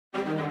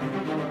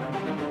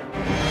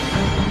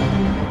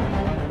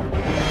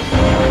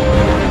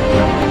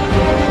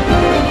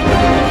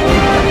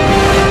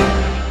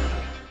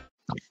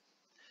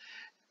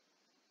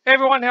Hey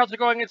everyone, how's it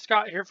going? It's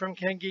Scott here from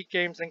CanGeek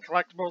Games and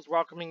Collectibles,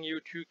 welcoming you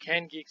to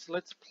CanGeek's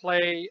Let's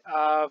Play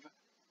of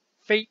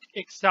Fate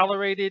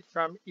Accelerated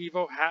from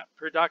Evo Hat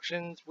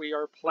Productions. We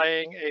are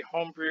playing a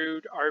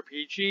homebrewed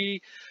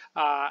RPG,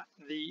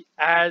 the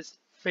As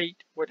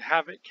Fate Would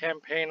Have It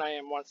campaign. I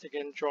am once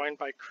again joined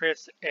by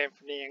Chris,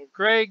 Anthony, and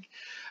Greg.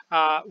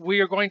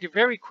 We are going to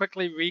very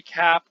quickly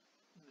recap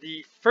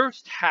the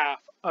first half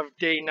of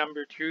day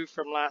number 2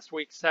 from last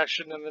week's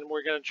session, and then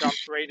we're going to jump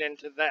right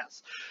into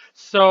this.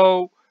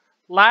 So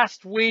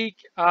last week,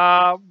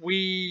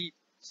 we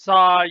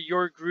saw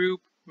your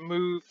group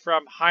move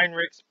from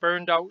Heinrich's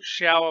burned out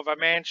shell of a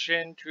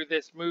mansion to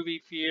this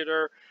movie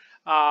theater.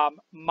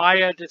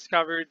 Maya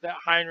discovered that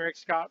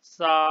Heinrich's got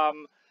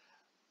some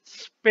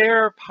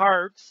spare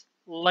parts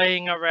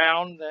laying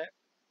around that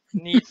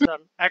need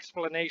some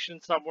explanation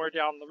somewhere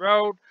down the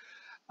road.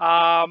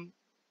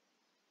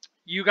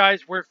 You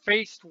guys were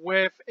faced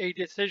with a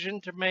decision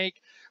to make.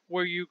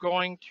 Were you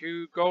going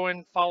to go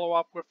and follow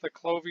up with the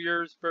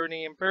Cloviers,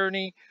 Bernie and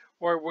Bernie,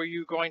 or were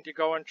you going to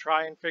go and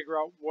try and figure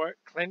out what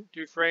Clint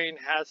Dufresne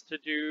has to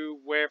do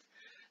with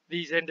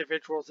these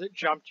individuals that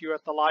jumped you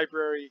at the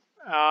library?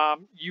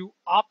 You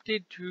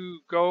opted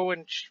to go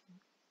and,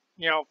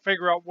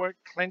 figure out what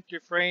Clint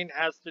Dufresne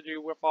has to do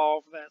with all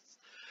of this.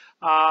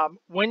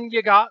 When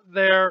you got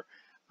there,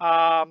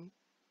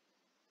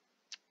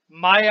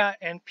 Maya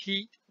and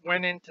Pete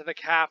went into the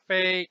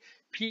cafe.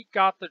 Pete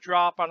got the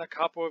drop on a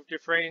couple of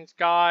Dufresne's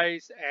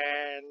guys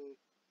and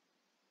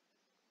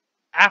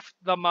effed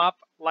them up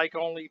like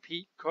only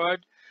Pete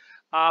could.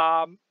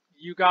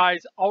 You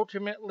guys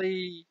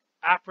ultimately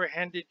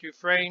apprehended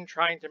Dufresne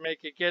trying to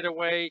make a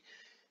getaway.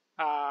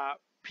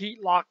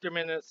 Pete locked him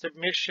in a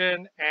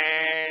submission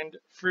and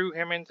threw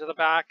him into the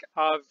back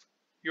of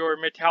your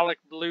metallic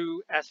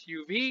blue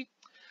SUV.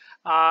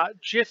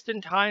 Just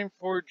in time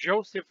for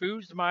Joseph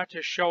Uzma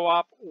to show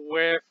up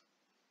with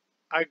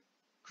a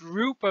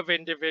group of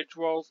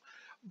individuals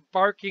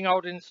barking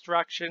out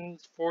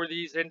instructions for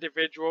these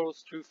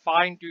individuals to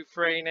find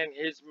Dufresne and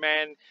his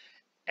men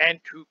and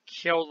to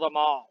kill them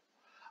all.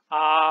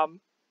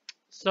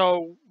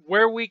 So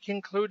where we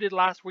concluded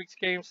last week's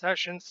game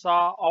session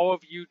saw all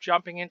of you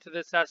jumping into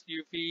this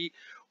SUV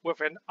with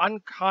an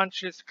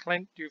unconscious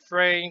Clint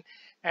Dufresne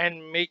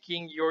and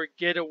making your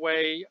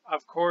getaway.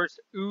 Of course,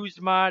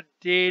 Uzma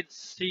did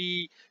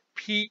see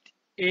Pete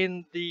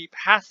in the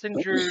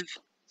passenger's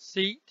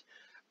seat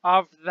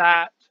of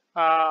that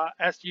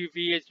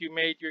SUV as you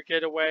made your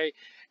getaway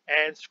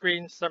and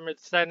screamed some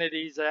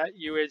obscenities at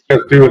you as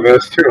you doing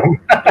this to him.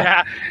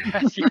 yeah,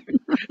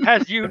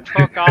 as you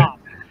took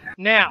off.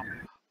 Now,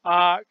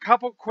 a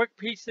couple quick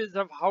pieces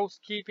of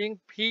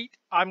housekeeping. Pete,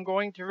 I'm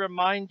going to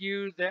remind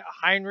you that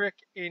Heinrich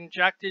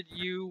injected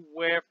you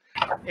with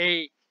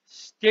a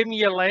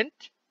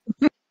stimulant.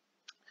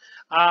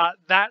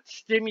 That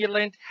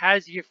stimulant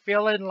has you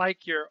feeling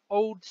like your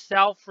old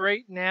self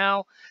right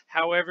now.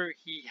 However,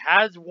 he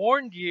has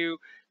warned you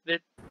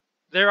that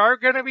there are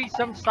going to be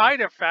some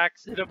side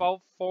effects in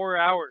about 4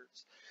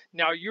 hours.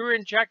 Now, you were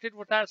injected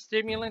with that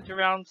stimulant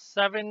around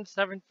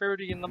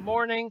 7:30 in the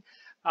morning.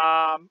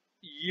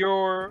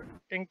 Your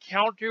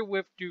encounter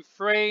with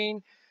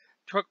Dufresne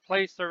took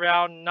place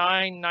around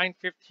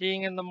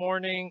 9:15 in the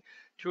morning.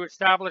 To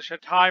establish a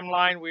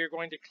timeline, we are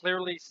going to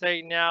clearly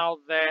say now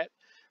that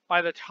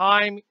by the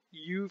time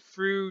you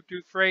threw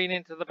Dufresne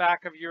into the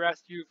back of your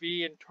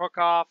SUV and took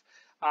off,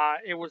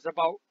 it was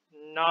about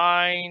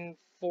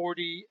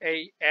 9:40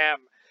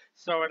 a.m.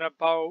 So in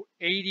about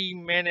 80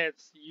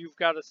 minutes, you've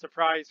got a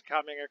surprise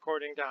coming,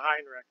 according to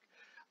Heinrich.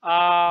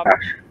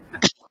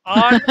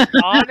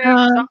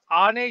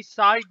 On a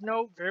side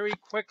note, very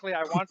quickly,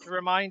 I want to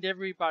remind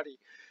everybody,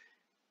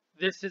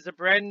 this is a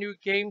brand new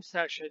game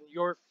session.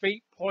 Your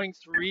fate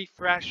points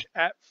refresh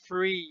at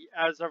free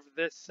as of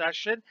this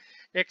session,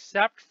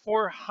 except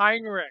for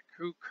Heinrich,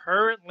 who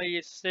currently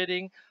is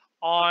sitting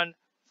on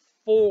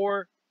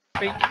 4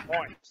 fate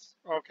points,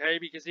 okay,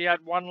 because he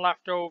had 1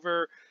 left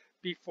over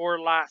before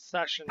last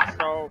session.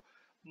 So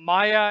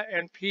Maya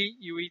and Pete,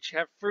 you each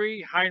have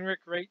 3.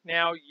 Heinrich, right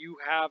now, you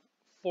have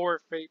 4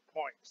 fate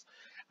points.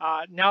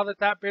 Now that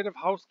that bit of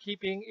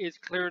housekeeping is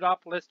cleared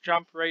up, let's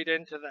jump right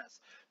into this.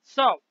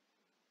 So,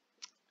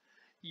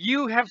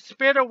 you have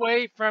sped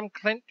away from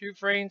Clint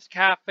Dufresne's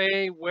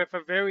cafe with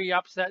a very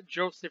upset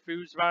Joseph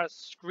Uzma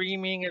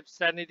screaming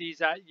obscenities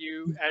at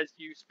you as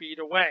you speed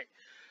away.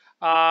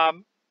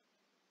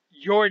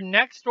 Your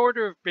next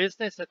order of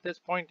business at this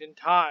point in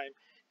time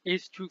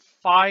is to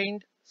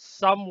find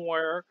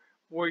somewhere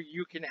where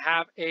you can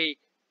have a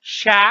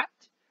chat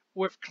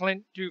with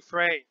Clint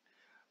Dufresne.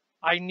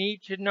 I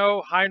need to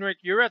know,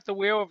 Heinrich, you're at the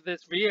wheel of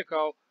this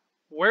vehicle.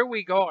 Where are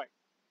we going?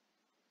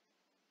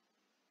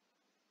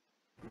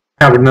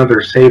 Have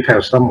another safe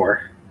house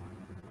somewhere.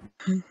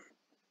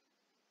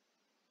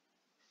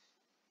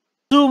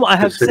 Assume I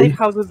have safe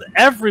houses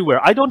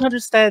everywhere. I don't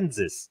understand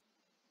this.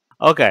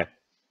 Okay.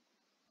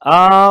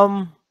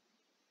 For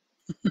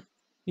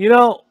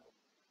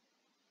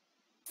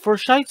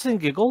shites and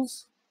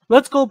giggles,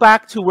 let's go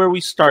back to where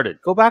we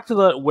started. Go back to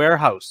the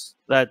warehouse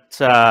that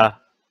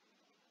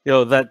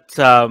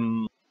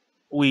that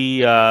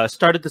we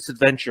started this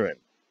adventure in.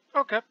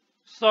 Okay.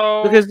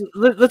 So Because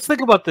let's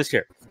think about this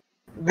here.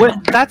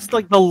 That's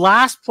like the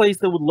last place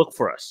they would look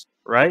for us,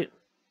 right?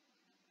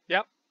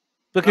 yep.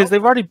 Because Nope.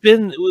 they've already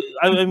been.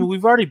 I mean,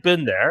 we've already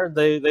been there.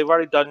 They've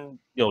already done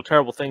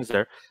terrible things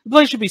there. The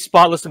place should be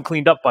spotless and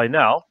cleaned up by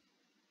now.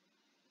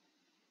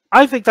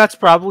 I think that's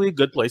probably a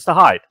good place to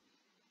hide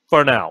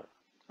for now.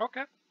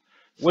 Okay.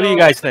 What do you So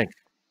guys think?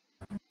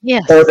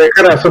 Yes. Or they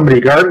could have somebody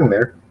guarding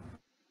there.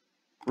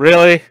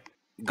 Really?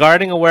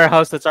 Guarding a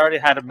warehouse that's already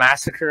had a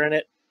massacre in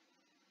it?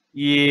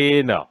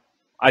 Yeah, no.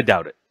 I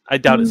doubt it. I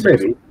doubt it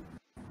seriously. Maybe.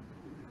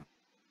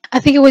 I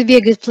think it would be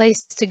a good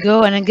place to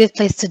go and a good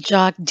place to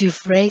jog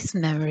Dufresne's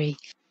memory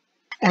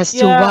as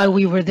to Yeah. why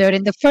we were there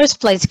in the first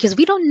place, because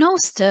we don't know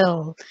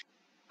still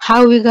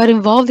how we got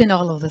involved in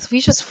all of this. We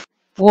just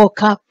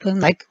woke up and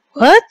like,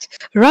 what?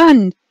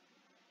 Run.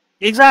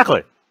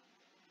 Exactly.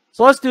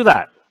 So let's do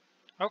that.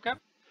 okay.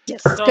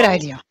 Yes, So good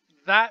idea.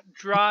 that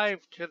drive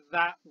to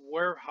that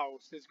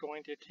warehouse is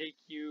going to take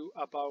you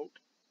about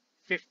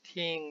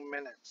 15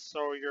 minutes.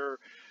 So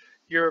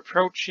you're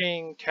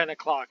approaching 10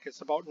 o'clock.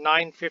 It's about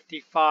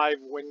 9:55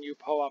 when you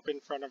pull up in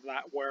front of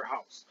that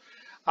warehouse.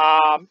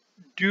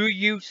 Do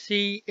you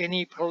see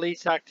any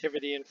police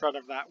activity in front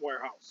of that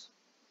warehouse?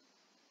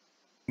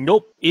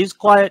 Nope. Is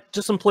quiet.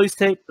 Just some police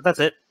tape, but that's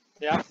it.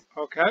 Yeah,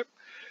 okay.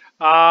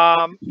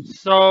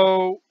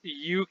 So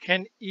you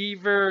can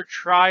either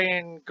try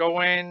and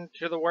go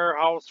into the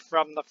warehouse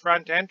from the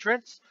front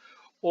entrance,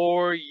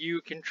 or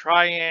you can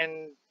try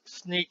and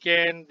sneak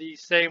in the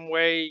same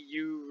way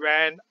you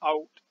ran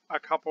out a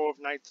couple of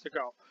nights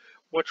ago.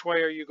 Which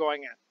way are you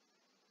going in?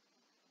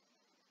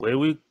 Way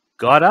we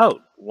got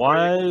out.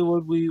 Where Why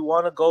would we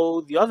want to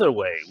go the other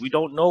way? We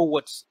don't know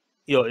what's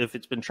if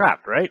it's been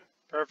trapped, right?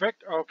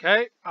 Perfect.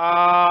 Okay.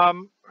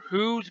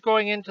 Who's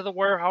going into the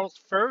warehouse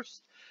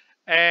first,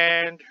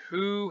 and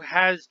who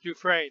has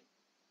Dufresne?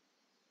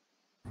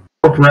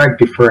 Or drag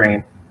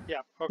Dufresne. Yeah.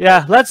 Okay.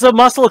 Yeah, that's the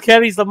muscle.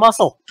 Kenny's the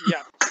muscle.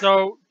 Yeah.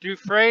 So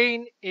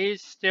Dufresne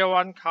is still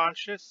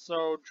unconscious,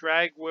 so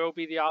drag will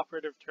be the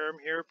operative term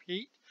here,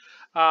 Pete.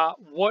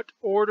 What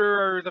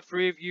order are the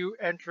three of you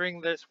entering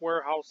this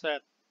warehouse in?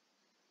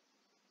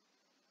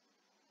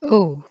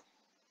 Oh,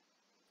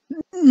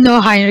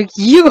 no, Heinrich,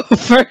 you go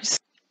first.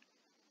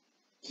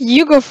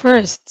 You go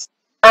first.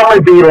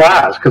 Probably be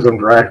last because I'm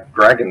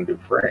dragging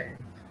Dufresne.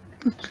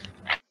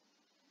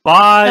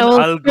 Fine, I will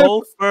I'll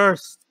go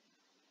first.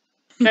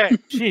 Okay.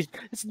 Jeez,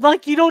 it's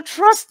like you don't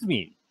trust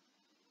me.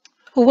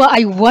 Well,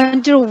 I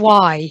wonder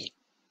why.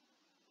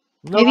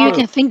 No, Maybe you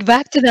can think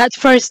back to that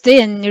first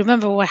day and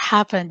remember what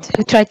happened.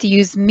 Who tried to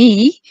use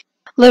me,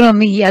 little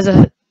me, as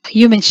a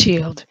human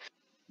shield.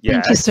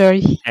 Thank you, Yes. sir.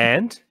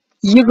 And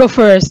You go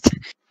first.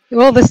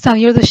 All this time,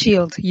 you're the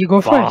shield. You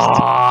go first.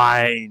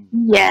 fine.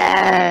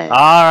 Yeah.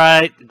 All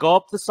right, go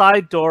up the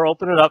side door,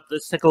 open it up.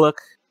 Let's take a look.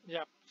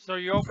 Yeah. So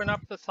you open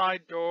up the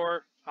side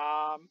door.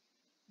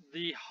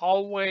 The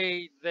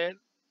hallway that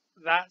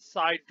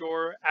side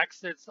door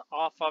exits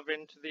off of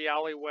into the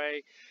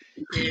alleyway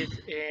is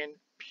in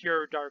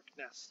pure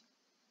darkness.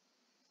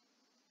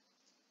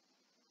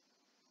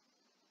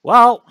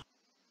 Well,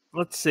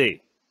 let's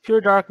see.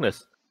 Pure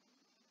darkness.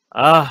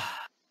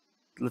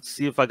 Let's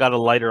see if I got a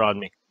lighter on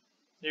me.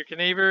 You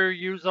can either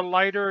use a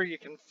lighter, or you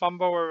can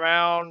fumble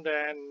around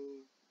and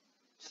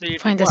see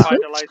if Find you a can find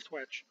a switch? light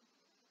switch.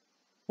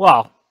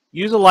 Well,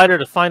 use a lighter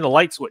to find the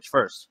light switch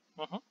first.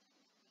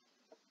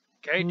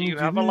 Okay, do you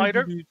have a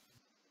lighter?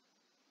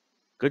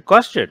 Good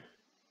question.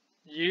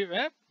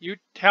 You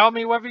tell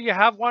me whether you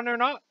have one or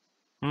not.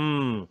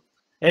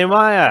 Hey,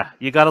 Maya,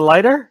 you got a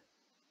lighter?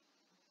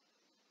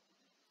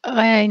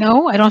 I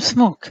know. I don't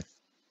smoke.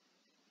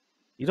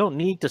 You don't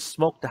need to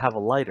smoke to have a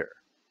lighter.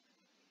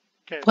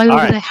 Okay, Why All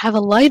would right. I have a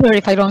lighter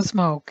if I don't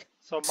smoke?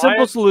 so Simple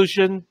Maya,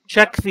 solution.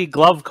 Check the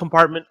glove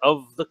compartment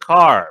of the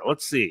car.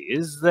 Let's see.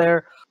 Is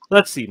there...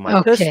 Let's see. My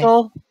Okay.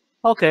 pistol.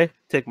 Okay,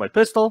 take my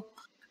pistol.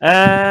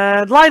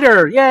 And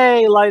lighter.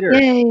 Yay, lighter.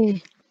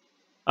 Yay.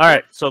 All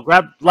right, so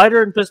grab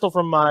lighter and pistol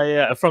from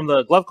my from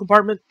the glove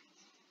compartment.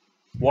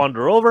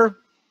 Wander over.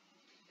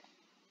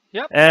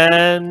 Yep.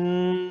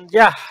 And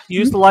yeah,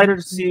 use the lighter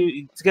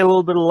to get a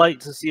little bit of light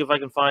to see if I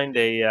can find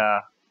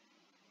a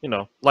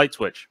light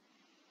switch.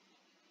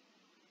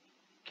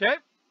 okay,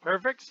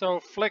 perfect. So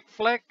flick.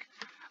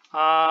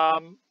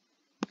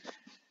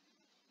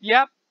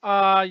 Yep.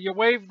 You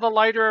wave the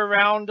lighter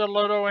around a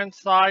little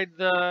inside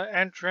the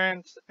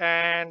entrance,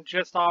 and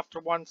just off to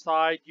one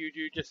side, you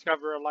do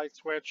discover a light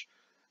switch.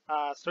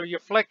 So you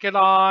flick it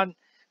on,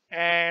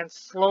 and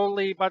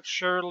slowly but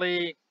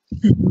surely,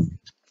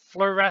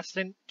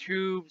 fluorescent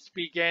tubes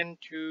begin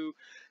to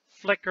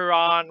flicker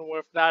on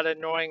with that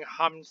annoying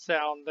hum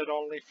sound that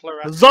only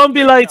fluorescent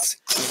Zombie lights.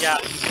 Yeah.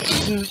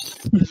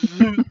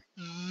 Zoop,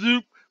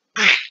 zoop.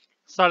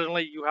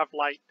 Suddenly you have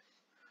light.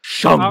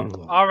 Shum.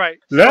 All right.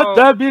 Let So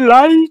there be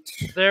light.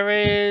 there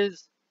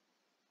is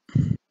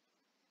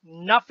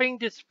nothing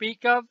to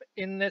speak of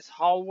in this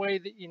hallway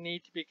that you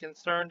need to be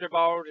concerned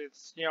about.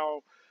 It's,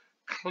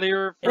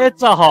 clear from...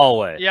 It's a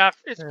hallway. Yeah,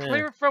 it's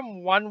clear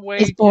from one way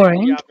It's to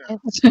boring. the other.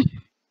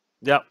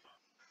 Yep.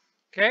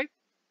 Okay.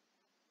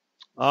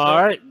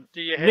 All right.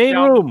 Do you head Main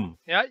down? room.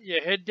 Yeah,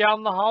 you head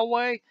down the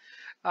hallway.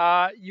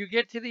 You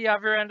get to the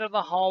other end of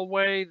the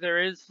hallway.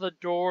 There is the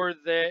door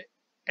that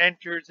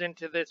enters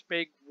into this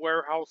big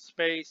warehouse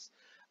space.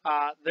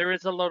 There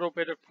is a little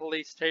bit of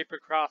police tape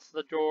across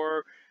the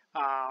door,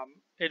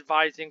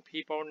 advising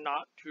people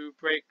not to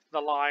break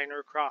the line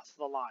or cross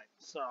the line.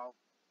 So,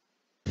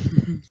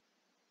 do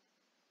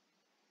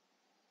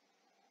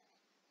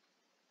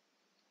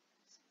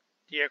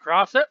you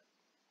cross it?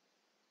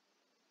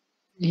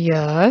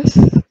 Yes.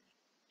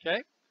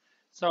 Okay.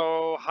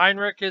 So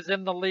Heinrich is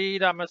in the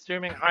lead. I'm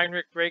assuming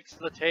Heinrich breaks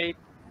the tape.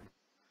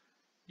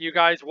 You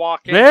guys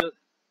walk into...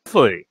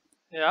 Hopefully.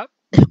 Yep.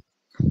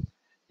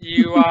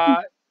 You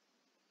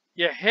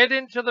head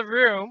into the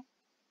room.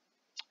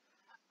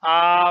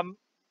 The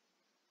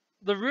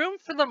room,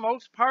 for the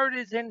most part,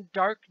 is in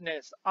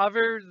darkness,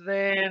 other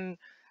than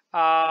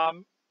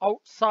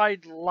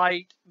outside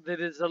light that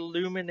is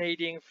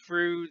illuminating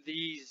through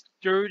these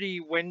dirty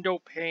window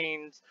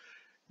panes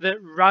that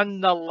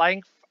run the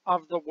length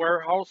of the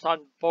warehouse on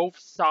both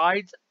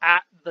sides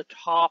at the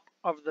top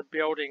of the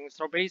building.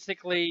 So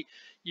basically,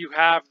 you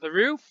have the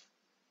roof,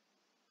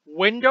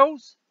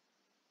 windows,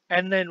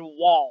 and then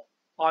wall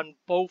on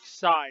both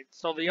sides.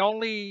 So the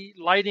only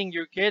lighting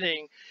you're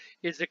getting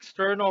is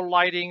external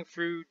lighting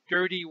through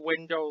dirty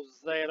windows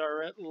that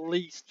are at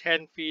least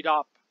 10 feet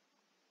up.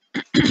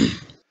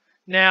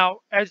 Now,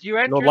 as you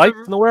enter No lights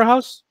in the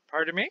warehouse?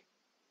 Pardon me?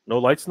 No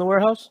lights in the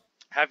warehouse?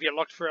 Have you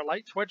looked for a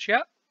light switch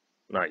yet?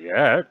 Not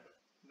yet.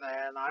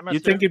 Then I'm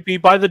You'd think it'd be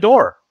by the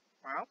door.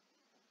 Well,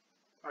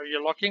 are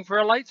you looking for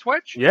a light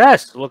switch?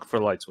 Yes, look for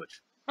a light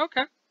switch.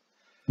 Okay.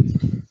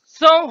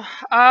 So,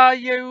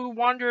 you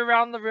wander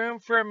around the room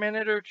for a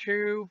minute or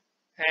two,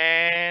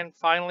 and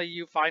finally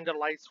you find a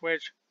light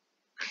switch.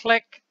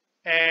 Click,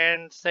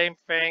 and same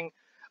thing.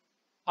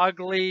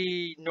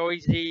 Ugly,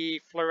 noisy,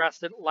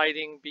 fluorescent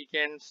lighting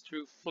begins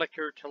to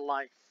flicker to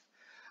life.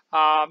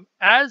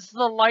 As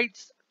the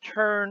lights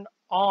turn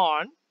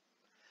on,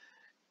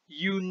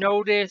 you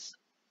notice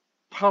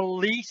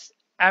police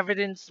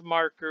evidence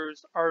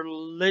markers are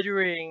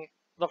littering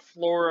the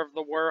floor of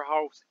the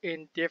warehouse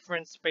in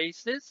different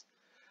spaces.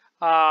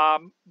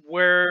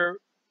 Where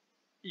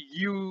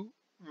you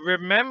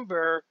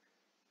remember,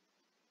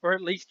 or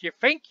at least you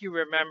think you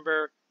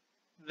remember,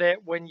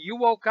 that when you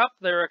woke up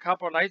there a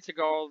couple of nights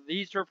ago,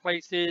 these were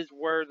places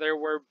where there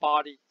were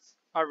bodies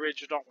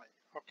originally.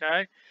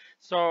 Okay?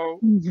 So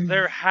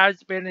there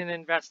has been an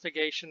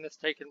investigation that's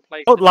taken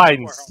place in this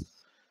warehouse.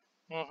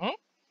 Outlines.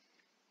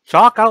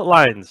 Chalk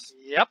outlines.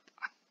 Yep.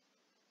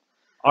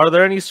 Are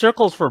there any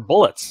circles for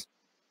bullets?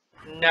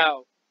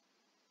 No.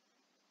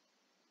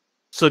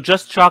 So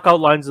just chalk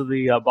outlines of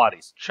the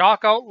bodies.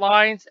 Chalk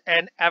outlines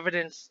and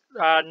evidence,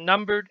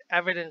 numbered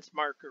evidence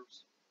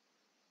markers.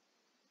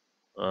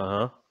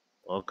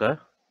 Okay.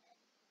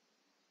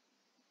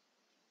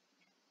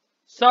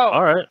 So,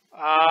 all right.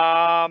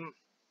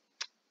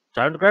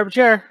 Time to grab a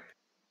chair.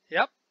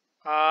 Yep.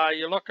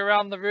 You look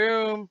around the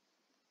room,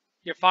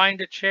 you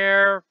find a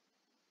chair,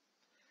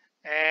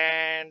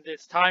 and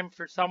it's time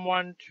for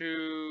someone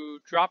to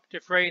drop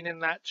Dufresne in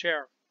that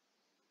chair.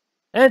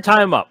 And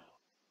time up.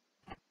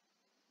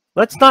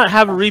 Let's not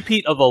have a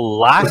repeat of the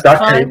last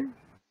time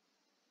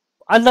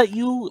I let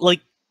you,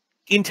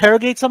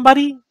 interrogate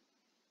somebody.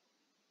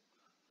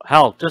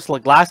 Hell, just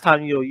like last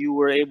time, you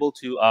were able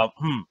to,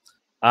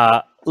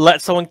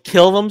 let someone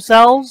kill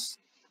themselves.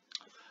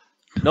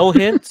 No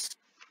hints.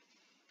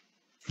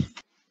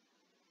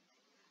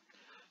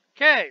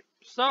 Okay,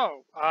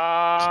 so,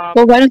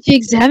 well, why don't you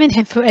examine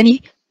him for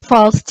any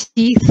false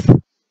teeth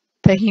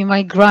that he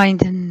might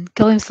grind and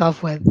kill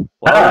himself with?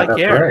 Well, I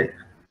care. Right.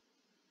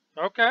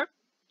 Okay.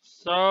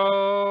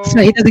 So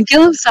he doesn't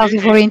kill himself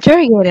before we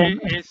interrogate him.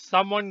 Is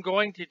someone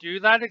going to do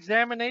that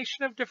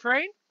examination of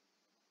Dufresne?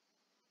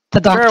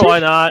 The doctor? Sure, why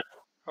not?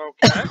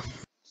 Okay.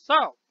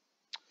 So,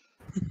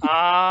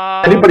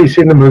 anybody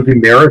seen the movie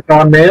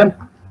Marathon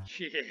Man?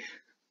 Yeah.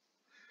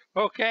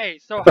 Okay,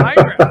 so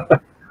Heinrich.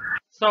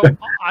 So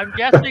I'm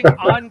guessing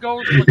on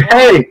goes the glove.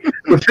 Hey,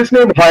 was his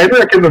name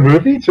Heinrich in the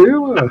movie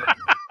too?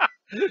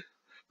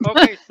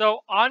 Okay, so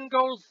on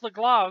goes the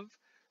glove.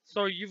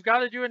 So you've got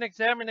to do an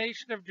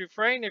examination of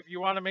Dufresne if you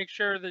want to make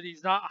sure that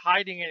he's not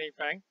hiding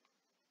anything.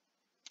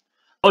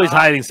 Oh, he's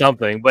hiding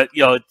something, but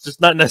it's just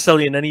not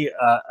necessarily in any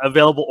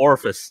available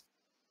orifice.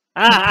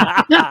 All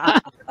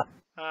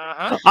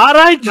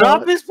right,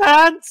 drop his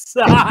pants.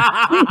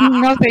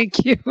 No,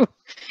 thank you.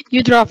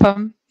 You drop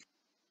him.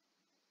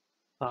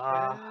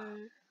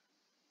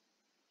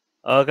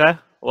 Okay.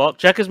 Well,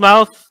 check his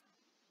mouth.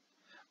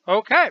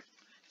 Okay.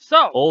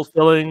 So. Old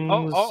fillings.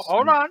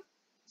 Hold on.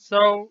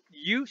 So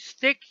you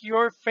stick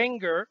your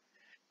finger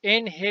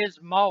in his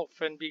mouth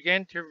and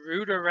begin to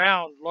root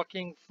around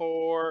looking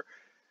for,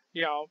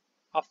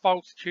 a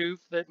false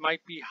tooth that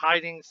might be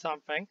hiding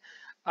something.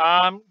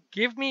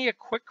 Give me a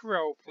quick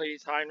roll,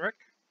 please, Heinrich.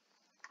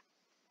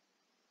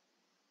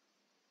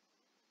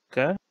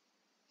 Okay.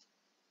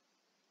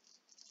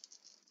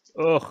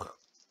 Ugh.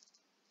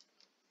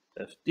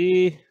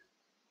 FD.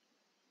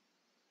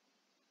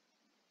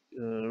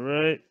 All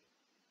right.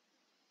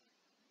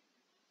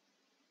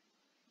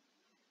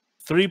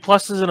 3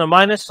 pluses and a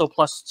minus, so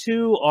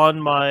 +2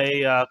 on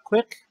my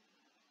quick.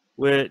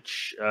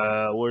 Which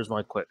where's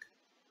my quick?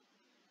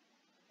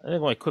 I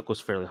think my quick was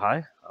fairly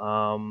high.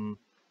 I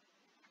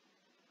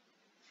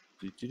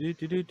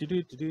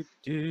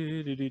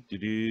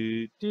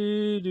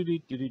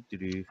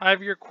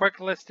have your quick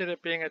listed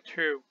at being a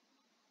 2.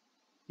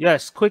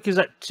 Yes, quick is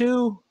at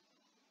 2,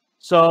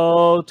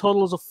 so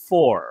total is a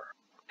 4.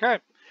 Okay.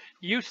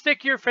 You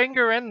stick your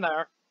finger in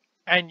there,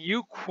 and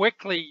you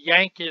quickly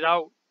yank it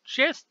out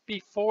just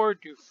before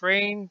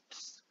Dufresne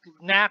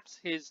snaps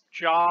his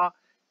jaw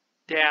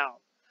down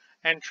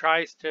and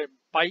tries to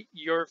bite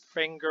your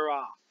finger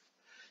off.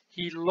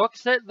 He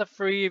looks at the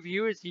three of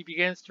you as he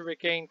begins to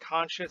regain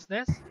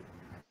consciousness,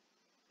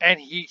 and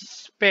he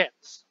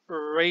spits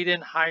right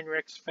in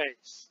Heinrich's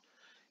face.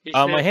 He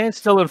My says, hand's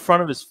still in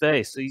front of his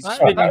face, so he's What?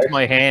 spitting into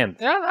my hand.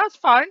 "Yeah, that's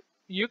fine.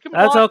 You can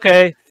That's block."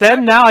 okay.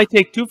 Then now I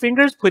take 2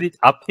 fingers, put it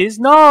up his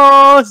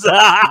nose.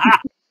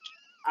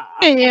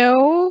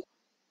 Ew.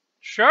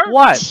 Sure.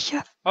 What?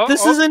 Oh,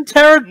 This oh, is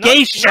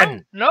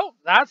interrogation. No,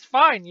 that's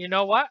fine. You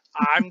know what?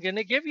 I'm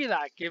gonna give you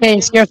that.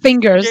 Face your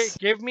fingers.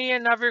 Give me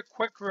another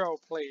quick roll,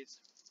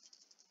 please.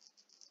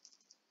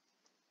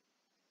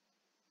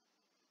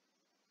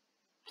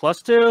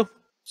 +2,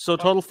 so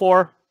total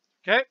 4.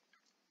 Okay.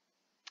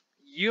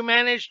 You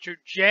manage to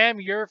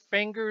jam your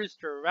fingers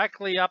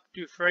directly up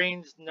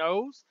Dufresne's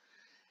nose,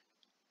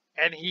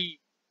 and he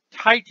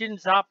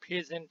tightens up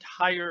his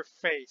entire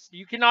face.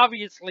 You can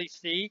obviously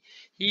see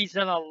he's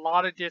in a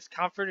lot of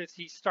discomfort as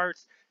he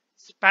starts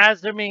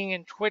spasming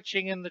and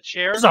twitching in the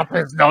chair. It's up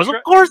his nose.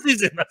 Of course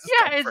he's in this.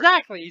 Yeah,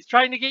 exactly. He's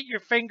trying to get your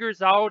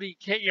fingers out. He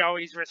can't,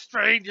 he's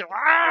restrained.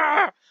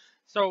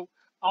 So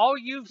all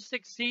you've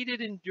succeeded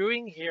in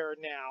doing here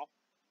now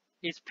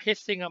is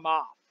pissing him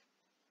off.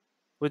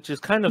 Which is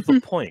kind of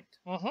the point.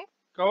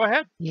 Go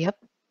ahead. Yep.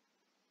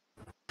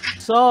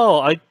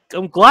 So,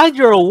 I'm glad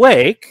you're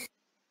awake.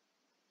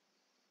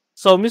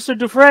 So, Mr.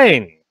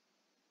 Dufresne,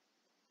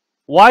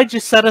 why'd you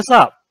set us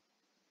up?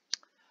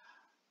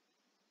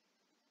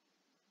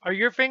 Are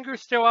your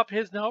fingers still up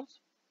his nose?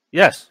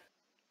 Yes.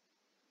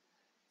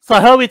 So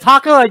he'll be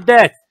talking like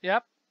this.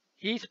 Yep.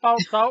 He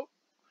spouts out,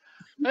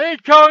 "I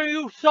ain't telling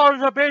you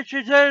sons of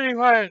bitches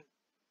anyway."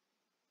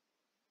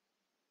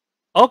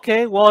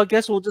 Okay, well, I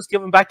guess we'll just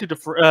give him back to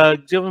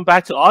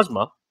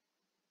Ozma.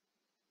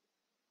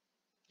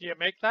 Do you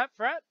make that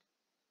threat?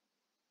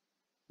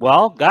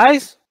 Well,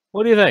 guys,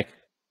 what do you think?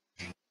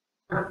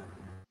 I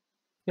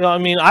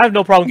mean, I have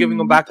no problem giving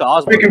him back to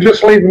Ozma. We can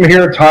just leave him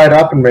here tied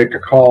up and make a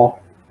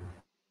call.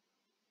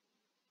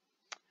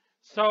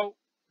 So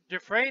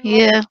Dufresne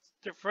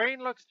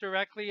looks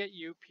directly at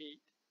you, Pete.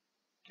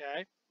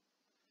 Okay.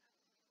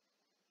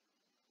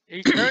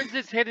 He turns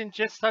his head in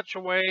just such a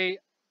way.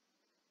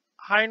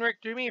 Heinrich,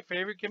 do me a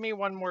favor. Give me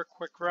one more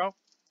quick row.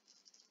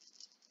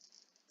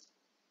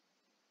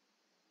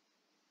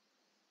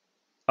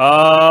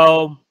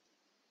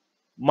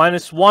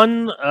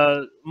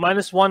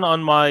 -1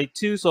 on my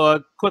 2, so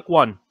a quick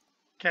 1.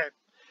 Okay.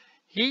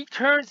 He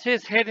turns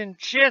his head in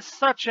just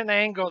such an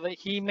angle that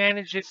he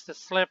manages to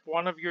slip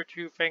one of your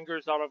 2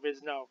 fingers out of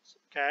his nose.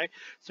 Okay.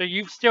 So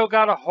you've still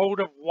got a hold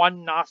of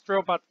one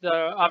nostril, but the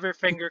other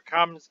finger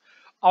comes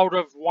out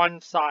of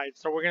one side.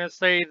 So we're going to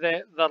say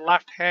that the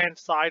left-hand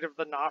side of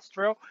the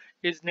nostril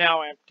is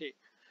now empty.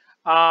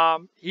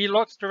 He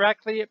looks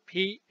directly at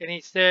Pete and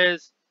he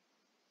says,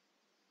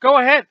 "Go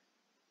ahead.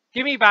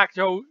 Give me back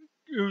to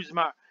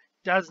Uzma.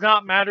 Does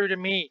not matter to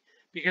me,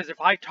 because if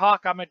I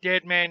talk, I'm a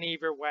dead man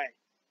either way.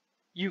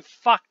 You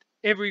fucked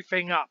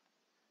everything up."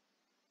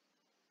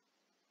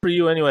 For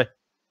you anyway.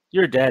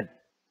 You're dead.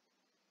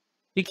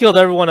 He killed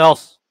everyone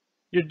else.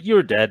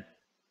 You're dead.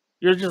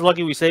 You're just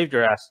lucky we saved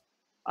your ass.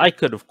 I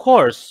could, of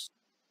course,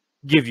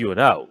 give you an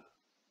out.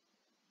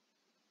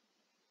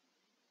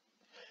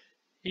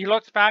 He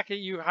looks back at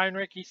you,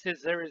 Heinrich. He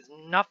says, "There is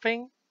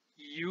nothing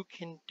you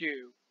can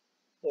do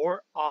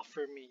or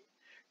offer me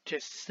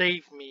to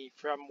save me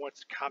from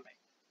what's coming.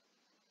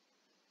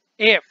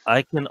 If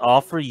I can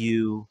offer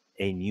you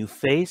a new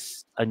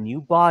face, a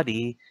new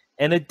body,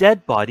 and a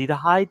dead body to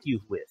hide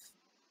you with."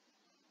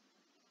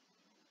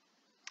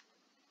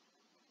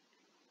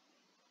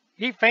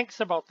 He thinks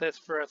about this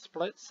for a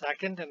split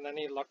second, and then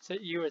he looks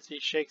at you as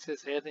he shakes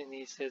his head and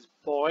he says,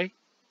 "Boy,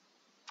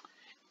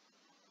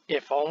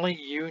 if only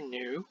you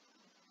knew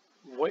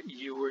what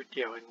you were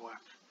dealing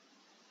with."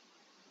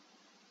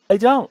 I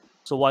don't.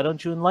 So why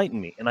don't you enlighten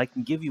me, and I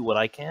can give you what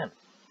I can.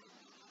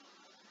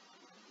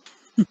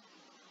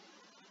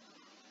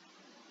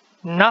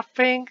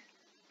 Nothing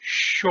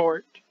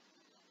short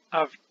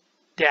of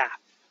death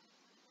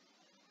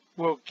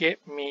will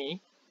get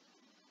me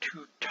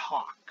to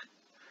talk.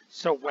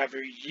 So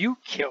whether you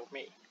kill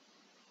me,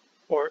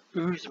 or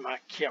Uzma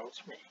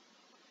kills me,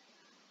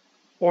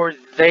 or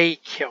they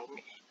kill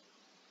me,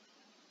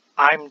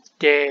 I'm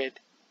dead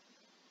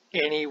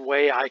any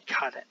way I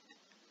cut it.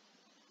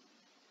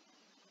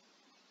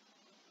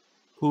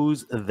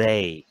 Who's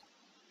they?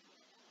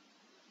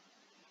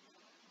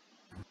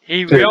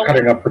 He So you're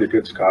cutting up pretty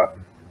good, Scott.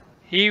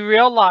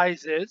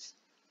 realizes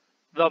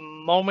the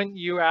moment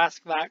you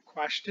ask that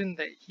question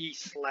that he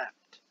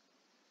slept.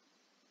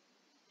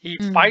 He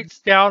bites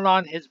down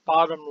on his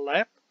bottom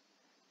lip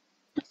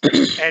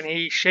and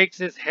he shakes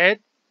his head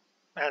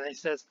and he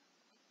says,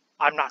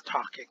 I'm not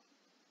talking.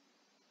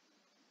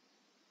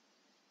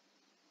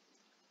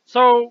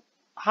 So,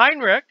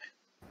 Heinrich,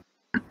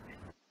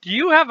 do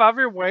you have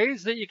other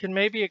ways that you can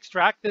maybe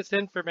extract this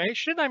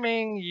information? I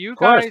mean, you Of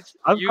course, guys,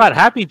 I've got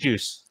happy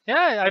juice.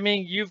 yeah, I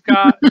mean, you've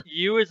got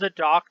you as a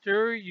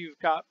doctor, you've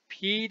got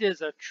Pete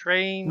as a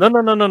trained.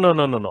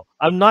 No.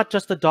 I'm not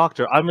just a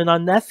doctor. I'm an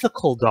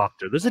unethical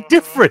doctor. There's a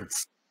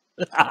difference.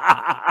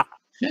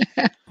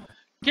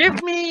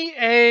 Give me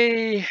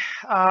a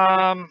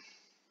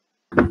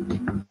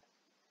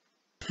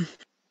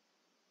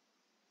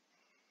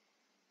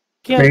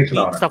can't Based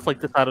on beat it. stuff like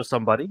this out of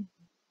somebody.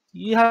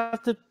 You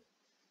have to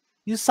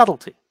use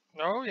subtlety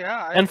oh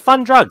yeah, and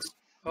fun drugs.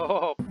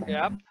 oh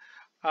yeah.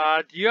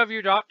 Do you have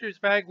your doctor's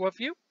bag with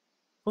you?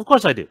 Of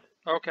course I do.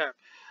 Okay.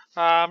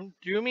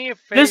 Do me a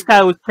favor. This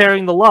guy was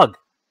carrying the lug.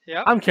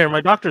 Yep. I'm carrying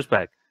my doctor's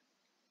bag.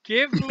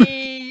 Give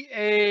me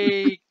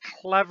a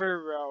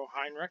clever row,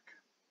 Heinrich.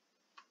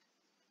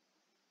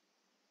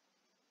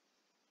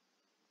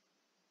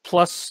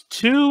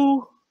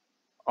 +2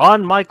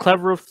 on my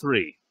clever of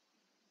 3.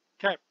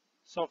 Okay,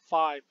 so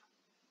 5.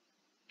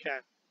 Okay.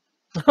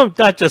 I'm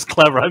not just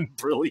clever, I'm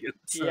brilliant.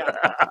 Yeah.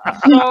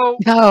 So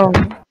No.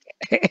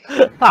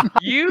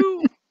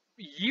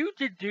 you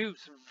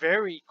deduce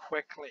very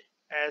quickly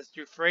as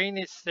Dufresne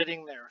is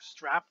sitting there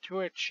strapped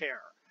to a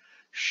chair,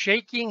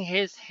 shaking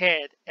his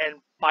head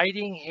and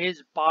biting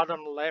his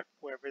bottom lip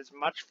with as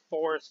much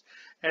force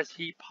as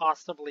he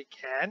possibly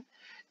can,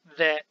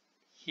 that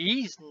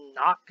he's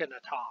not gonna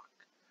talk.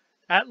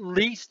 At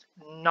least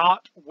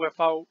not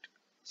without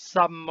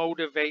some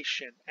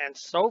motivation. And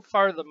so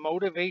far the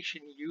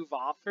motivation you've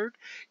offered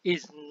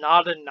is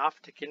not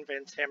enough to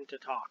convince him to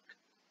talk.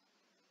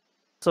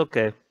 It's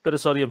okay. Bit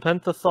of sodium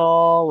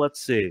pentothal.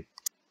 Let's see.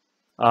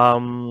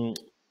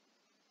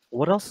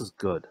 What else is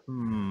good?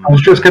 I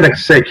was just gonna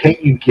say,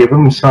 can't you give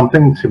him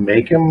something to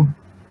make him?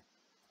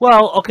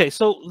 Well, okay,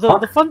 so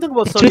the fun thing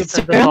about A sodium truth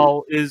serum?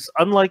 pentothal is,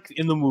 unlike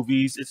in the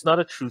movies, it's not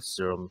a truth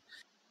serum.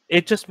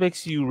 It just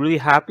makes you really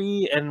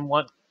happy and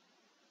want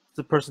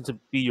the person to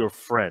be your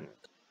friend.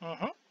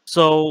 Mm-hmm.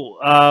 So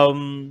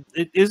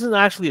it isn't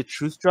actually a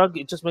truth drug.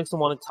 It just makes them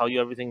want to tell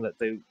you everything that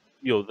they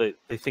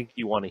think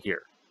you want to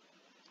hear.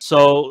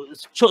 So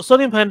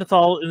sodium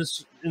pentothal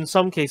in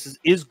some cases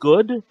is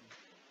good,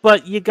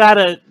 but you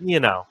gotta,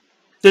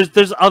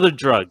 there's other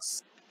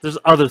drugs. There's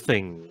other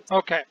things.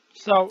 Okay,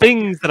 so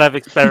Things that I've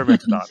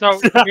experimented on. so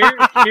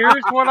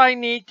here's what I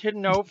need to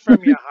know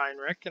from you,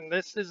 Heinrich, and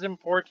this is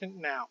important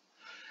now.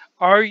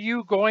 Are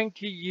you going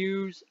to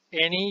use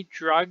any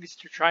drugs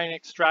to try and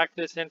extract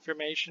this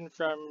information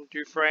from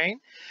Dufresne?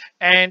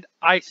 And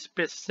I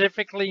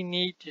specifically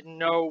need to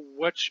know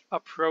which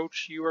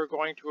approach you are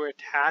going to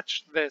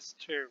attach this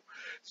to.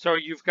 So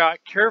you've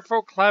got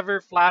careful,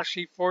 clever,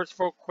 flashy,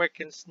 forceful, quick,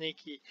 and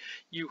sneaky.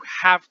 You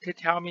have to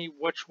tell me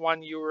which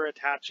one you are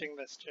attaching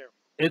this to.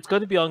 It's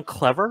going to be on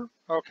clever.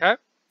 Okay.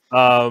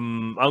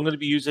 I'm going to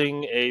be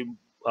using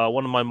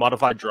one of my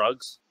modified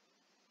drugs,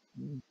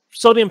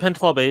 sodium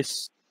pentothal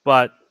base,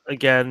 but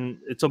again,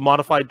 it's a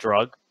modified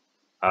drug.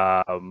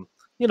 Part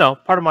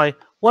of my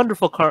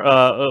wonderful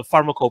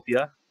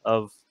pharmacopoeia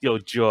of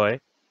joy,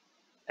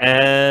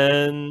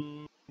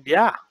 and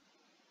yeah.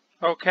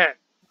 Okay.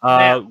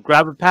 Now,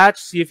 grab a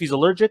patch, see if he's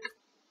allergic.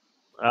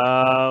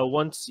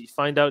 Once you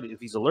find out if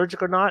he's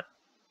allergic or not.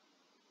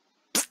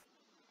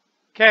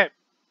 okay.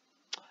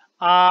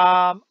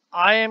 I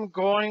am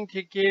going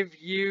to give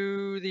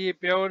you the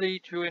ability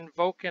to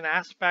invoke an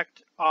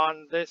aspect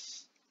on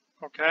this.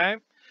 Okay.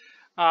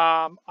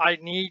 I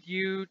need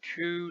you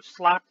to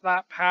slap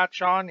that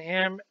patch on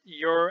him.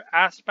 Your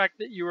aspect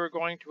that you are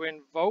going to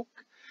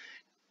invoke,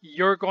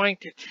 you're going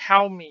to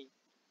tell me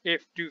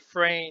if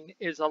Dufresne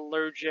is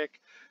allergic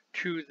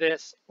to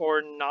this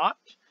or not.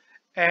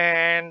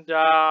 And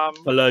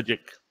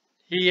Allergic.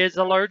 he is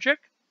allergic?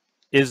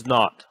 Is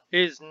not.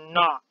 Is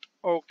not.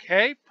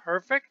 Okay,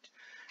 perfect.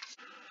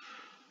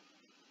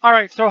 All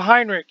right, so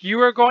Heinrich, you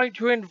are going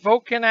to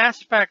invoke an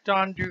aspect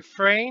on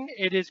Dufresne.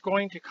 It is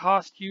going to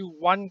cost you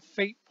 1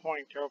 fate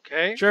point,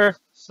 okay? Sure.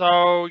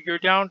 So you're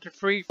down to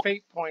 3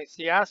 fate points.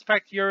 The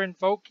aspect you're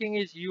invoking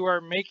is you are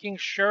making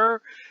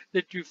sure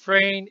that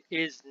Dufresne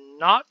is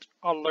not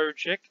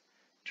allergic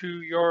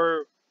to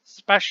your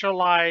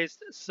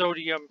specialized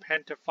sodium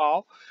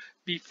pentothal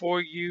before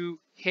you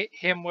hit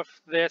him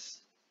with this.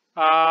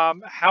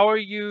 How are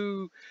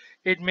you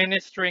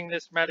administering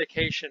this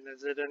medication?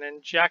 Is it an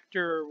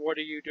injector or what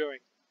are you doing?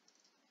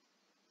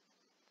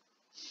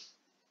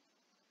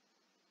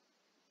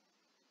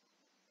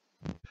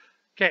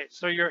 Okay,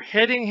 so you're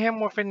hitting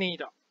him with a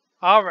needle.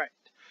 All right.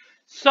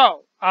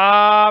 So,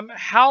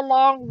 how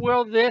long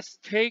will this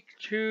take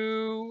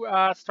to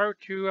start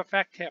to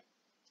affect him?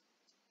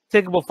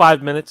 Take about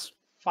 5 minutes.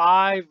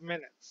 5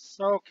 minutes.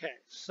 Okay,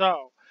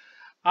 so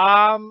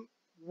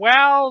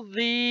while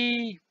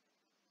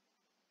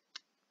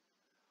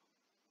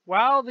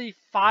the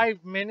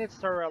 5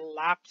 minutes are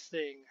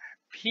elapsing,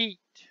 Pete,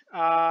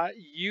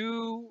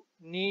 you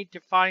need to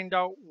find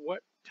out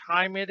what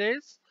time it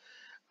is.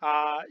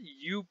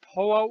 You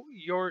pull out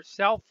your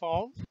cell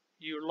phone,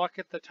 you look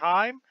at the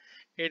time.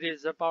 It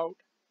is about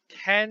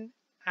 10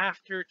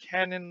 after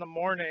 10 in the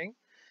morning,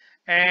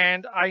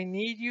 and I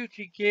need you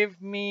to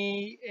give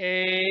me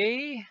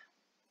a.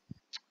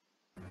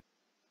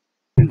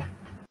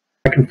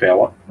 I can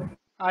fail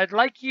I'd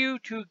like you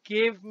to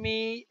give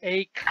me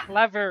a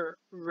clever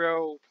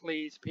row,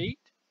 please, Pete.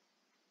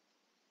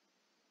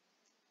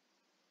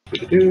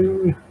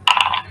 it.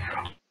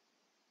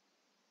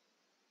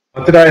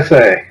 What did I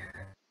say?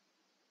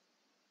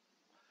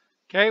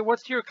 Okay,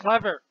 what's your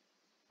clever?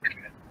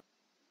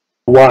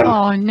 1.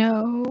 Oh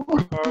no.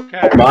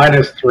 Okay, Mine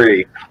is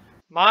 3.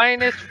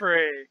 mine is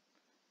free.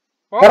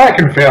 But I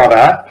can fail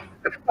that.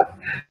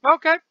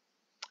 Okay.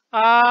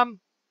 Um,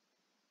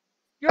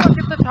 you look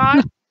at the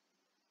time.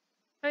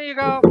 There you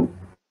go.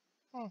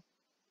 Hmm,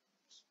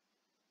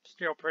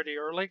 still pretty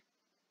early.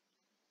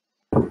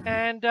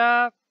 And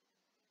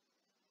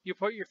you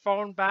put your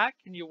phone back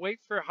and you wait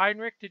for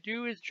Heinrich to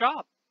do his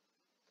job.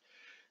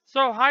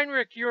 So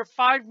Heinrich, your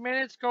 5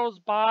 minutes goes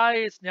by.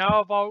 It's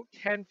now about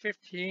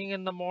 10:15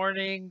 in the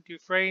morning.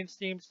 Dufresne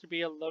seems to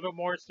be a little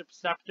more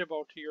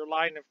susceptible to your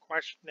line of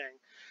questioning.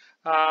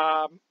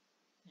 Um,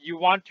 you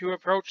want to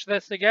approach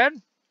this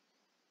again?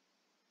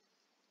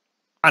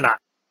 Why not?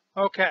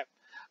 Okay.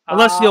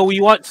 Unless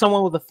we want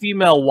someone with a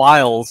female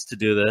wiles to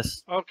do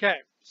this. Okay.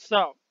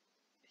 So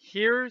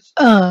here's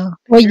Well,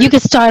 you can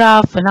start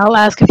off, and I'll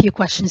ask a few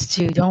questions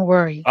too. Don't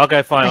worry.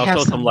 Okay, fine. I I'll have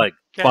show some leg.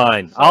 Okay,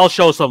 Fine. so- I'll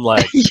show some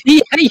legs.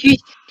 Yeah,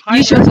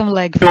 you show some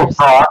leg He'll first.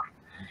 talk.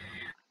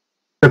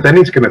 But then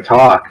he's going to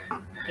talk.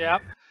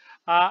 Yep.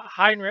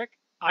 Heinrich,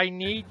 I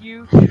need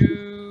you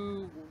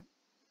to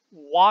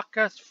walk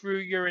us through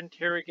your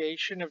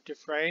interrogation of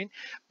Dufresne,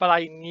 but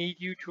I need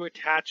you to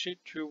attach it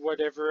to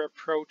whatever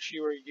approach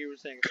you are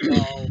using.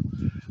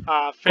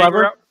 So,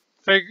 Clever?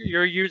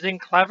 You're using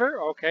clever.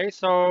 Okay,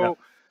 so Yep.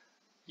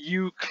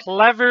 you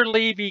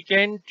cleverly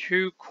begin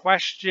to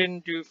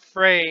question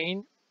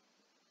Dufresne.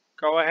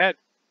 Go ahead.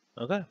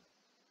 Okay.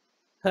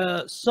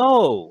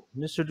 So,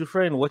 Mr.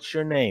 Dufresne, what's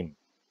your name?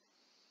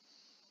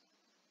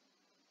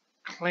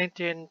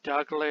 Clinton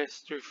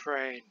Douglas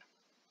Dufresne.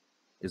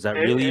 Is that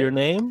really your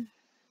name?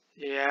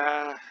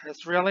 Yeah,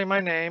 it's really my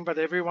name, but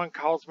everyone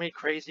calls me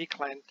Crazy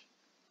Clint.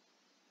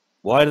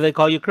 Why do they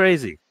call you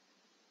crazy?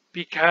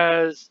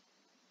 Because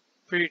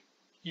for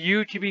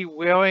you to be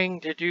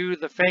willing to do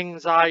the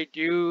things I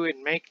do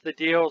and make the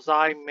deals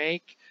I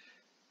make,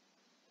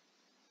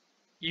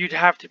 you'd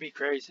have to be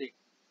crazy.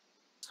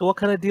 So, what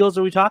kind of deals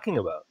are we talking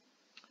about?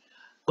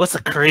 What's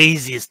the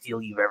craziest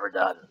deal you've ever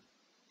done?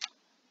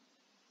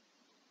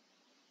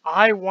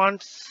 I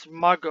once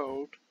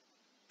smuggled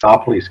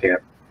Monopoly scam.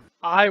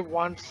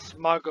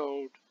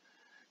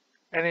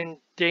 an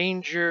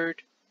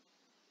endangered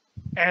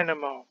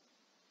animal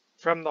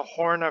from the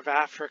Horn of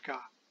Africa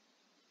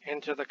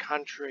into the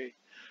country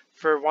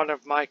for one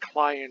of my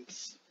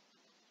clients.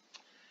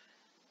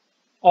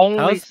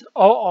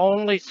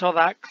 Only so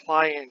that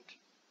client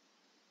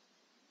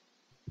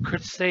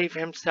could save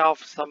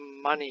himself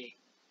some money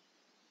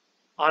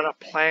on a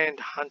planned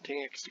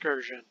hunting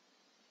excursion.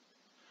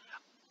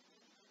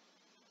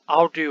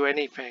 I'll do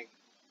anything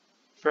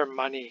for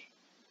money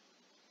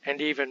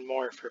and even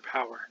more for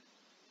power.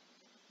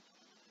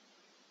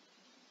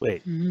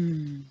 Wait,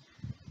 Hmm.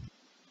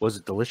 was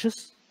it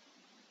delicious?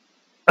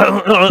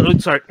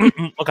 Sorry.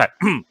 Okay.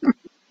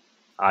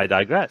 I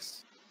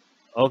digress.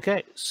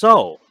 Okay,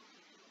 so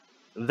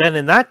then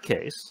in that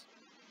case,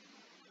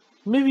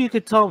 maybe you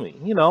could tell me,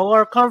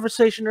 our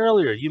conversation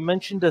earlier, you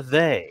mentioned a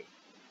they.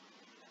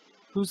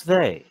 Who's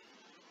they?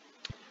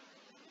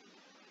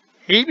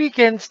 He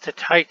begins to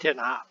tighten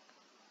up.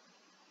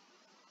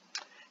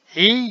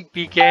 He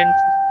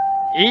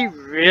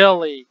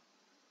really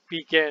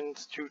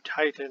begins to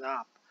tighten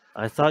up.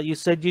 I thought you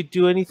said you'd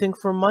do anything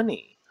for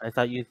money. I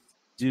thought you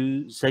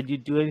said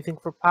you'd do anything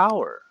for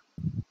power.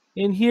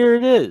 And here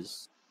it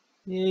is.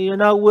 You're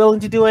not willing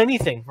to do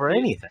anything for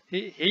anything.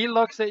 He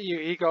looks at you,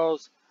 he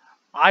goes,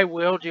 I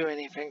will do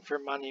anything for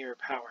money or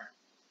power.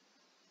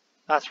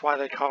 That's why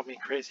they call me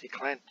Crazy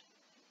Clint.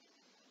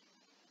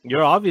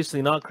 You're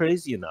obviously not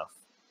crazy enough.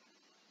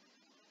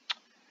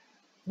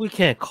 We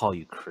can't call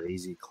you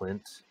Crazy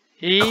Clint.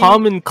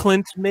 Common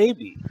Clint,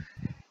 maybe.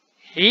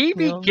 He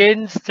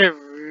begins to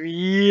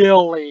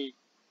really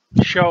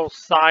show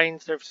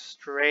signs of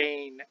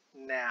strain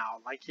now.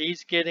 Like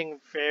he's getting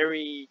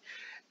very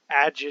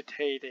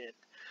agitated.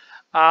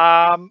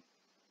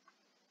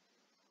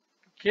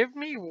 Give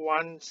me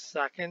 1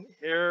 second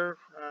here.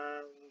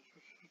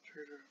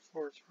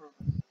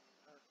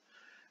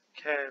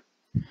 Okay,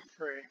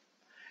 free.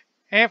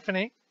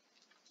 Anthony,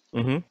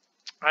 Mm-hmm.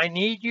 I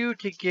need you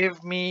to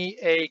give me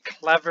a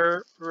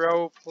clever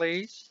row,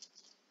 please.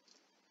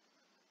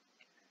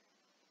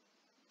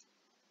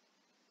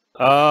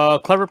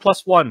 Clever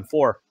 +1,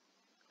 4.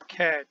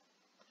 Okay.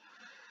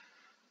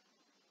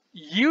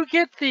 You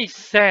get the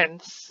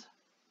sense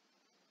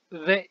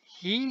that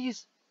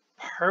he's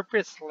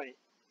purposely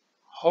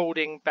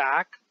holding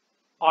back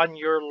on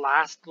your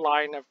last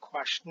line of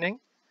questioning,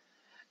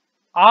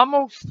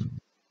 almost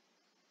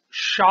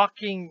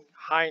shocking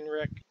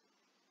Heinrich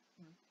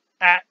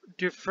at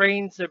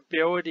Dufresne's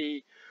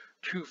ability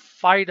to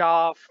fight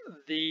off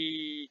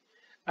the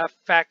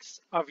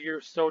effects of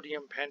your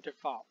sodium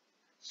pentothal.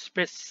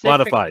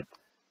 Modified.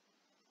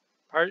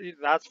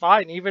 That's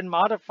fine, even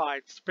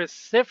modified.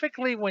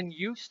 Specifically, when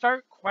you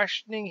start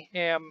questioning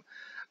him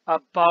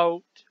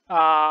about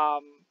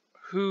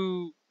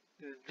who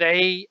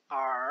they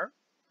are,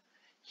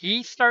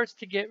 he starts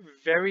to get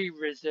very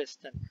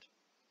resistant.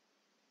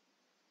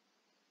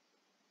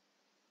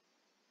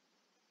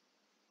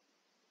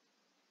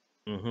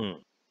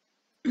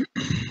 Mm-hmm.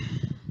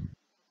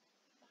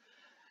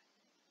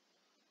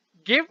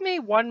 Give me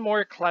one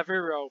more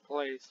clever roll,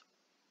 please.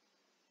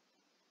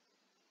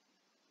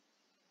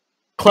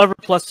 Clever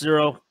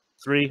 +0,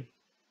 3.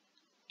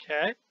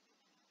 Okay.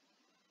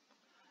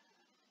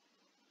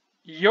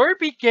 You're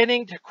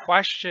beginning to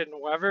question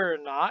whether or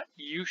not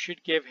you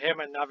should give him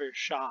another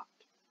shot.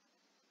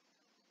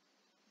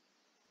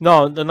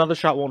 No, another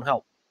shot won't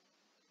help.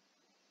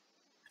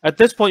 At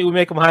this point, we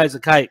make him high as a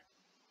kite.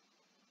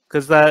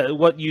 Because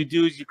what you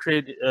do is you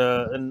create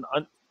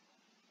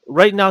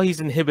right now he's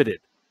inhibited.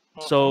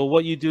 So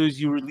what you do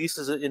is you release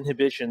his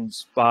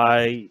inhibitions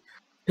by.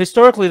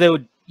 Historically, they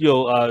would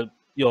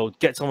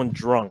get someone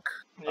drunk.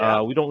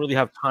 Yeah. We don't really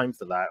have time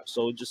for that,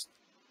 so just.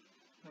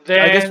 Then,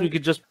 I guess we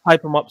could just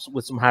pipe him up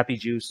with some happy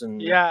juice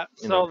and. Yeah.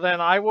 So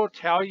then I will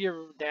tell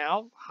you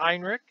now,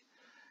 Heinrich.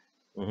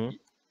 Mm-hmm.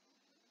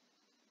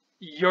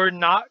 You're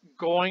not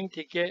going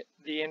to get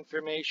the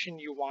information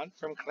you want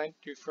from Clint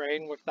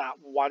Dufresne with that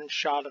one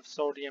shot of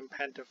sodium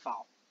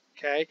pentothal.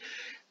 Okay.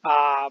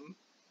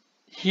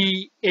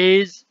 He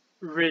is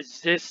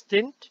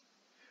resistant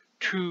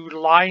to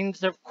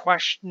lines of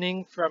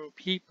questioning from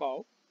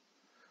people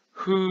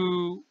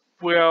who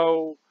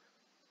will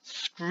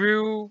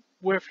screw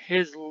with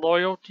his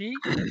loyalty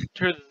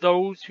to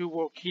those who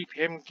will keep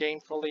him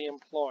gainfully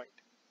employed.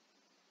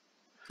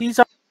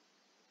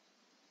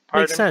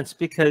 Makes sense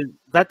because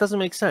that doesn't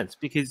make sense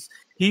because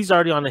he's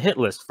already on the hit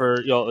list for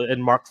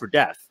and marked for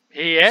death.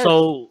 He is.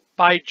 So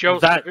by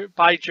Joseph Uzma.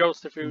 By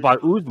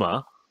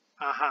Uzma.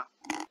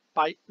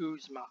 By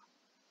Uzma.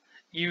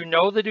 You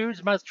know that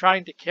Uzma's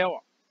trying to kill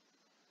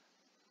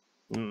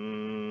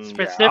him.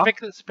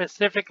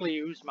 Specifically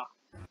Uzma.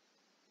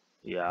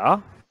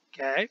 Yeah.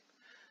 Okay.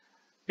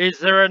 Is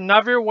there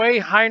another way,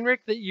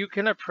 Heinrich, that you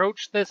can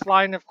approach this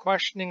line of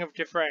questioning of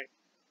Dufresne?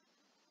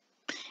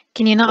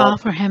 Can you not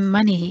offer him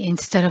money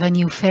instead of a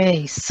new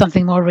face?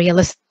 Something more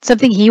realistic,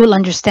 something he will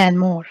understand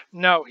more.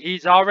 No,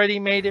 he's already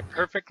made it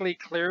perfectly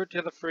clear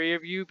to the three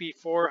of you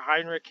before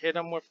Heinrich hit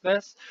him with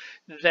this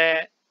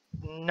that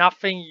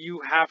nothing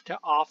you have to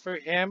offer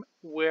him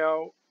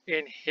will,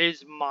 in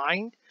his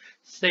mind,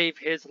 save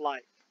his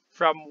life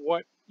from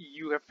what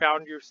you have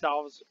found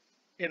yourselves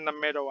in the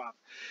middle of.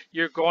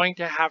 You're going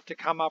to have to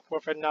come up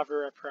with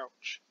another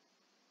approach.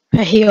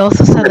 He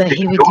also said that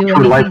he would do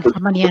anything for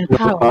money and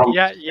power.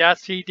 Yeah,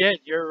 yes, he did.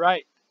 You're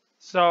right.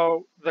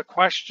 So the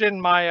question,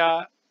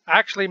 Maya,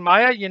 actually,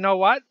 Maya, you know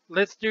what?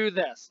 Let's do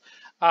this.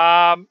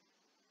 I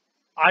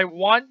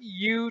want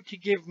you to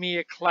give me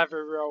a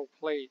clever roll,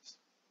 please.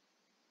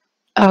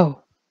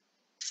 Oh,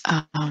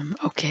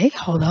 okay,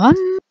 hold on.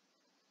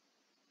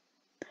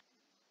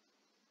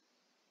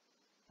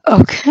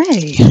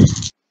 Okay.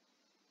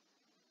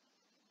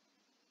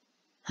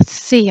 Let's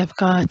see, I've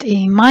got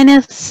a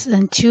minus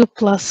and 2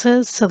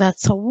 pluses, so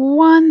that's a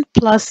 1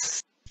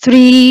 plus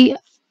 3.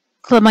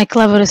 My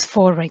clever is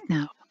 4 right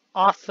now.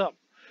 Awesome.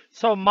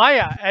 So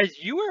Maya,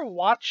 as you are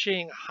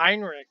watching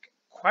Heinrich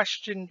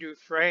question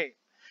Dufresne,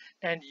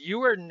 and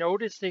you are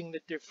noticing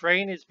that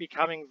Dufresne is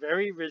becoming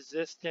very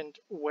resistant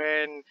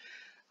when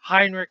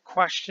Heinrich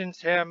questions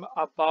him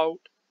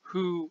about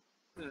who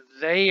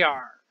they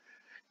are,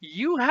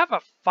 you have a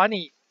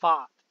funny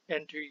thought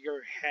enter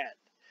your head.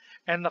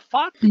 And the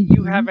thought that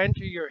you have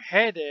enter your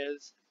head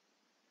is,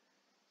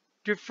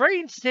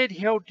 Dufresne said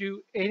he'll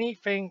do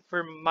anything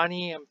for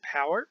money and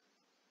power,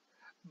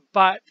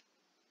 but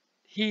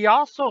he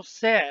also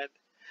said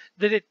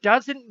that it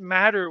doesn't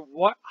matter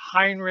what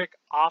Heinrich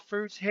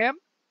offers him,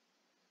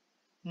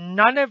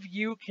 none of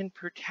you can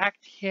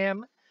protect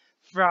him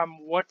from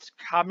what's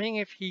coming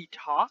if he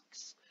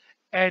talks,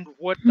 and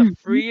what the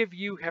three of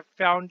you have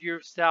found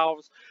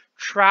yourselves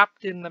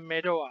trapped in the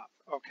middle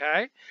of,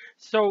 okay?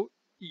 So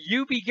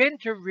you begin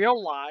to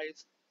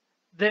realize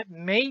that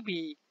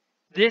maybe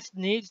this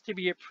needs to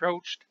be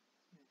approached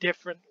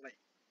differently.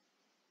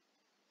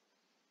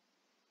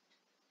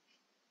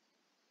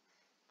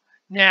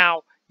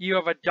 Now, you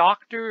have a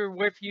doctor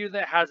with you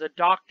that has a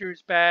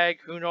doctor's bag.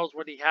 Who knows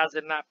what he has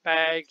in that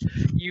bag?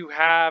 You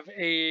have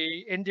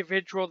a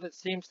individual that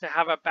seems to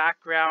have a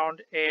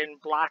background in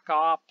black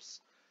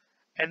ops,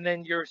 and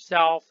then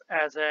yourself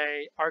as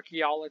a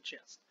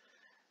archaeologist.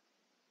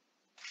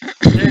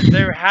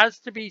 there has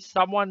to be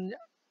someone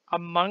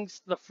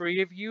amongst the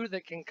three of you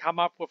that can come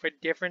up with a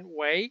different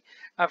way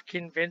of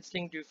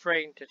convincing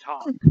Dufresne to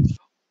talk.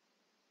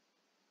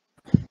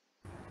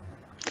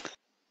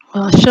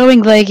 Well,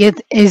 showing like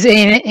it is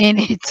in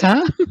it,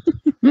 huh?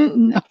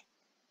 No.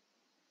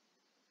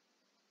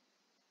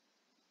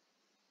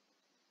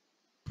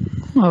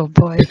 Oh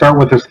boy. You start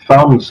with his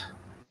thumbs.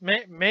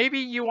 Maybe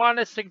you want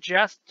to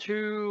suggest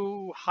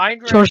to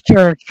Heinrich.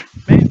 George.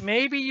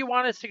 Maybe you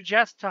want to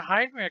suggest to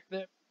Heinrich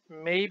that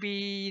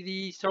maybe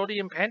the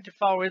sodium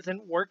pentothal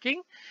isn't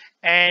working,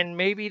 and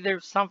maybe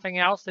there's something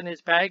else in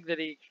his bag that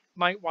he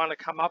might want to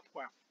come up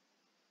with.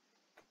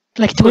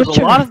 Like There's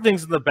torture. a lot of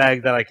things in the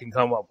bag that I can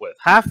come up with.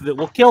 Half of it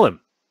will kill him.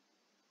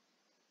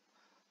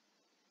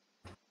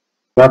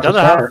 That's The a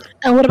other half, start.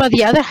 And what about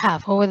the other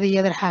half? What would the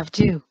other half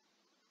do?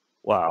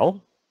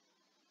 well,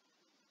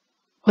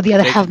 Would the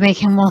other Make half make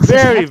him more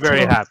very, susceptible?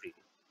 very happy.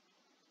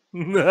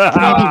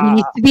 Maybe he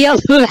needs to be a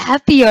little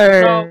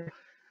happier. So,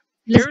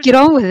 Let's here's- get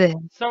on with it.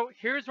 So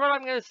here's what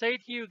I'm going to say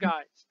to you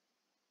guys.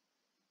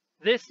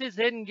 This is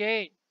in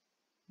game.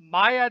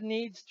 Maya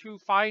needs to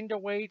find a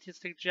way to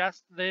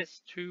suggest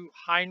this to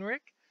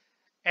Heinrich,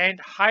 and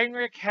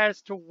Heinrich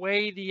has to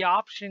weigh the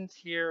options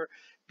here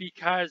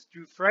because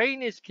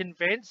Dufresne is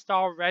convinced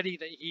already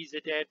that he's a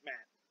dead man.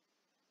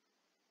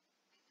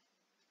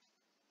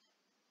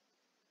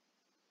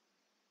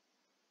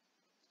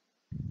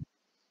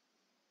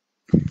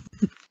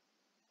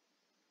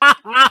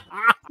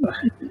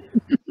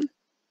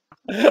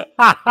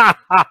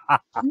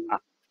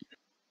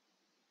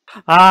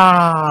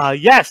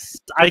 Yes,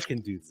 I can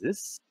do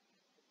this.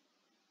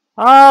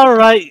 All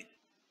right,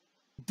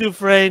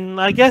 Dufresne,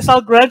 I guess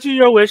I'll grant you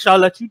your wish. I'll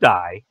let you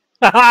die.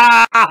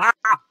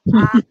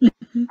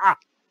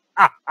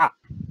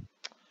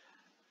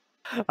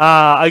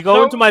 I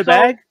go into my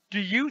bag. Do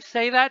you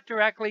say that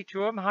directly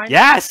to him, Heinrich?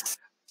 Yes,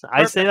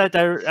 I say that.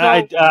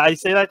 I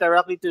say that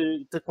directly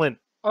to Clint.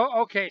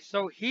 Oh, okay.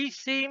 So he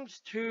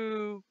seems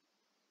to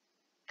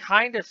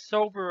kind of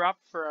sober up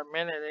for a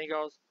minute, and he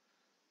goes,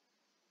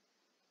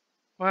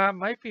 "Well, it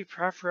might be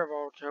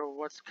preferable to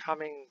what's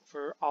coming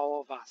for all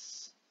of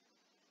us."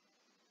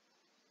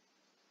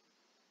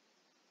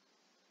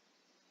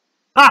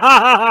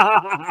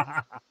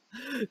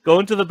 Go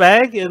into the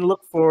bag and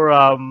look for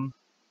a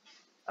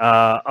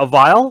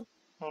vial,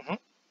 Mhm.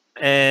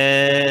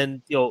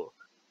 and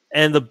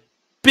and the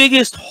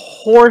biggest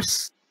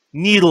horse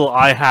needle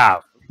I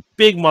have,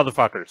 big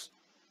motherfuckers.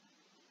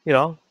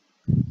 Yeah.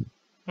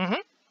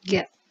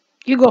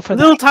 You go for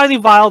Little that. tiny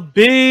vial,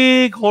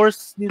 big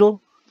horse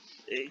needle.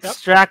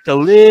 Extract a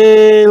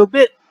little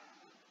bit.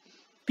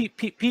 Peep,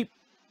 peep, peep.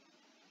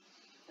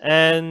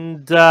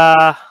 And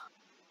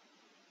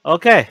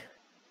okay.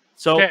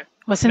 So Okay.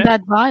 What's in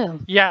that vial?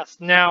 Yes.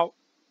 Now,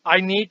 I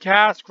need to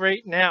ask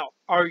right now: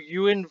 are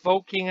you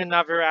invoking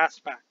another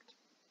aspect?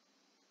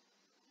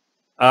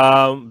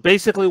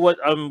 basically, what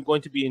I'm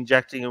going to be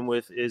injecting him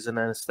with is an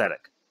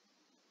anesthetic.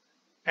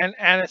 An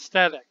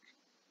anesthetic.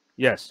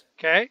 Yes.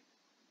 Okay.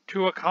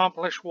 To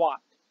accomplish what?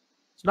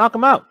 Let's knock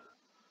him out.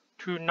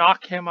 To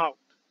knock him out.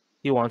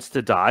 He wants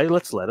to die.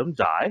 Let's let him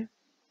die.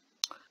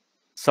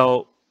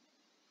 So,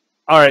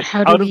 all right,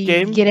 How do out of we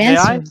game. get May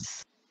I?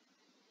 answers?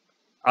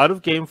 Out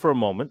of game for a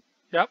moment.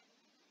 Yep.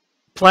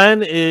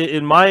 Plan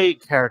in my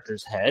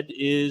character's head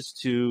is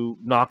to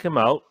knock him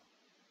out,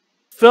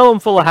 fill him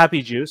full of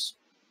happy juice,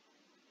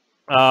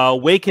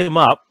 wake him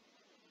up.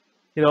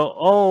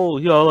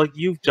 Like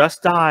you've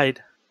just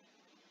died,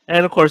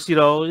 and of course,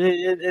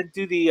 and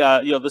do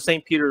the the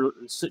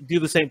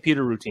St.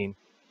 Peter routine.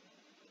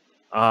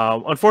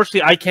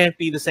 Unfortunately, I can't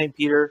be the St.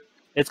 Peter.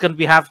 It's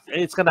gonna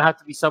have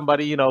to be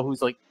somebody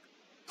who's like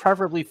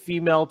preferably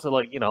female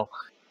to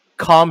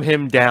calm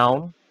him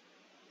down.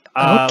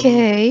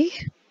 Okay.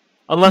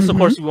 Unless of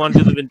course we want to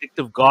do the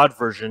vindictive god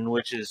version,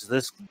 which is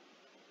this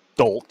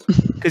dolt,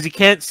 because he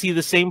can't see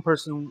the same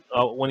person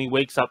when he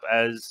wakes up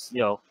as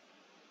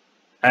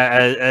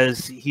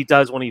as he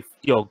does when he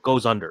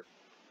goes under.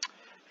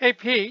 Hey,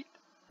 Pete.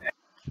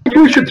 I think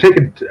we should take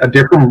a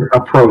different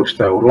approach,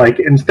 though. Like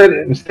instead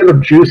of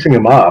juicing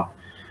him up,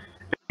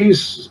 if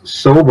he's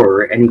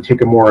sober and you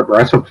take a more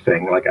aggressive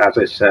thing, like as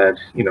I said,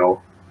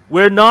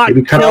 we're not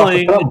maybe cut off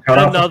the killing thumb, cut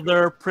off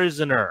another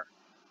prisoner.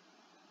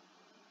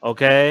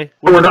 Okay,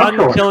 We're we're not not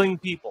killing killing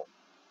people.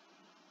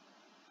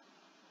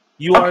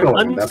 You Not are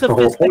killing them, that's the whole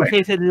point.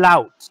 unsophisticated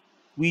lout.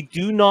 We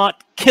do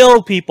not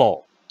kill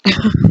people.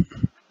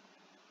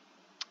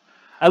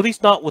 At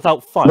least not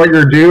without fun. What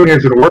you're doing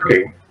isn't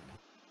working.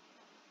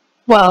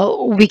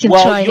 Well, we can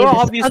Well, try you're this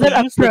obviously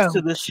other useless approach.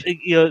 to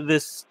this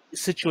this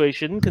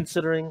situation,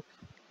 considering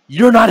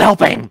you're not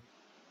helping.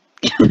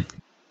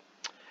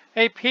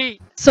 Hey,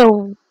 Pete.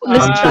 So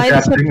let's try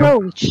this suggesting-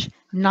 approach.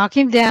 Knock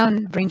him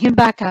down, bring him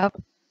back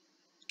up.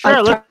 Sure,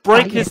 I'll let's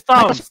try break his it.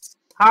 thumbs.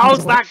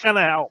 How's that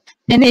gonna help?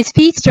 Then it's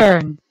Pete's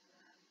turn.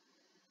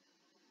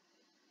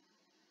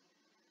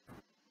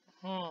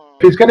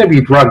 If he's going to be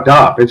drugged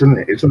up,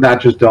 isn't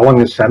that just dulling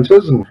his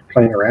senses and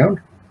playing around?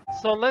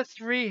 So let's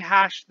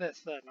rehash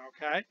this then,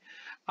 okay?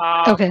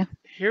 Okay.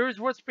 Here's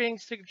what's being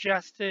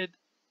suggested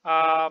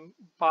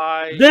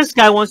by... This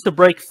guy wants to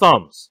break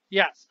thumbs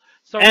Yes.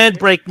 So, and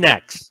break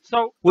necks,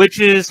 so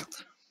which is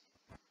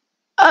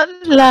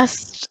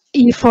Last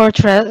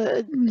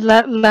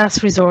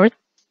last resort,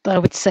 I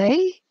would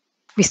say.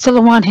 We still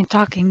don't want him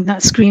talking,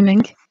 not screaming.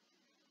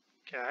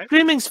 okay.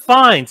 screaming's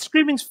fine.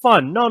 Screaming's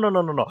fun. No.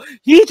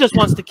 He just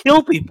wants to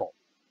kill people.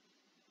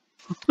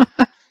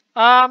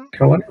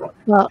 Kill anyone.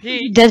 Well,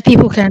 Pete. dead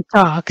people can't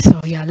talk, so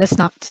yeah, let's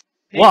not.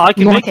 Well, I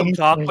can Not make them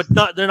talk, answers.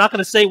 but they're not going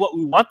to say what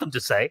we want them to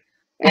say.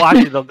 Well,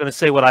 actually, they're going to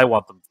say what I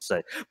want them to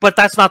say. But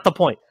that's not the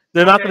point.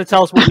 They're not Okay. going to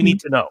tell us what we need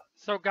to know.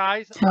 So,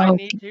 guys, Oh. I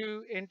need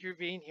to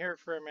intervene here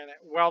for a minute.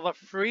 While the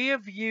three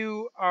of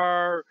you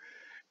are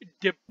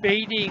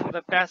debating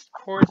the best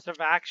course of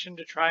action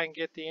to try and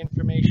get the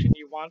information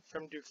you want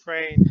from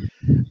Dufresne,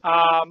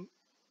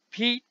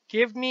 Pete,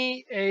 give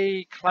me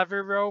a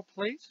clever roll,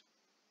 please.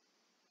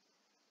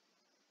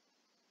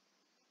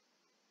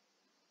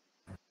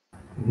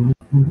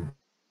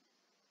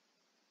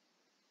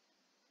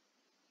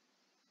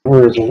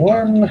 Where's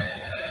one?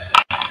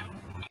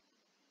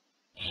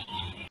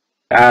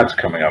 Ads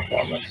coming up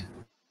on this.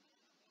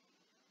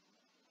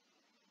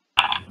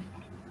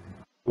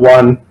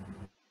 One.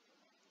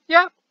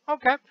 Yeah,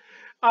 okay.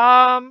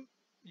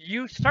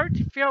 You start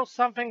to feel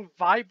something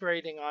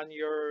vibrating on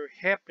your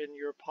hip in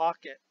your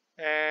pocket,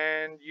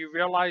 and you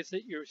realize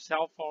that your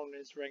cell phone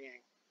is ringing.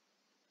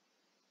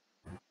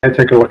 I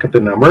take a look at the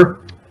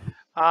number.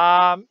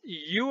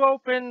 You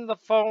open the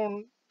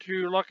phone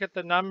to look at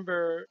the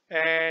number,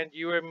 and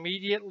you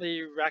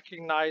immediately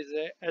recognize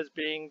it as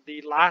being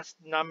the last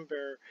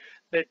number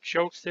that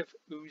Joseph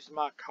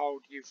Uzma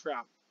called you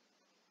from.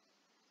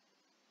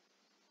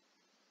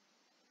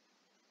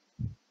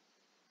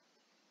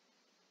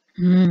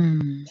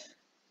 Hmm.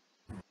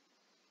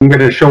 I'm going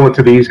to show it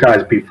to these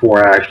guys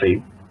before I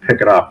actually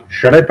pick it up.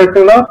 Should I pick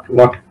it up?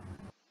 Look.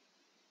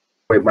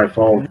 Wait, my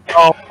phone.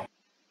 Oh,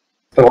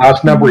 The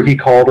last number he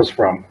called us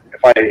from.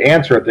 If I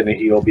answer it, then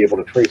he'll be able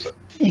to trace it.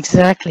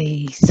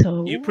 Exactly.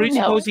 So you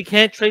presuppose he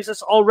can't trace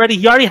us already.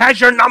 He already has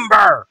your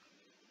number.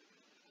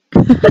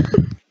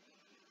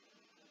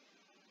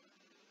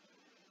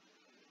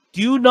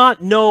 Do you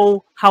not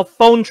know how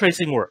phone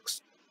tracing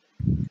works?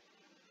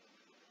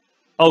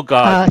 Oh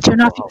God!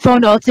 turn off your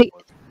phone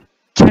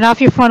Turn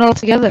off your phone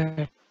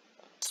altogether.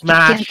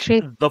 Smash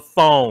trace- the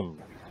phone.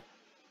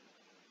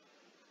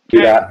 Do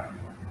Okay. that.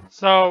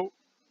 So,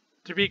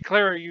 to be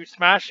clear, are you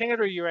smashing it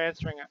or are you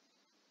answering it?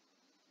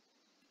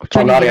 I'm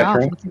Turning not it off.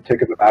 answering. I'm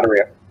taking the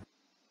battery out.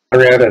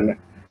 And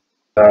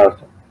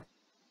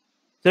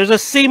There's a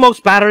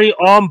CMOS battery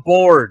on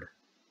board.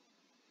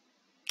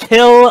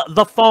 Kill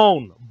the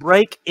phone.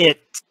 Break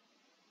it.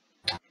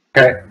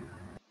 okay.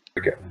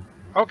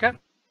 Okay,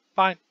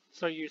 fine.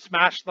 So you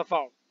smash the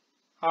phone.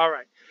 All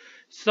right.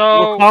 We're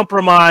So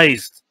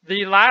compromised.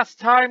 the last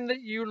time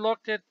that you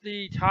looked at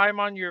the time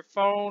on your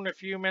phone a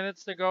few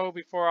minutes ago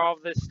before all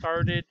of this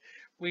started,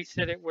 we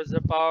said it was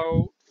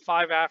about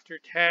 5 after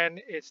 10.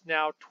 It's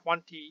now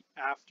 20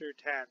 after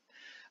 10.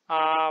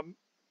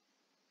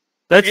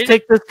 Let's It-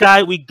 take this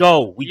guy. We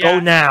go. We go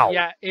now.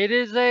 Yeah, it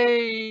is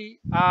a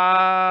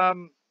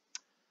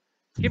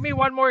give me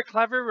one more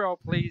clever roll,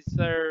 please,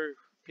 there,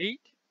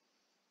 Pete.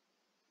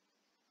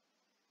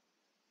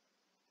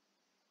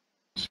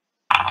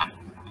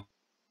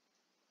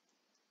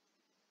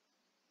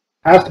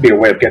 Has to be a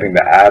way of getting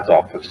the ads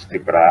off this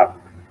stupid app.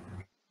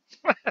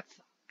 That's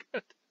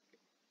good.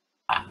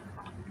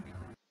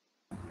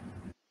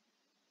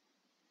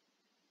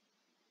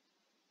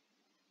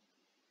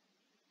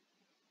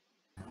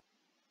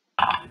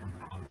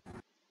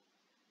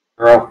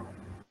 Girl.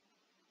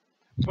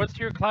 What's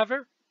your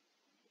clever?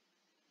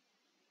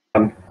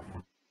 Um,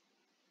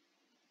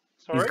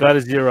 Sorry? He's got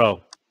a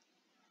 0.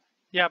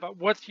 Yeah, but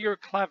what's your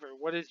clever?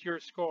 What is your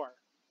score?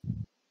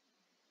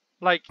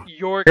 Like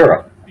your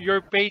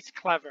 0. base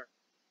clever.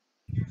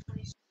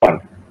 1.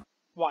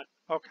 1.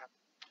 Okay.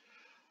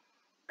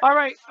 All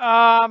right.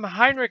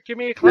 Heinrich, give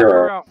me a clever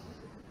 0.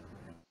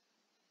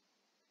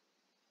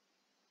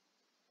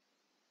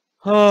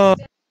 roll.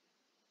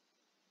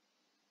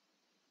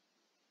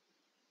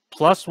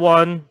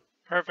 +1.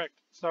 Perfect.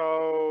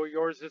 So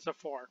yours is a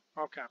 4.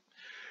 Okay.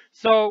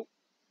 So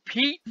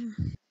Pete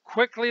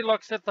quickly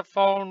looks at the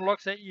phone,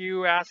 looks at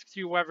you, asks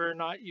you whether or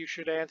not he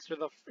should answer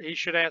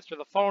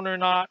the phone or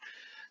not.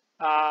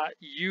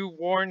 You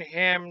warn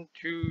him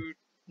to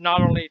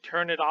not only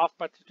turn it off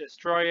but to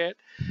destroy it,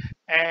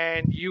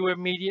 and you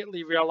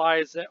immediately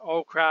realize that,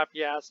 oh crap,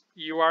 yes,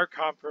 you are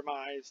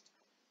compromised,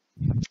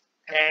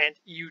 and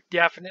you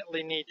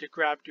definitely need to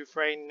grab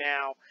Dufresne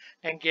now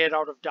and get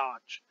out of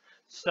Dodge.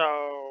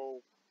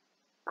 So,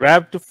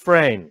 Grab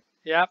Dufresne.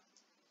 yep.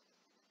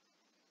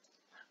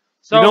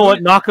 So, You know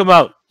what? Knock him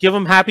out. Give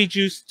him happy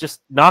juice.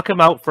 Just knock him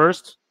out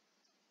first.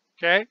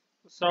 Okay.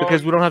 So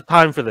Because we don't have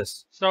time for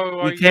this.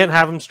 So We can't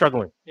have him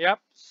struggling. Yep.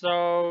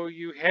 So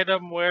you hit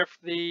him with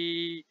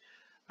the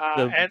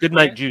The good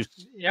night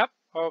juice. Yep.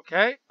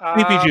 Okay.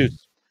 Sleepy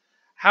juice.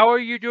 How are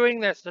you doing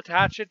this?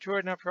 Attach it to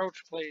an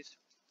approach, please.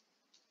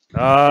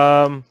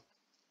 I'm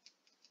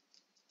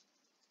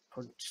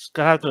just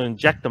gonna have to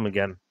inject them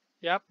again.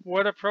 Yep.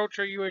 What approach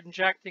are you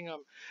injecting them?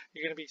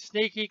 You're going to be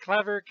sneaky,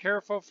 clever,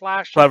 careful,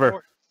 flashy, Clever.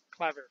 or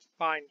clever.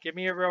 Fine. Give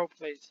me a roll,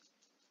 please.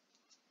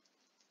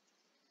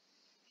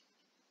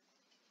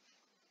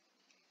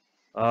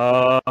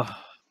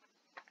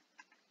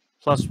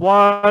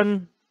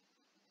 +1.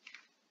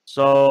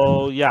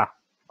 So yeah,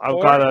 I've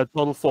Four. got a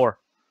total 4.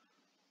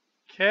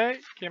 Okay.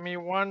 Give me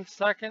 1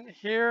 second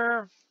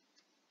here.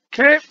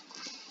 Okay.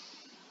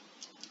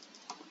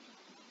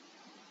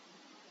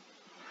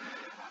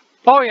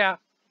 Oh, yeah.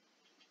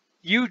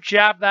 You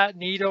jab that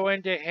needle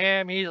into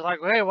him. He's like,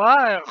 hey,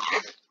 what?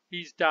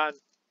 He's done.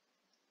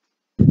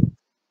 Okay.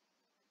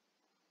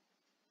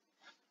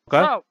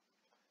 So,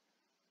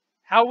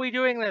 how are we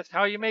doing this?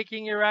 How are you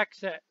making your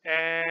exit?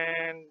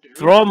 And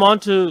Throw him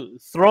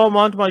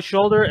onto my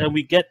shoulder, and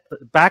we get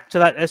back to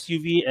that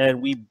SUV,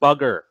 and we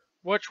bugger.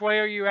 which way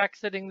are you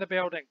exiting the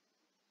building?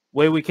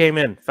 Way we came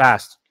in,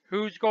 fast.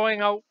 Who's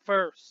going out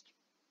first?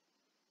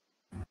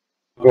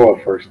 Go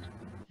up first.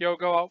 You'll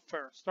go out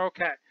first.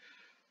 Okay.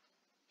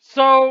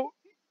 So,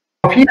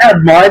 If he had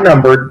my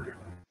number,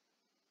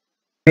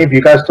 maybe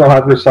you guys still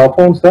have your cell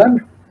phones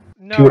then?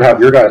 no. She would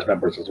have your guys'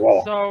 numbers as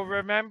well. So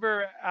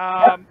remember,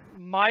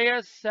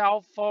 Maya's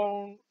cell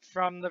phone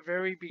from the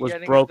very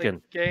beginning of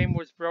the game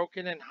was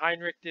broken, and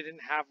Heinrich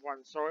didn't have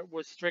one, so it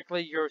was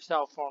strictly your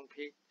cell phone,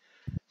 Pete.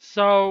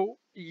 So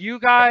you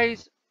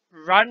guys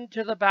run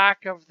to the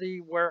back of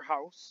the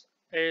warehouse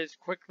as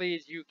quickly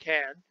as you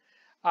can.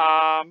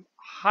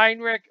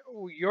 Heinrich,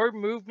 your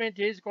movement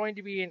is going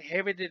to be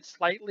inhibited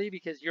slightly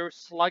because you're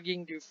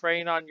slugging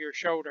Dufresne on your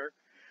shoulder.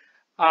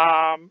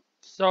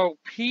 So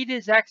Pete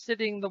is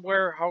exiting the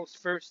warehouse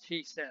first,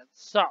 he said.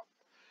 So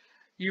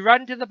you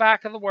run to the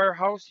back of the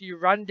warehouse, you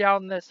run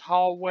down this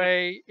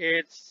hallway.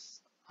 It's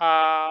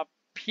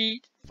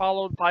Pete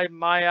followed by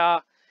Maya,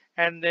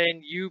 and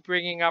then you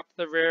bringing up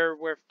the rear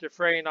with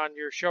Dufresne on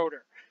your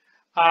shoulder.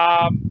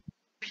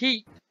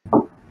 Pete,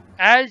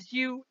 as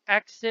you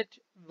exit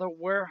the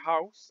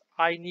warehouse,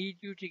 I need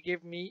you to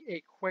give me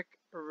a quick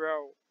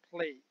roll,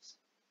 please.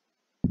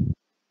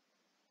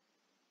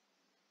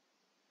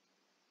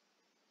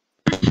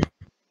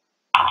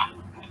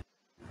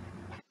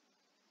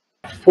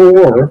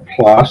 4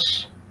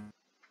 plus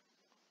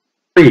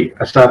 3,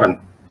 a 7.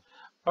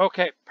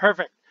 Okay,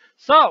 perfect.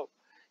 So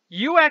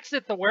you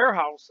exit the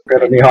warehouse.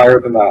 Get any higher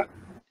than that?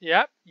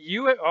 Yep.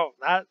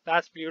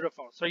 That's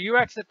beautiful. So you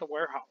exit the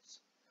warehouse.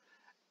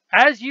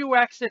 As you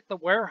exit the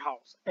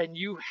warehouse and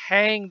you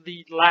hang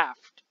the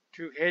left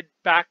to head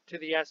back to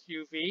the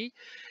SUV,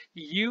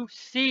 you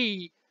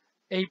see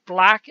a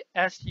black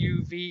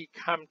SUV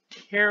come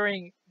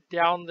tearing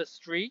down the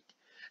street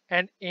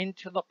and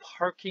into the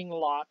parking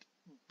lot,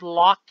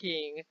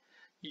 blocking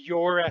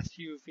your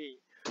SUV.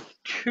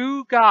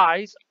 2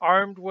 guys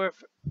armed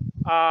with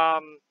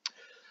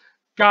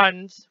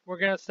guns, we're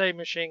going to say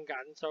machine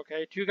guns,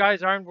 okay? 2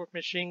 guys armed with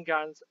machine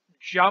guns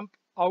jump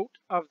out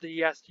of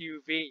the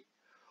SUV.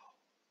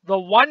 The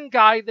one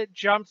guy that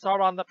jumps out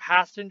on the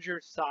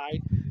passenger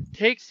side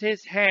takes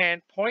his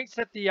hand, points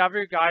at the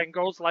other guy, and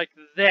goes like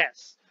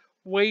this,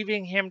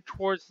 waving him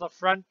towards the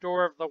front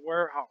door of the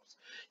warehouse.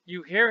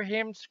 You hear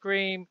him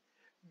scream,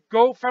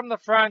 "Go from the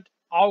front,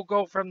 I'll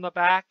go from the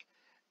back."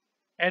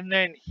 And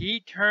then he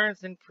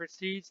turns and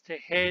proceeds to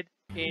head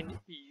in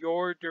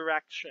your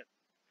direction.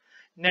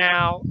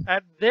 Now,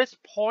 at this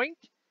point,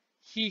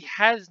 he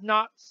has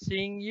not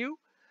seen you,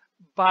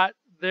 but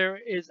there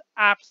is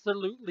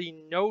absolutely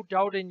no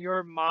doubt in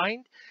your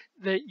mind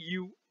that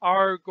you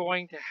are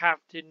going to have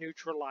to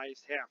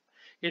neutralize him.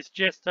 It's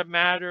just a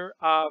matter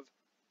of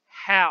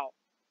how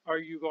are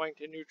you going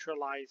to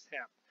neutralize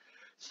him.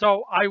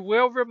 So I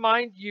will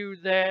remind you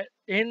that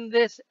in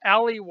this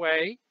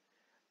alleyway,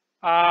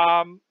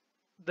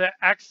 the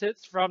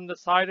exits from the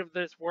side of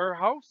this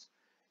warehouse,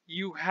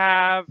 you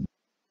have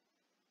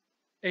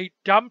a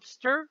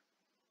dumpster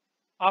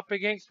up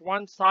against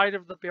one side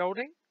of the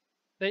building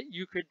that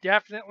you could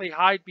definitely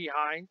hide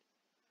behind.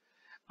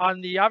 On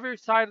the other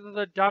side of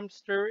the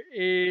dumpster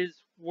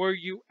is where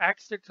you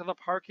exit to the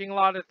parking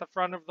lot at the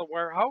front of the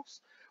warehouse,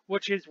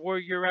 which is where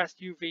your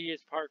SUV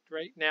is parked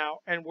right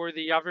now and where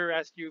the other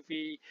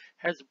SUV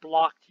has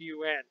blocked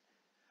you in.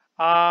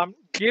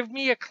 Give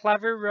me a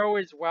clever row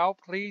as well,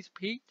 please,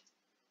 Pete.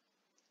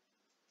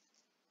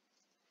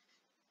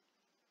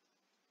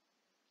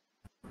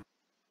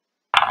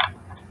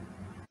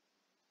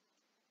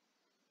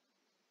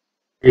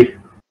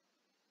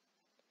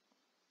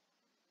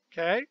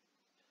 Okay.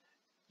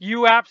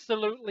 You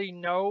absolutely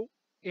know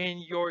in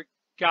your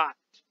gut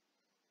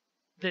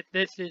that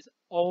this is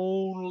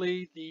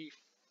only the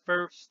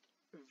first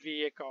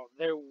vehicle.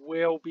 There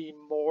will be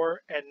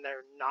more, and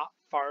they're not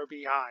far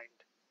behind.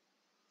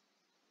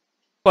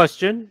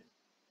 Question: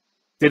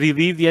 did he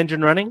leave the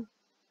engine running?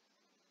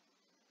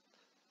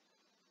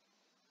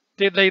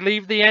 Did they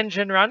leave the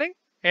engine running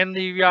in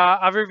the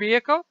other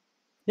vehicle?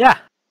 Yeah.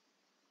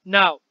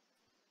 No.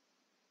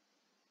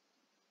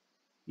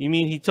 You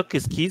mean he took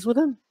his keys with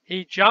him?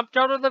 He jumped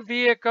out of the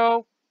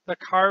vehicle. The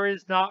car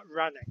is not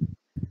running.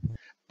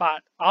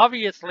 But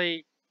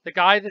obviously, the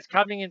guy that's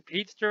coming in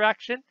Pete's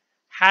direction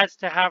has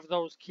to have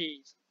those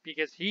keys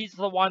because he's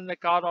the one that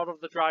got out of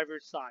the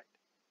driver's side.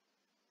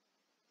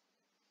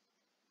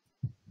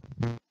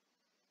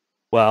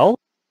 Well,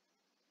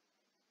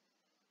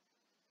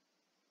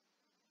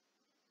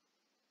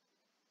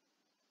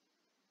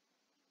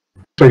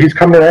 So he's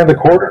coming around the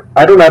corner.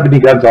 I don't have any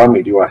guns on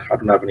me, do I? I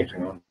don't have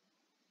anything on.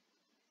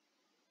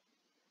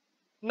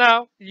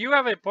 No, you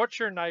have a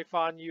butcher knife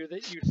on you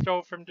that you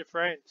stole from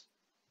Dufresne's.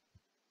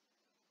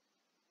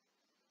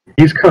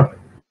 He's coming.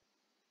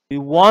 we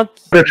want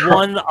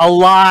one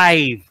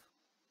alive.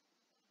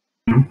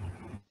 I'm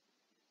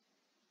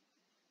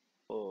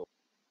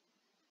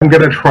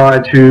gonna try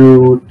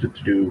to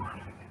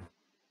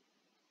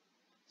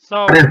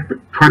So,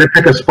 try to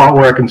pick a spot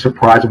where I can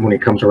surprise him when he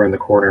comes around the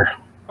corner.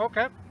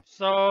 okay.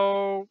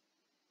 So,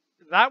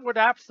 that would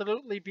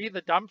absolutely be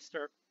the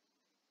dumpster.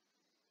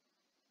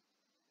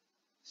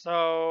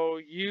 So,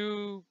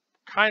 you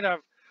kind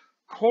of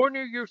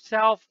corner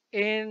yourself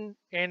in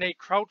a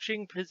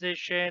crouching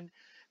position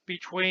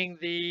between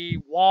the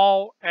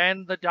wall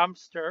and the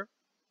dumpster,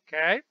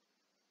 okay?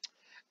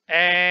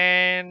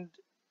 And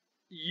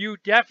you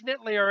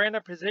definitely are in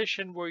a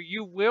position where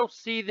you will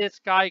see this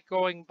guy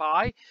going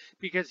by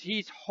because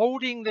he's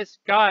holding this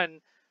gun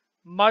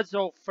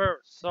muzzle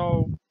first.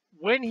 So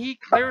when he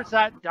clears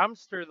that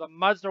dumpster, the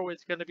muzzle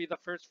is going to be the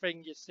first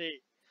thing you see.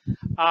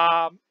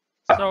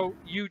 So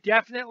you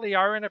definitely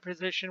are in a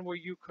position where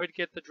you could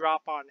get the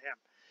drop on him.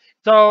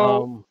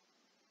 So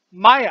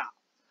Maya,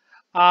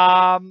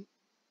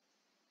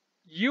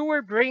 you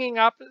were bringing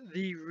up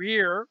the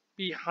rear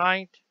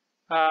behind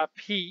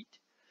Pete.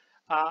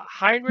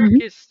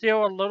 Heinrich is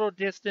still a little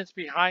distance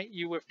behind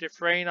you with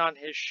Dufresne on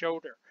his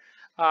shoulder.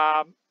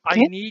 I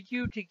need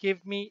you to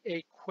give me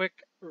a quick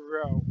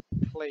roll,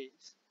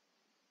 please.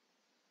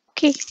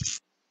 Okay.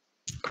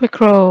 Quick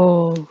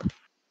roll.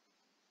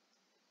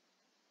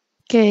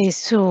 Okay,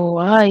 so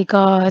I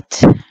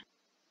got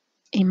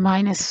a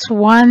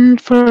 -1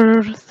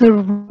 for the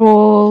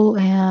roll,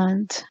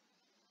 and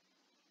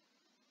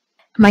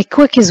my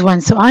quick is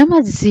 1, so I'm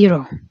at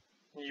 0.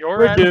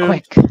 You're at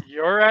quick.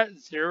 You're at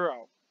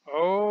 0.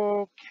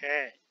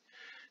 Okay.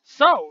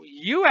 So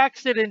you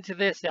exit into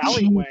this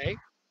alleyway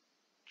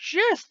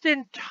just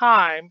in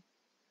time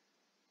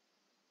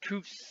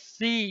to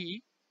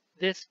see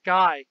this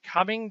guy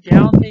coming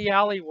down the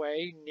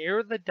alleyway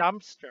near the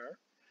dumpster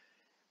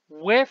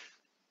with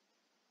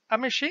a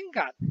machine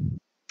gun.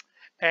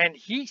 And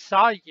he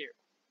saw you.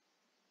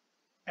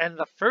 And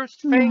the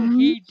first thing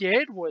he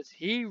did was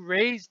he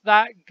raised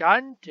that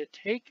gun to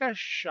take a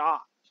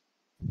shot.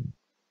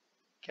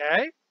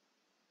 Okay?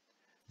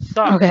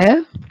 So,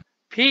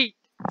 Pete,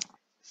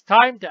 it's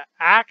time to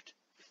act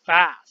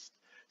fast.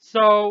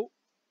 So,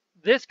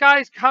 this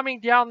guy's coming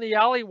down the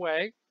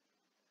alleyway.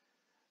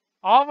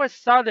 All of a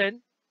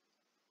sudden,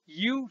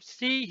 you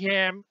see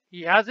him.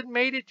 He hasn't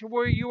made it to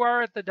where you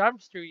are at the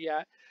dumpster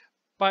yet,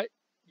 but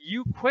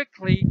you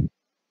quickly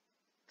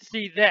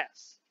see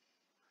this.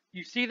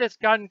 You see this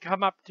gun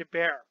come up to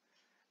bear.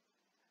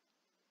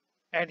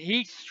 And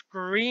he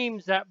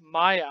screams at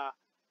Maya.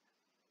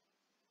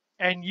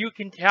 And you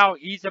can tell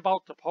he's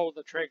about to pull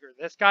the trigger.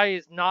 This guy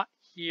is not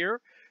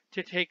here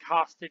to take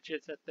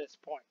hostages at this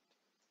point.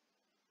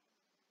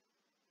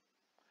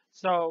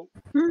 So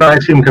I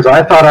see him because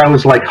I thought I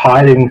was like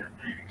hiding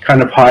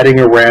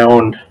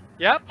around,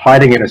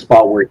 hiding in a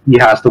spot where he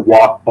has to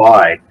walk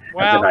by, and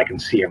then I can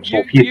see him.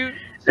 So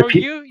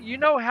you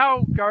know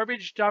how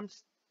garbage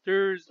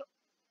dumpsters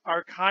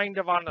are kind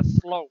of on a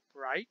slope,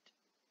 right?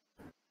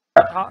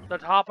 The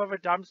top of a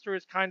dumpster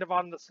is kind of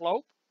on the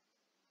slope.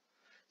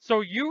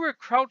 So you were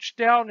crouched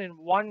down in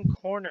one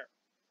corner,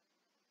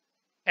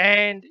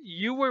 and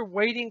you were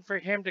waiting for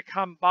him to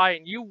come by,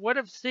 and you would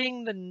have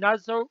seen the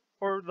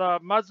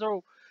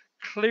muzzle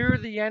clear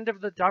the end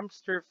of the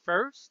dumpster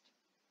first,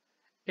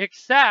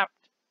 except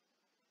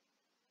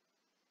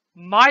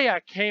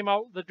Maya came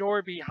out the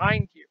door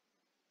behind you.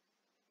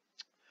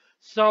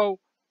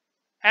 So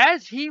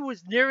as he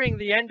was nearing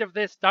the end of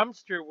this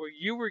dumpster where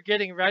you were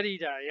getting ready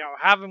to,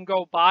 have him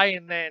go by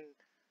and then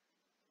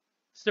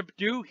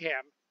subdue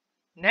him,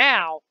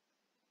 now,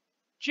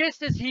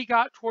 just as he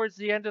got towards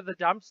the end of the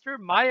dumpster,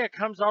 Maya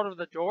comes out of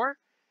the door.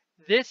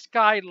 This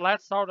guy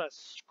lets out a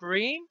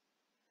scream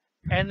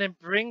and then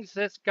brings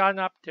this gun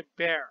up to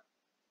bear.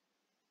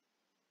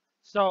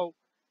 So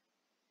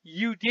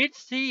you did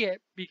see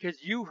it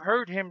because you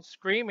heard him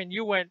scream and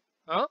you went,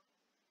 huh?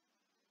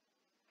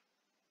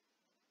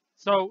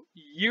 So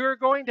you're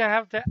going to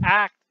have to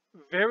act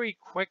very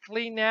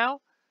quickly now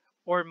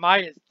or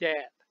Maya's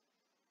dead.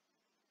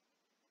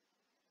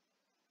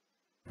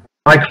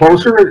 Am I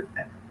closer?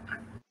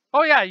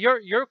 Oh yeah,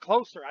 you're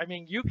closer. I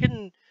mean, you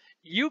can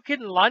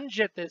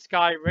lunge at this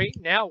guy right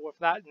now with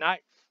that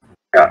knife.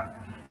 Yeah.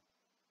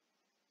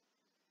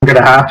 I'm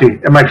gonna have to.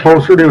 Am I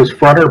closer to his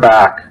front or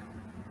back?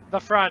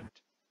 The front.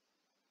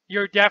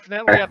 You're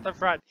definitely at the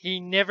front. He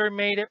never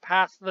made it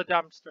past the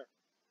dumpster.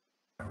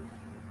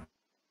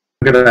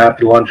 I'm gonna have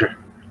to lunge.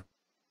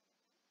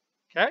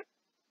 Okay,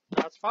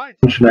 that's fine.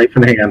 Lunge, knife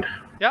in hand.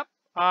 Yep.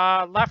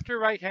 Left or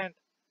right hand?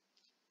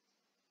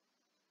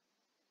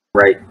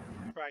 Right.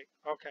 Right.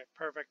 Okay,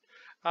 perfect.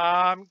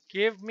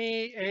 Give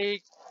me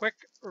a quick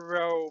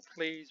row,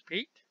 please,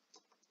 Pete.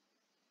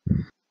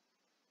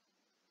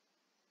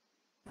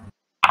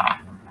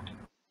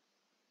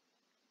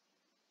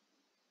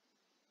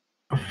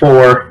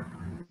 4.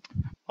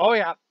 Oh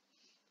yeah.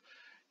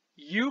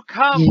 You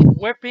come Yeah.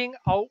 whipping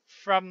out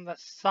from the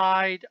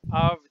side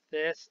of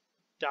this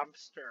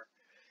dumpster.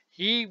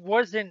 He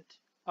wasn't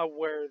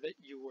aware that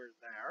you were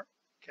there,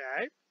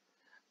 okay?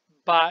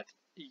 But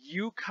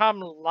you come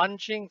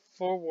lunging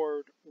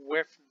forward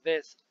with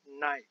this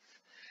knife.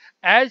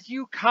 As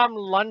you come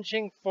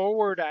lunging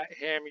forward at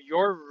him,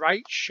 your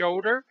right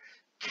shoulder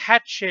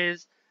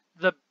catches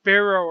the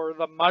barrel or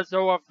the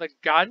muzzle of the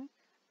gun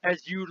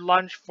as you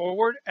lunge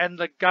forward, and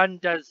the gun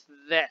does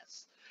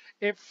this.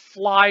 It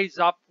flies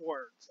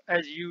upwards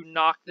as you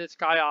knock this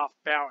guy off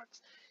balance.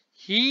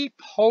 He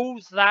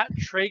pulls that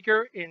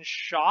trigger in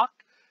shock,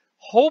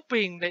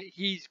 hoping that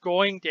he's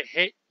going to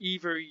hit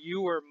either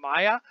you or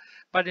Maya,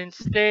 but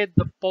instead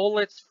the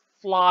bullets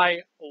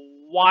fly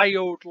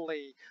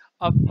wildly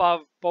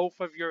above both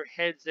of your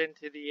heads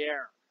into the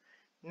air.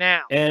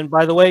 Now, And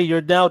by the way,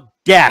 you're now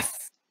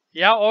death.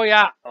 yeah, oh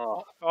yeah,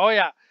 Oh. oh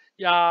yeah.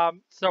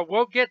 So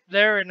we'll get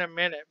there in a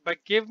minute, but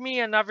give me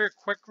another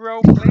quick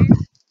roll,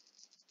 please.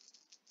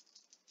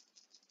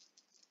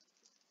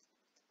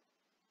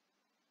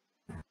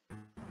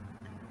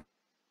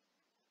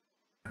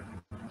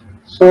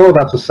 So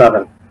that's a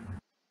 7.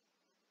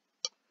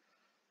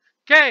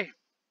 Okay,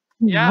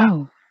 yeah.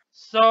 Wow.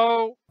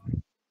 So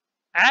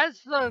as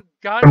the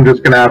gun, I'm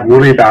just gonna have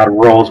really bad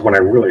rolls when I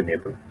really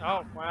need them.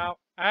 oh wow,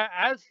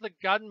 as the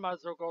gun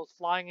muzzle goes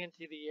flying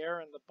into the air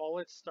and the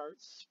bullets start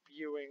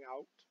spewing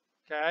out,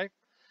 okay.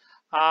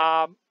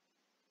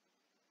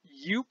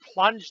 You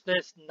plunge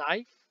this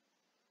knife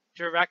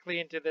directly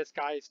into this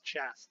guy's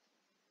chest.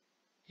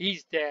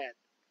 He's dead.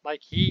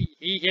 Like he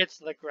hits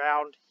the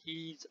ground,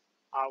 he's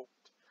out.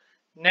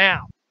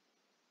 Now,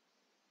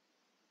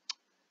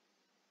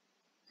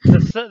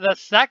 the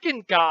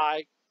second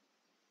guy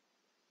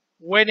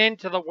went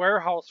into the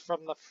warehouse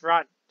from the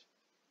front.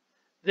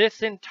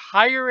 This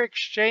entire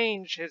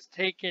exchange has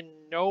taken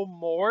no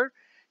more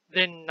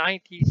than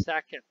 90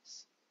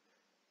 seconds.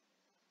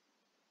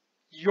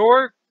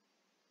 Your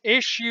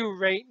issue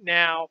right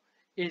now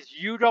is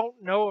you don't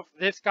know if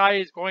this guy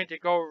is going to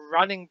go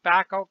running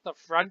back out the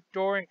front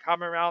door and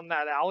come around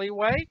that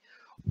alleyway,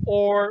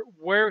 or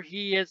where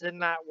he is in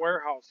that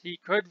warehouse. He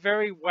could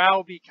very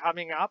well be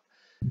coming up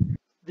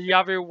the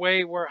other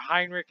way where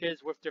Heinrich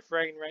is with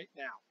Dufresne right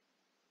now.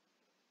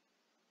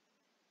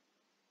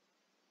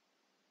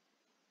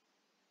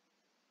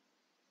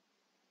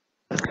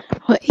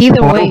 Well,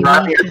 either Well, way, we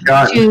grabbing his need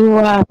gun.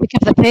 to pick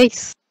up the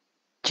pace.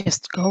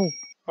 Just go.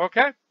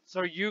 Okay,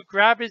 so you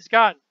grab his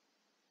gun.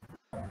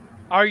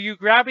 Are you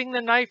grabbing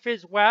the knife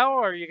as well,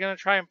 or are you going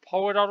to try and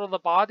pull it out of the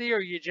body, or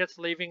are you just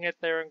leaving it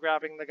there and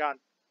grabbing the gun?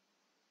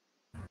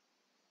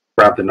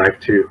 Grab the knife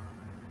too.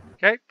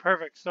 Okay,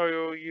 perfect.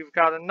 So you've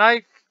got a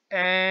knife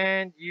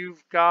and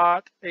you've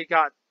got a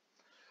gun.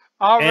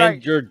 All right.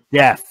 And you're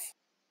death.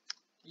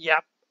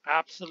 Yep,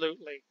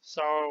 absolutely.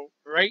 So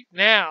right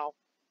now,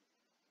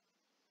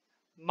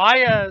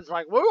 Maya is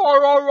like,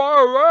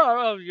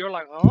 you're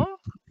like, huh?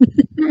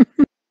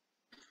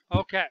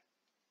 Okay.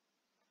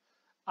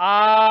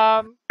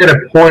 Get a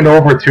point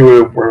over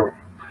to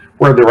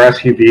where the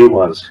SUV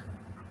was.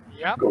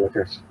 Yep. Go with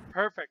this.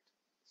 Perfect.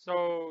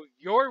 So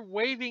you're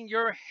waving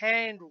your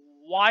hand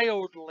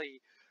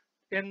wildly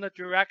in the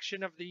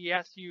direction of the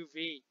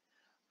SUV.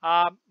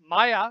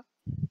 Maya,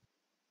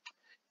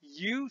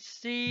 you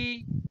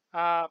see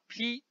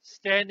Pete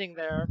standing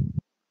there,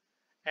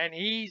 and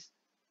he's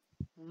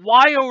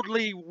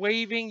wildly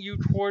waving you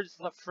towards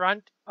the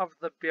front of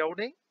the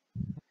building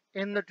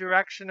in the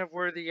direction of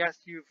where the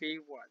SUV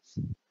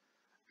was.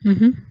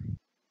 Mm-hmm.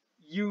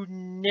 You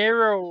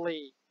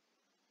narrowly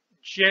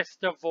just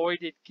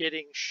avoided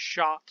getting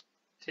shot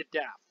to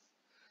death.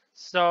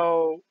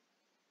 So,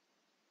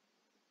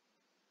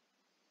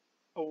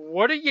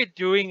 what are you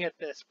doing at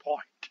this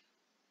point?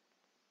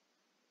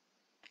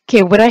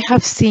 Okay, would I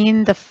have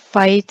seen the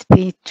fight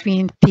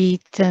between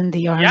Pete and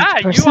the armed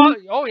person?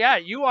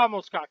 You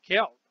almost got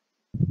killed.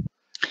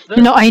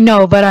 No, I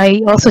know, but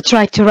I also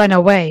tried to run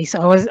away,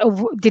 so I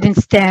didn't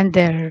stand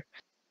there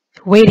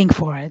waiting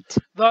for it.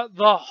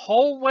 The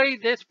whole way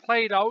this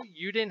played out,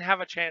 you didn't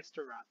have a chance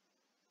to run.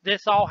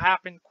 This all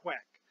happened quick.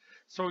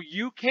 So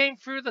you came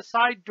through the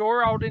side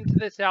door out into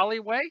this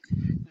alleyway.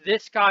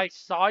 This guy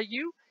saw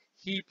you.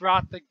 He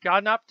brought the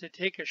gun up to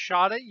take a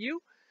shot at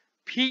you.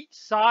 Pete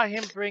saw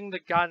him bring the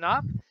gun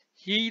up.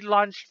 He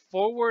lunged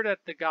forward at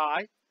the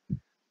guy,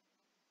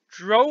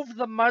 drove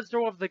the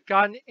muzzle of the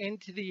gun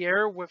into the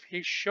air with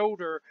his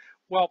shoulder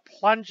while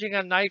plunging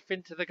a knife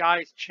into the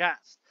guy's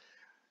chest.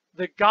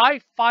 The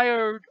guy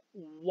fired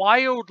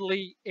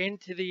wildly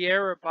into the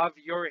air above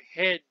your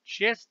head,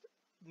 just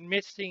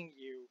missing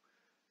you.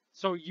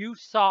 So you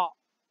saw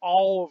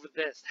all of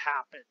this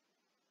happen.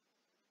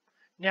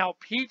 Now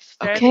Pete's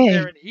standing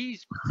there and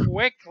he's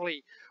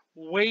quickly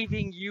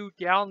waving you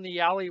down the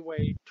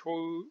alleyway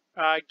to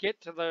get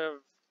to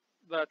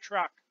the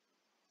truck.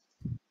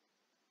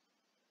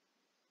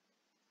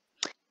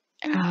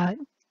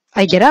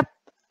 I get up.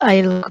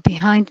 I look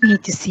behind me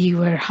to see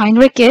where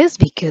Heinrich is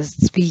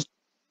because we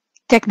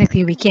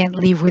can't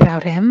leave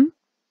without him.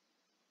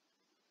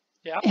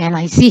 Yep. And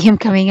I see him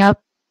coming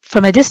up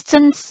from a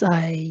distance.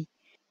 I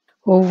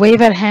will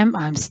wave at him.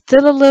 I'm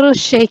still a little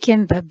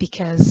shaken, but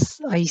because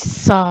I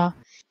saw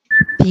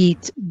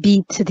Pete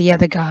beat the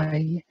other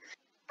guy,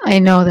 I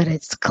know that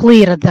it's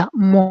clear at that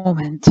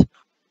moment.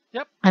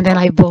 Yep. And then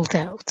I bolt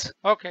out.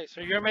 Okay,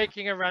 so you're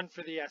making a run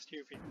for the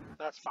SUV.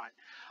 That's fine.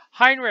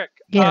 Heinrich,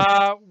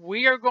 Yes.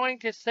 we are going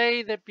to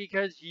say that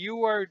because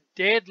you are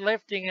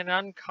deadlifting an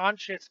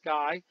unconscious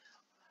guy,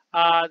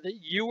 that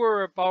you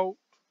were about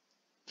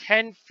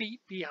 10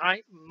 feet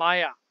behind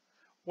Maya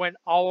when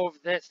all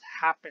of this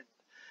happened.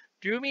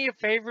 Do me a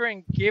favor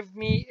and give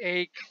me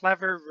a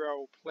clever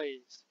roll,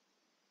 please.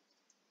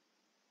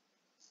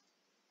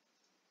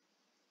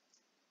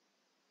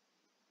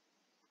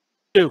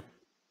 2.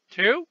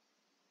 2?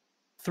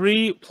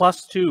 3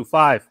 plus 2,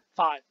 5.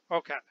 5.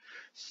 Okay.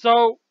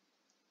 So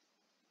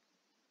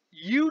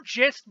you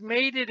just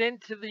made it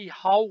into the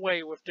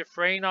hallway with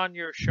Dufresne on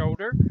your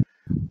shoulder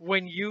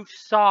when you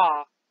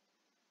saw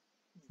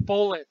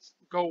bullets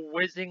go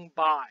whizzing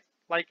by.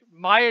 Like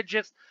Maya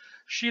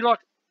she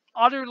looked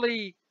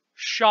utterly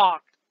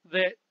shocked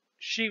that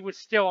she was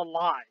still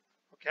alive.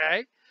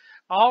 Okay.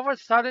 All of a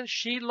sudden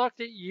she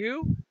looked at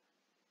you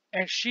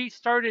and she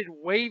started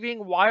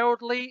waving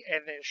wildly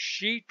and then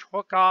she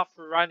took off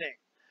running.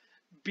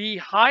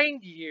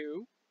 Behind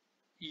you,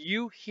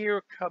 you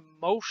hear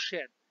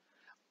commotion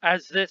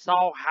as this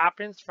all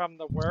happens from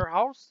the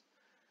warehouse.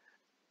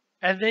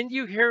 And then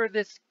you hear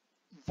this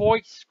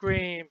voice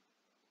scream,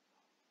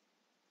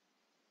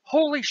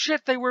 "Holy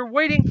shit, they were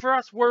waiting for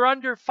us. We're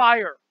under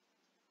fire."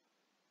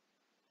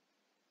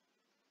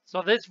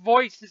 So this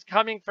voice is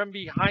coming from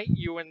behind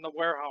you in the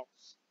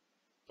warehouse.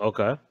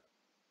 Okay.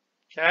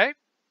 Okay?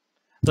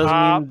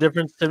 Doesn't mean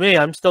difference to me.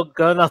 I'm still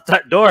going out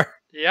that door.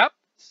 Yep.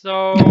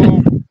 So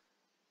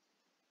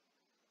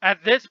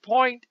at this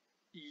point,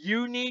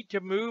 you need to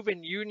move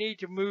and you need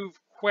to move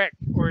quick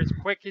or as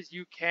quick as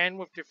you can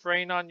with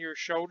Dufresne on your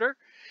shoulder.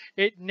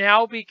 It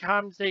now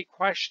becomes a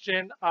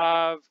question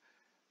of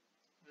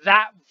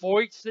that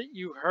voice that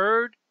you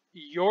heard.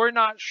 You're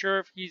not sure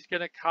if he's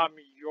going to come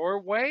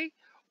your way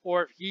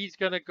or if he's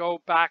going to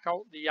go back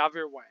out the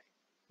other way.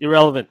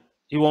 Irrelevant.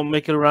 He won't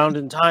make it around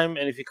in time,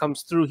 and if he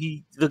comes through,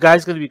 the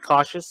guy's going to be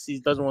cautious.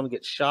 He doesn't want to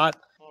get shot.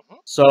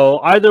 So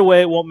either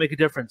way, it won't make a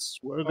difference.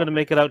 We're going to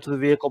make it out to the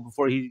vehicle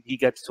before he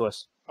gets to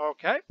us.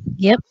 Okay.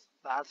 Yep.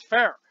 That's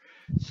fair.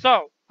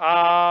 So,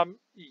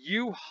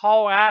 you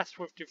haul ass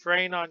with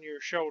Dufresne on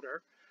your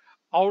shoulder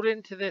out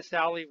into this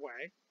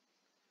alleyway,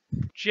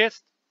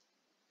 just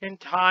in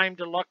time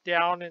to look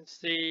down and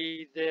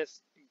see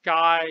this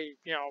guy,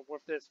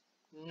 with this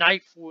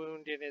knife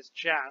wound in his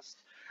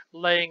chest,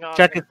 laying on.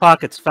 Check his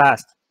pockets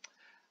fast.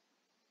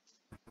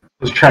 I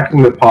was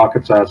checking the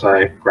pockets as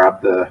I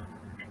grabbed the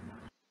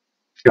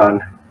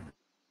gun.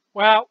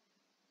 Well,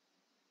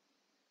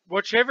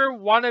 whichever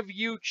one of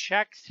you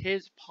checks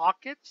his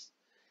pockets,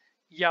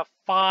 you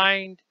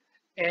find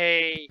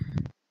a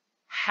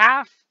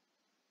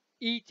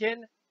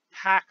half-eaten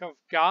pack of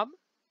gum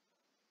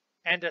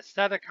and a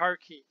set of car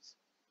keys.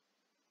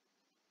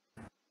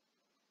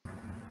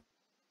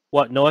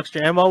 What, no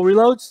extra ammo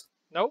reloads?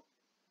 Nope.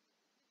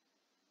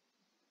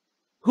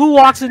 Who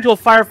walks into a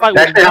firefight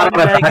with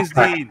one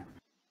magazine?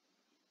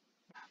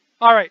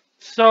 All right,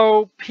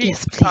 so Pete,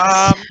 Yes, please.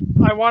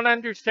 I want to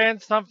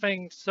understand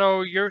something.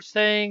 So you're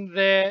saying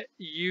that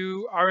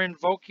you are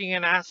invoking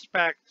an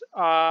aspect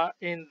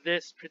in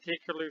this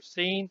particular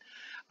scene.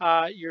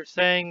 You're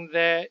saying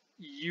that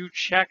you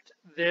checked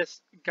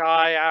this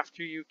guy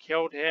after you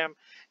killed him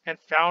and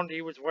found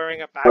he was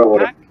wearing a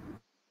backpack?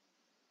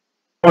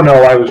 Oh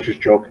no, I was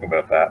just joking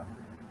about that.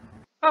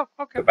 Oh,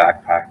 okay. The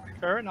backpack.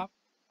 Fair enough.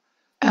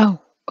 Oh,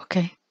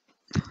 okay.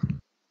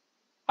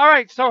 All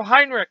right, so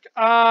Heinrich,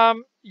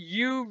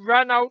 you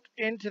run out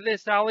into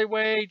this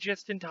alleyway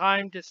just in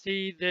time to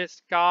see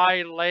this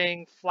guy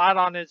laying flat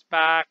on his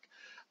back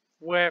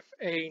with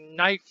a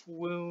knife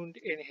wound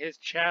in his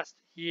chest.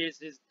 He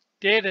is as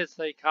dead as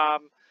they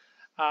come.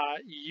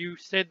 You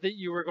said that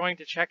you were going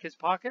to check his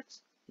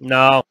pockets?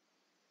 No.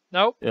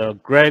 Nope.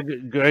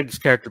 Greg's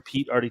character,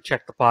 Pete, already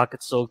checked the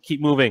pockets, so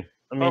keep moving.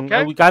 I mean,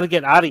 we got to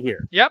get out of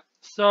here. Yep.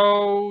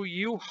 So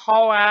you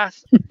haul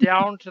ass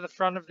down to the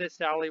front of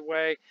this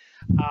alleyway.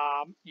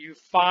 You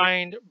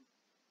find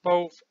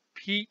both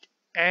Pete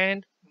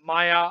and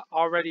Maya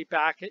already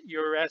back at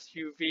your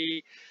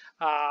SUV.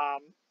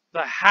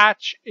 The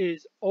hatch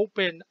is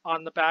open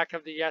on the back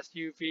of the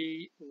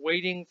SUV,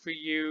 waiting for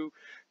you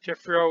to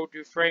throw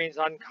Dufresne's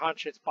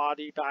unconscious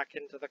body back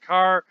into the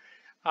car.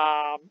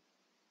 I'm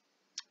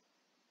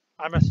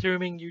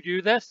assuming you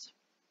do this?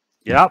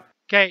 Yep.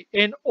 Okay,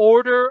 in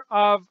order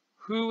of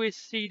who is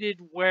seated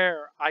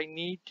where. I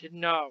need to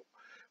know.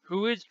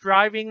 Who is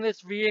driving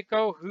this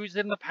vehicle, who's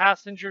in the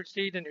passenger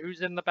seat, and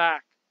who's in the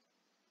back?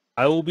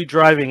 I will be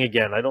driving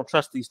again. I don't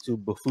trust these two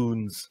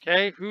buffoons.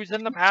 Okay, who's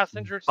in the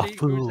passenger seat,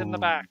 who's in the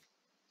back?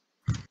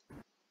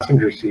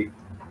 Passenger seat.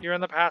 You're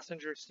in the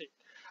passenger seat.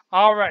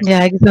 All right. Yeah,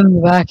 I guess I'm in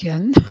the back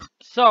end.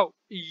 So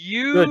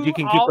Good, you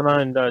can keep an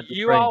eye on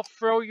you all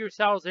throw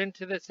yourselves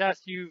into this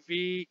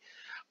SUV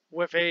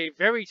with a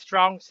very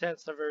strong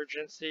sense of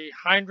urgency.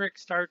 Heinrich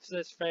starts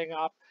this thing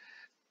up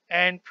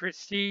and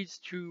proceeds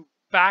to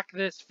back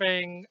this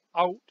thing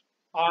out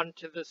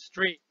onto the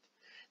street.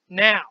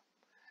 Now,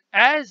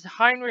 as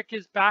Heinrich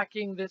is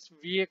backing this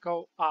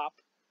vehicle up,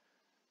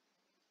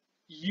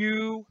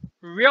 you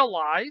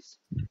realize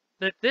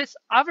that this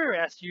other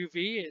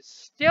SUV is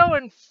still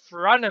in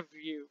front of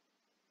you.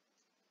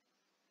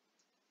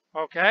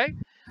 Okay?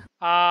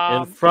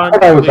 in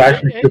front. I was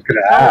actually just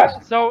going to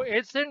ask. So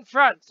it's in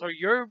front. So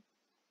you're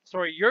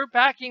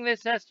backing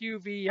this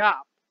SUV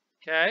up,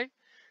 okay?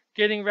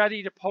 Getting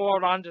ready to pull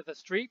out onto the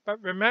street.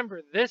 But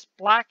remember, this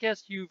black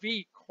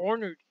SUV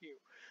cornered you.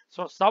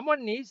 So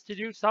someone needs to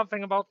do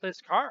something about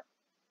this car.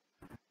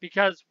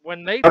 Because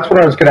when they... That's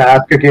what I was going to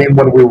ask again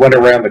when we went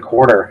around the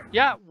corner.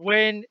 Yeah,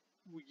 when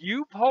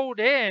you pulled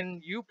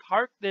in, you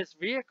parked this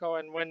vehicle,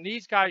 and when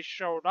these guys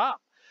showed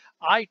up,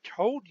 I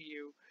told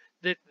you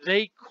that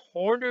they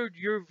cornered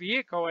your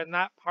vehicle in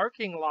that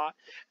parking lot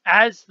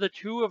as the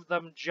two of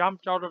them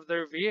jumped out of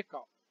their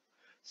vehicle.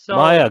 So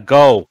Maya,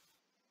 go.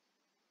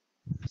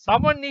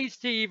 someone needs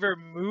to either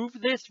move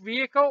this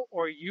vehicle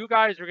or you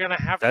guys are going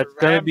to have That's to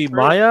going to ram be through.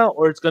 Maya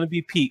or it's going to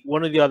be Pete.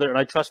 One or the other. And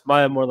I trust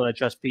Maya more than I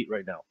trust Pete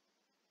right now.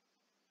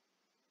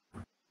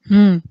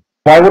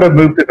 I would have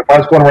moved it if I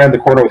was going around the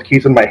corner with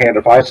keys in my hand.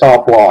 If I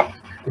saw a block,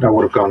 then I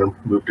would have gone and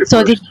moved it.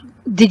 So first.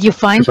 did you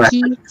find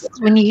keys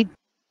when you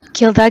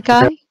killed that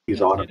guy?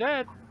 He's on He it.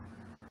 did.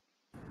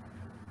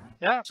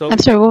 Yeah. So I'm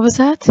sorry, what was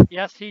that?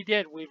 Yes, he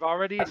did. We've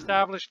already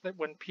established that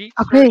when Pete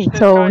Okay, searched this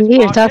so guy's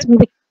here, toss pocket- me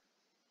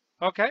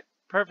the... Okay,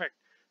 perfect.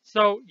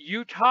 So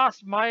you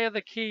toss Maya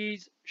the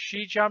keys.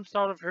 She jumps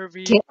out of her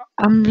vehicle. Okay,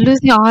 I'm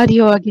losing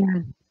audio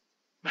again.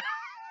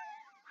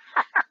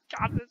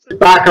 God, this is...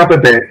 Back up a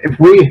bit.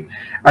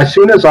 As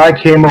soon as I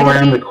came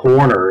around the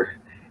corner,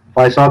 if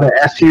I saw the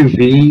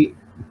SUV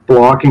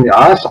blocking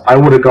us, I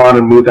would have gone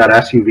and moved that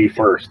SUV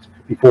first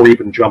before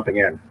even jumping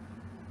in.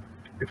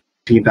 If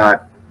I seen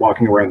that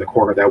walking around the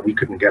corner that we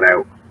couldn't get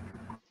out,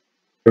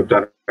 we've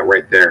done it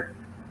right there.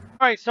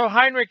 All right, so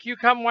Heinrich, you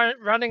come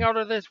running out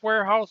of this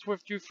warehouse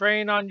with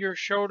Dufresne on your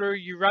shoulder.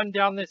 You run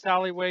down this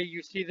alleyway.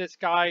 You see this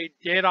guy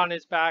dead on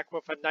his back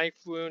with a knife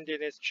wound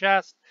in his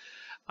chest.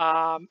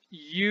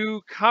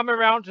 You come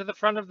around to the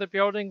front of the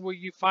building where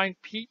you find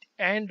Pete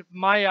and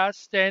Maya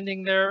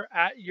standing there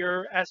at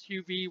your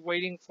SUV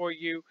waiting for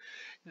you.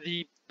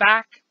 The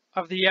back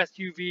of the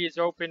SUV is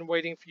open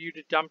waiting for you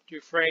to dump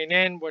Dufresne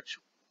in, which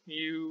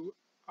you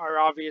are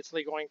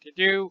obviously going to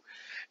do.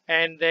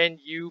 And then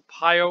you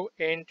pile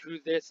into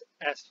this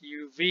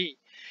SUV.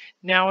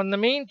 Now, in the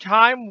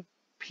meantime,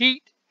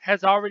 Pete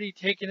has already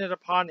taken it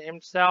upon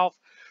himself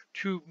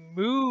to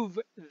move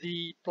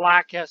the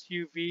black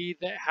SUV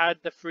that had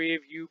the three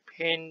of you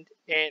pinned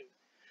in.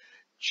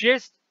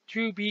 Just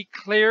to be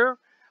clear,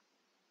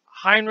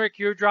 Heinrich,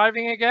 you're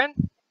driving again?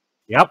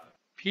 Yep.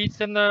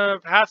 Pete's in the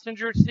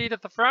passenger seat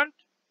at the front?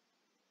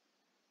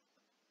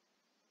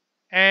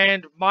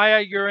 And Maya,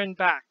 you're in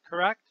back,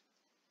 correct?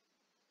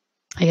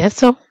 I guess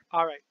so.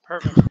 All right,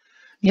 perfect.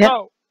 Yep.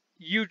 So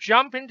you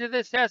jump into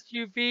this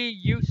SUV,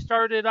 you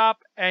start it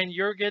up, and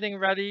you're getting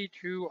ready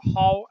to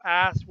haul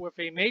ass with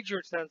a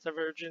major sense of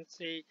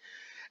urgency.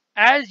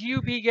 As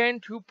you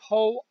begin to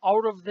pull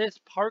out of this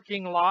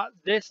parking lot,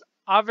 this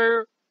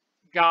other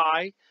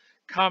guy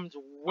comes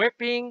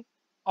whipping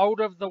out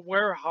of the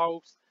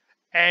warehouse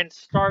and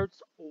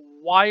starts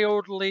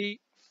wildly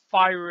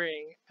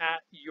firing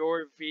at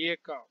your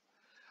vehicle.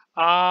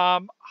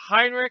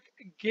 Heinrich,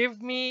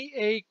 give me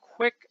a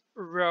quick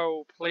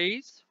roll,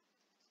 please.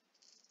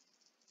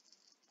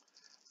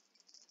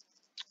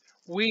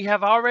 We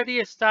have already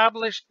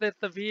established that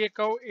the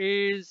vehicle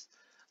is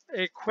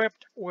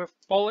equipped with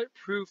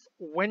bulletproof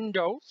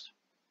windows.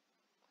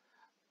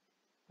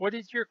 What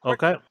is your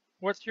quick? Okay.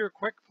 What's your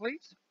quick,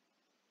 please?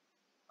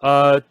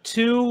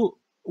 2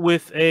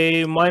 with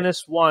a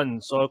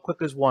 -1, so a quick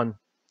is 1.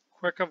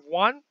 Quick of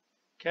 1.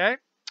 Okay.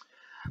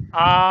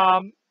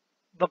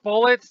 The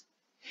bullets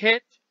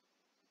hit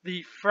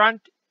the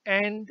front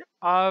end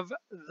of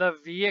the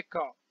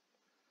vehicle.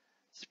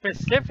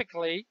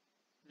 Specifically,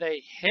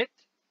 they hit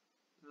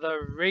the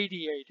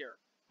radiator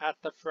at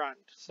the front.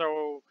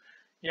 So,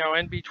 you know,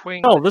 in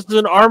between. Oh, this is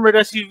an armored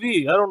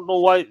SUV. I don't know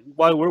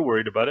why we're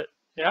worried about it.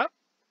 Yeah.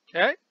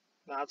 Okay.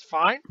 That's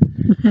fine.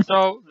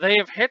 So they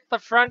have hit the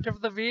front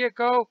of the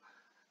vehicle.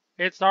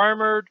 It's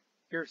armored.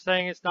 You're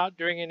saying it's not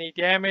doing any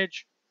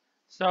damage.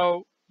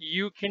 So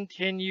you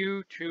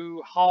continue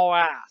to haul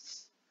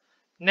ass.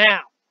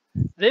 Now,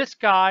 this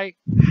guy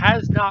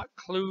has not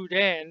clued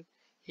in.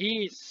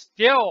 He's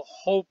still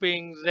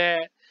hoping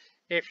that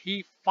if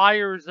he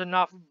fires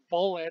enough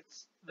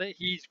bullets that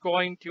he's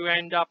going to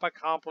end up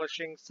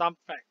accomplishing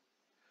something.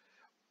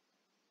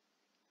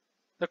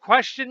 The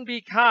question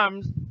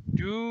becomes,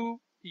 do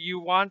you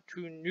want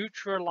to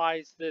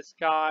neutralize this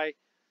guy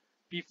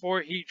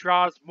before he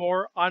draws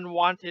more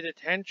unwanted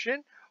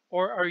attention,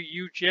 or are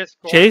you just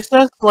going Chase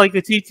us like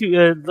a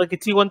T2, like a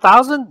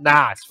T1000?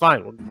 Nah, it's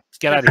fine. Let's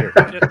get out of here.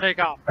 just take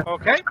off?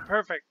 Okay,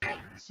 perfect.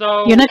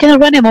 So You're not gonna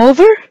run him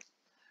over?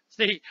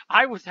 see,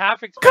 I was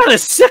half What expecting. kind of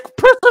sick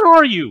person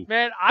are you?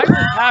 Man, I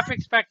was half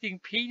expecting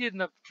Pete in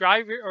the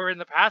driver or in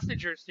the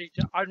passenger seat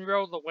to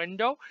unroll the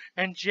window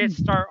and just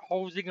start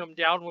hosing him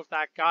down with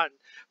that gun.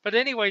 But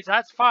anyways,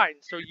 that's fine.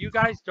 So you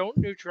guys don't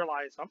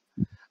neutralize him.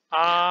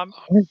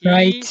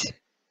 Right.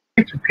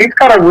 Pete's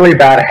got a really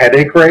bad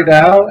headache right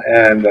now,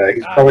 and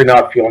he's probably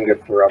not feeling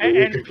good for a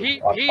week.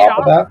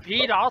 And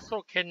Pete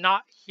also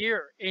cannot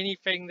hear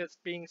anything that's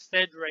being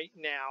said right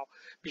now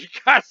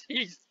because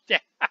he's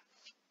deaf.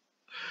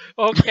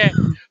 Okay.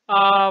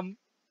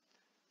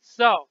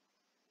 So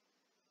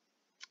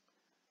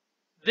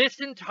this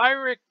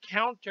entire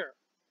encounter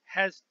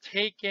has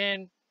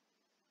taken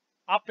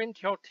up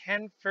until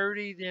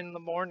 10:30 in the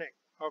morning.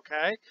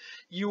 Okay,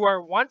 you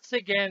are once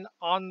again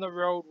on the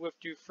road with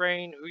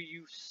Dufresne, who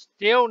you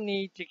still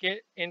need to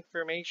get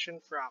information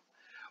from.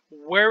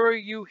 Where are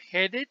you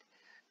headed?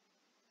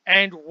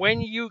 And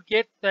when you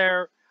get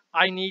there,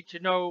 I need to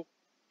know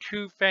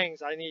two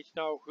things. I need to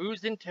know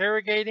who's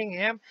interrogating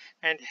him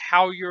and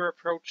how you're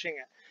approaching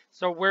it.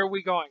 So where are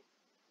we going?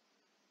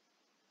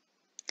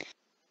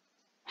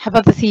 How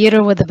about the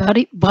theater with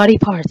the body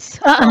parts?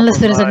 Unless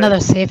there's Compromise. another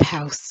safe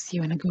house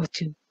you want to go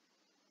to.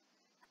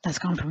 That's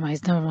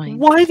compromised. Never mind.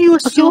 Why do you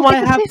assume we'll I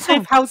take a have safe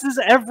safe houses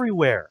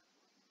everywhere?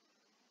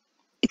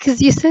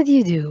 Because you said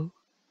you do.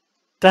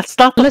 That's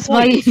not the Unless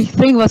my point.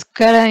 thing was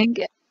cutting.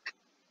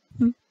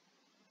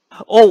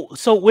 Oh,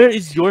 so where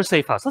is your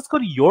safe house? Let's go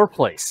to your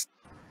place.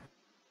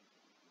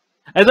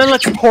 And then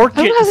let's torch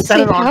I it don't have and a set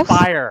it safe on house.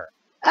 fire.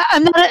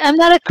 I'm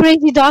not a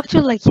crazy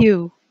doctor like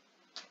you.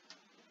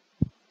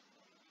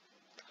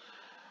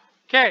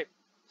 Okay,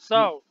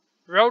 so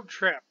road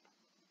trip.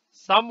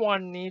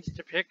 Someone needs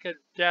to pick a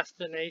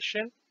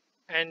destination,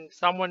 and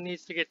someone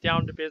needs to get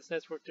down to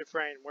business with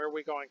Dufresne. Where are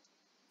we going?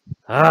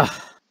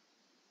 Ah.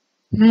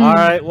 Hmm. All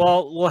right,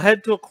 well, we'll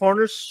head to a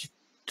corner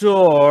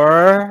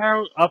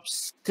store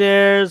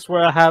upstairs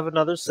where I have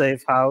another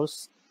safe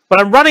house. But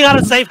I'm running out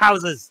of safe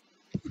houses.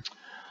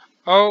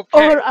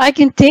 Okay. Or I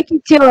can take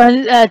you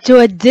to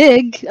a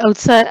dig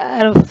outside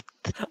out of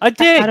A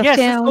dig, out of yes.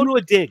 Let's town. go to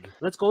a dig.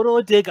 Let's go to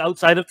a dig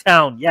outside of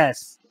town.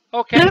 Yes.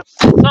 Okay.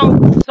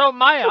 So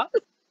Maya,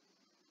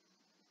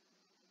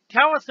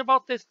 tell us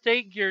about this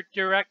dig you're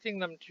directing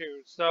them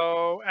to.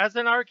 So, as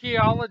an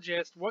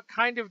archaeologist, what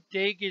kind of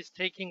dig is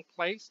taking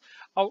place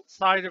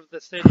outside of the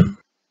city?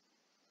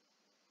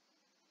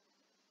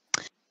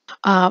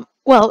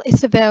 Well,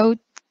 it's about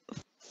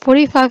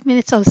 45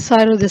 minutes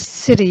outside of the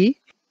city,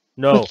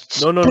 No,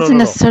 which no. doesn't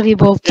necessarily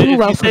bode too If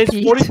well you for say it's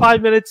Pete.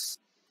 45 minutes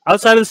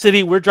outside of the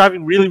city, we're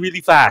driving really, really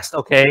fast,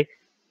 okay?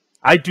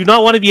 I do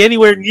not want to be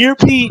anywhere near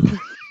Pete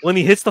when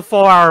he hits the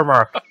 4-hour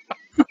mark.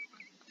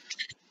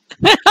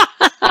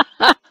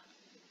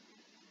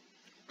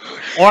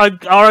 Or I'm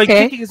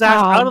Okay, kicking his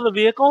ass out of the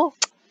vehicle,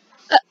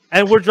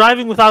 and we're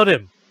driving without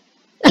him.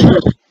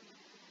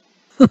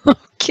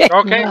 Okay,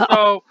 Okay, well,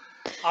 so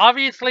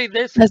obviously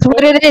this that's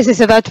what it is. It's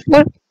about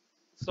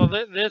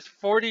this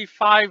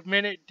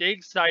 45-minute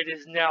dig site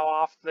is now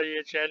off the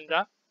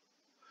agenda.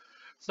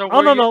 So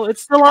Oh, no,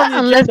 it's still on the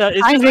unless agenda. It's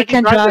just Heinrich I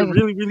can can drive there drive.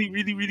 really, really,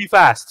 really, really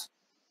fast.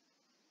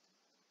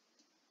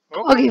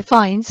 Okay,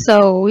 fine.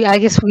 So I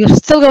guess we're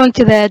still going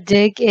to that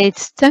dig.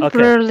 It's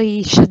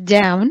temporarily shut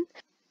down.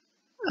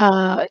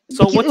 So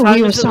what because time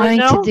we were is it right starting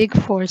now? to dig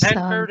for some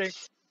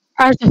 10:30.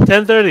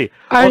 10:30.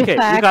 Okay,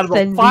 we got artifacts, about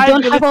and we 5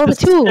 don't have all the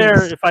minutes to spare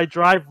tools. if I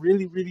drive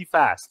really, really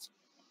fast.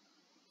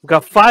 We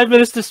got 5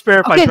 minutes to spare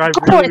if I Okay, drive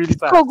go really, for it. really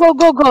fast.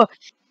 Go.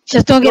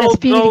 Just don't get a Go,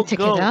 speeding go,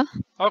 ticket, go. huh?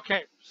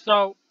 Okay,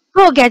 so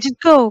Go, Gadget,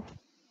 go.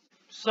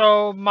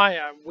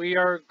 Maya, we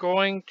are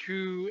going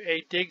to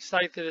a dig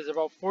site that is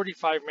about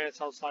 45 minutes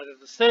outside of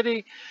the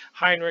city.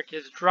 Heinrich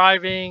is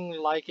driving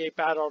like a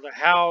bat out of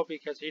hell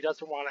because he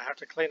doesn't want to have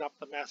to clean up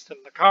the mess in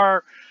the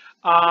car.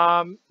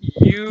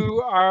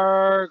 You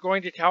are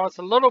going to tell us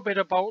a little bit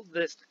about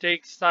this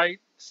dig site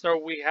so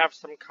we have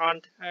some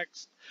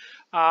context.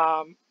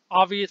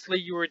 Obviously,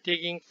 you were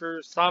digging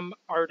for some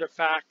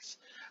artifacts.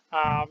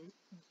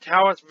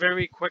 Tell us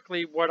very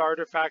quickly what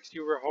artifacts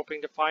you were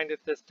hoping to find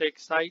at this dig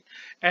site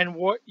and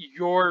what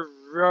your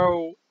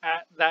row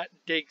at that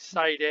dig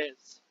site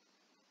is.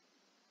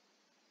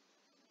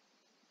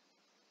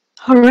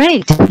 All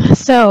right.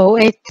 So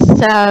it's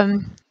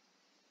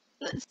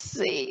let's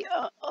see.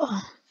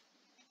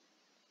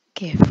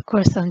 Okay, of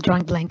course I'm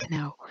drawing blank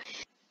now.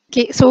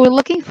 Okay, so we're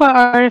looking for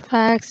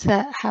artifacts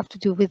that have to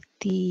do with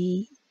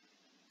the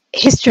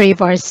history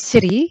of our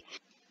city,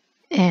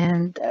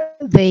 and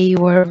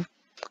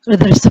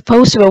they're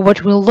supposed to. But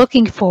what we're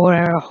looking for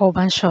are a whole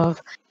bunch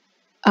of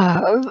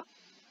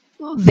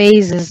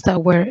vases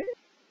that were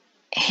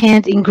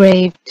hand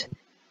engraved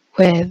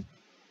with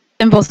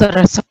symbols that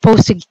are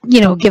supposed to,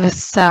 give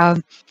us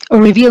or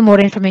reveal more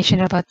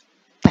information about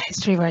the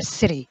history of our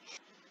city.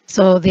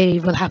 So they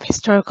will have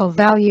historical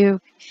value.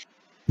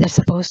 They're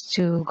supposed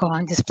to go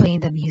on display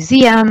in the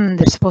museum.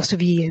 They're supposed to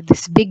be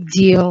this big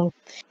deal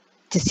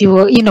to see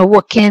what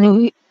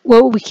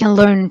we can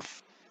learn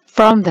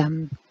from them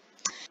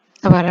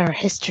about our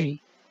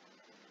history.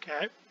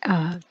 Okay.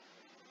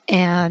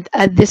 And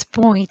at this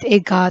point,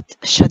 it got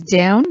shut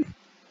down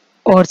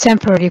or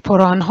temporarily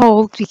put on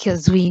hold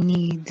because we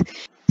need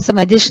some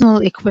additional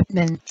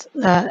equipment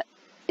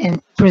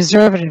and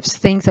preservatives,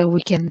 things that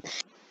we can,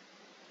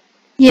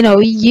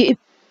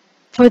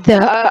 for the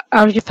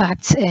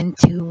artifacts and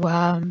to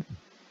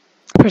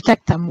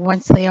protect them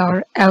once they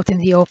are out in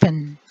the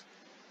open.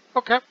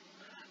 Okay.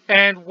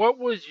 And what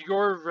was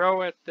your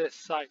row at this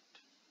site?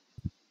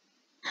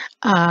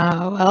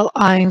 Well,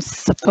 I'm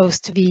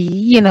supposed to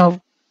be,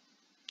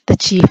 the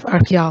chief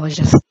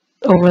archaeologist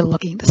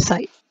overlooking the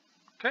site.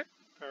 Okay,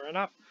 fair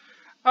enough.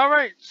 All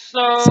right,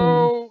 So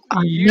so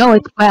I know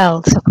it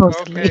well,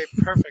 supposedly. Okay,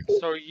 perfect.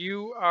 So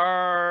you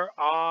are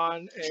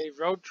on a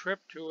road trip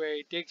to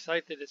a dig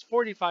site that is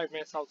 45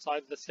 minutes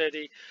outside the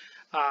city.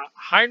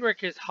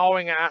 Heinrich is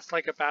hauling ass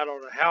like a battle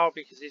to hell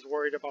because he's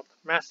worried about the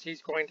mess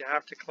he's going to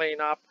have to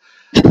clean up.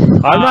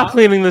 I'm not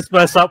cleaning this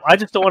mess up. I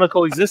just don't want to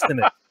coexist in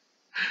it.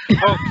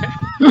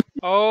 Okay.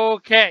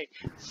 Okay.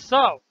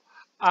 So,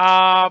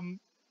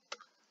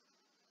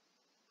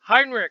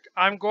 Heinrich,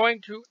 I'm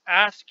going to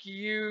ask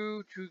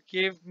you to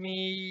give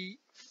me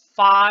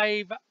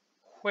 5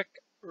 quick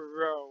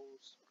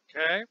rows.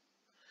 Okay?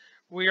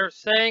 We are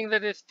saying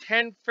that it's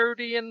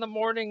 10:30 in the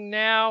morning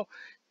now.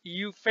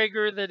 You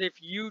figure that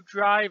if you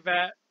drive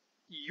at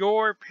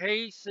your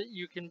pace, that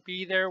you can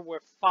be there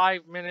with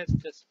 5 minutes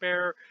to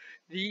spare.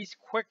 These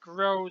quick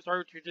rows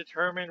are to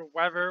determine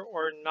whether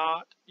or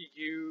not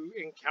you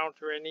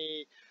encounter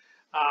any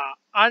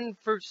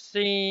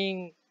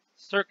unforeseen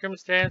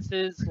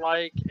circumstances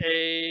like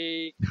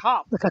a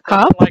cop. Like a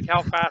cop? Like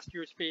how fast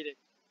you're speeding.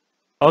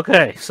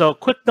 Okay, so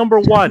quick number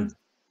 1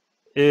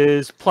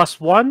 is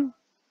 +1.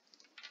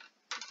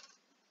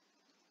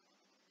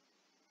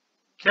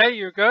 Okay,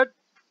 you're good.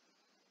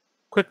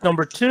 Quick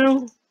number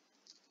 2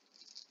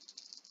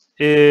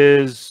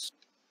 is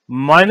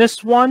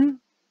 -1.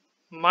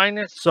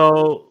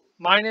 So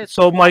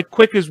my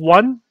quick is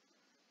 1.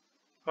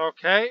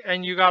 Okay,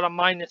 and you got a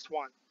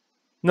 -1.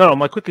 No,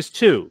 my quick is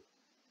 2.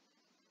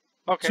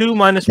 Okay. 2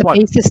 minus The 1.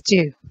 base is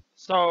 2.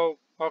 So,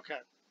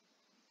 okay.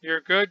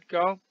 You're good,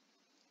 go.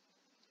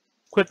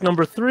 Quick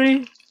number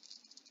 3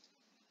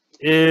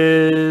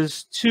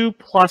 is 2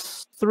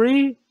 plus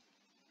 3.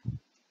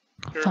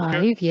 You're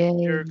 5, good. yay.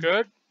 You're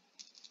good.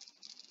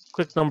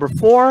 Quick number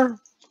 4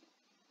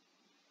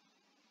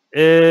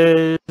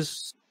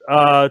 is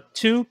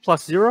 2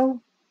 plus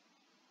 0.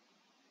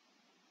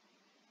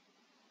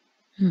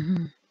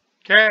 Mm-hmm.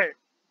 Okay.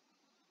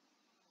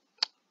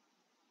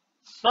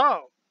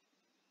 So,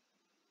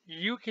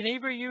 you can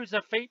either use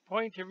a fate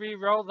point to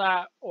re-roll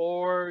that,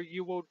 or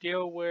you will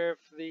deal with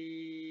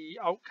the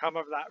outcome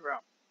of that row.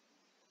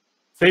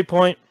 Fate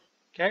point.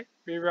 Okay,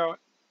 re-roll it.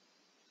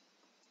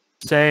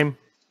 Same.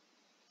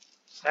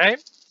 Same?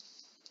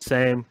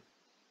 Same.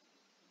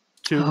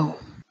 2. Oh.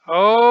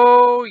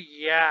 Oh,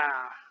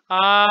 yeah.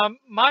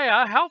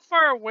 Maya, how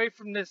far away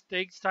from this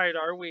dig site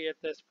are we at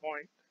this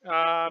point?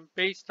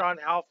 Based on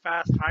how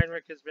fast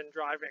Heinrich has been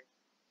driving.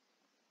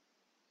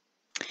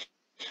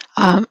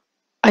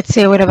 I'd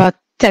say we're about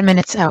 10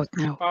 minutes out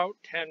now. About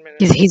 10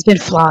 minutes. He's been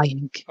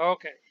flying.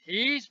 Okay,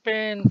 he's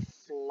been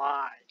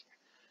flying.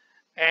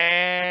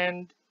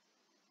 And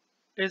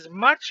as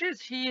much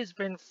as he has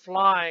been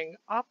flying,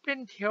 up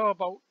until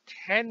about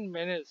 10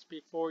 minutes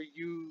before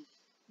you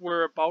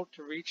were about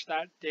to reach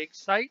that dig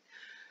site,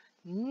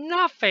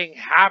 nothing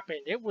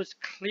happened. It was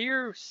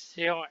clear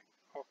sailing,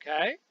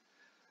 okay?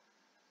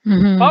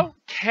 Mm-hmm. About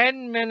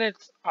 10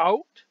 minutes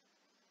out,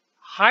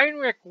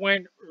 Heinrich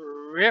went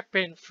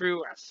ripping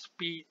through a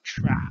speed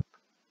trap.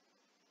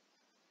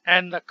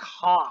 And the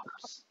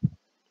cops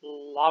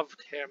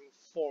loved him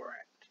for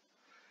it.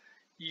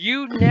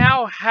 You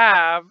now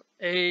have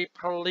a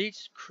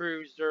police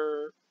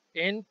cruiser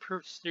in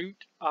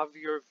pursuit of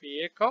your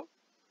vehicle.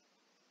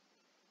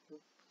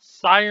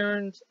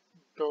 Sirens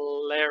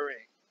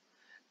blaring.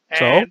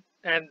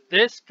 And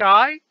this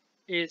guy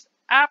is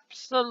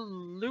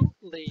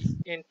absolutely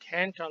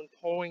intent on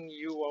pulling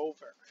you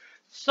over.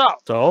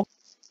 So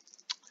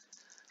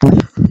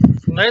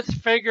let's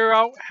figure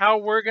out how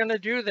we're going to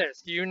do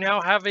this. You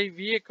now have a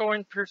vehicle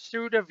in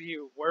pursuit of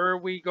you. Where are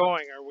we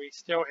going? Are we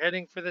still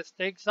heading for this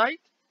dig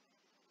site?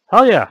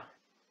 Hell yeah.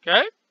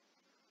 Okay.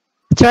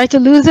 Try to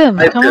lose him.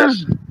 Come on.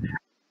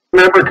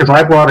 Remember, because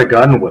I brought a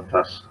gun with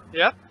us.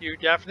 Yep, you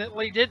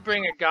definitely did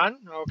bring a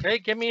gun. Okay,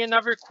 give me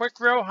another quick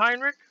row,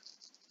 Heinrich.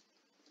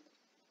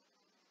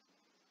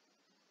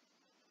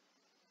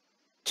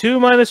 2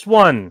 minus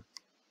 1.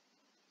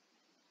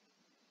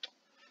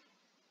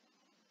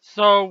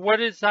 So what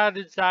is that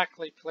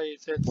exactly,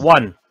 please? It's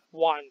 1.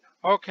 1.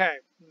 Okay,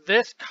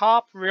 this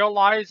cop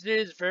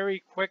realizes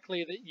very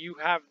quickly that you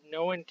have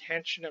no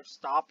intention of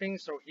stopping,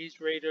 so he's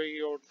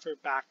radioed for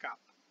backup.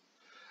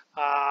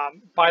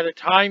 By the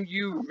time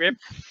you rip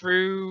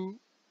through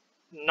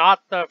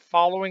not the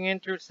following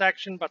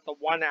intersection, but the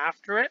one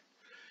after it,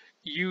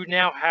 you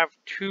now have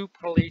 2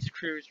 police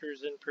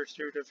cruisers in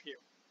pursuit of you.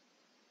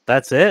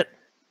 That's it.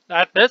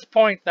 At this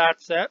point,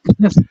 that's it.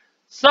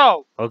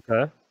 So,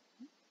 Okay.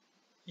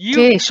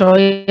 Okay, so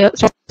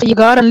you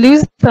gotta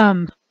lose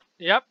them.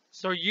 Yep.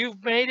 So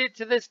you've made it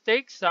to this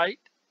dig site,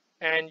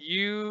 and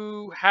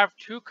you have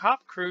 2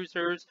 cop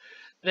cruisers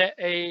that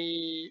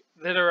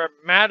are a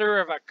matter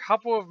of a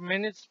couple of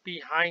minutes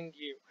behind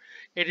you.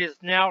 It is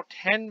now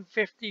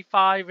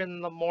 10:55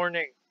 in the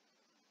morning.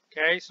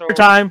 Okay, so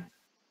Time.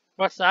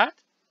 what's that?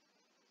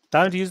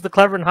 Time to use the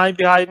clever and hide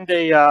behind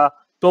a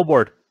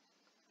billboard.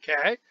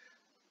 Okay.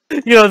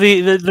 You know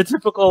the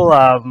typical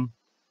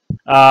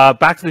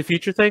Back to the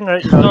Future thing,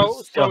 right? You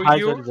know, So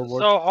hide behind a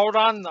billboard. so hold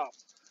on though.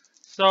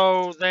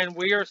 So then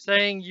we are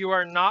saying you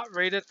are not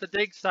right at the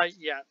dig site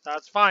yet.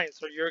 That's fine.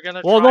 So you're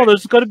gonna Well, try. no,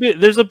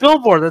 there's a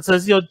billboard that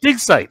says dig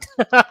site.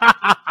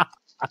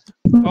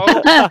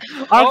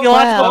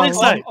 Archaeological dig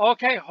site.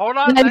 Okay, hold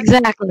on. Not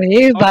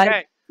exactly, but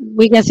Okay.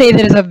 we can say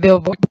there's a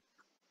billboard.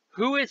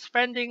 Who is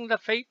spending the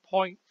fate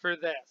point for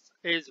this?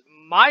 Is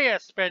Maya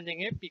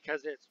spending it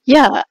because it's...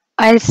 Yeah,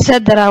 I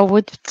said that I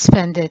would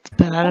spend it,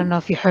 but I don't know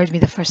if you heard me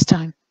the first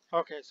time.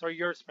 Okay, so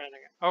you're spending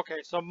it. Okay,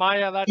 so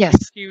Maya, that Yes.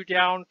 takes you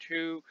down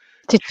to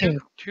To 2.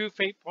 2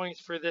 fate points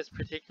for this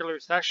particular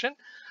session.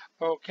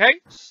 Okay,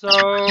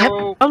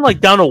 so... I'm like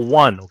down to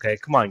 1. Okay,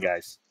 come on,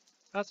 guys.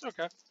 That's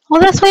okay.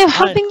 Well, that's why I'm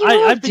helping you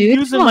out, I've been dude.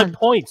 using Come my on.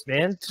 points,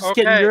 man. Just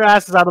Okay. getting your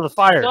asses out of the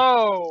fire.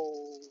 So...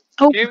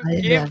 Oh, Give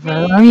whatever.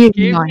 I'm using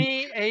give mine.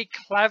 me a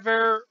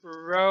clever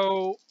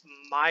row,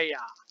 Maya.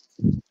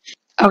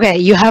 Okay,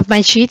 you have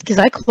my sheet because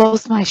I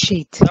closed my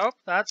sheet. Nope,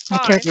 that's My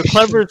fine. character Your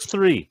clever is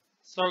 3.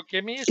 So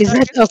give me a Is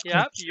second. it? Okay.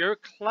 Yep, your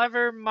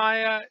clever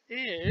Maya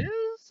is...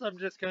 I'm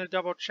just going to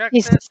double check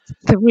It's this.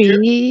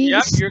 3.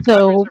 Yep, your So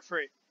clevers are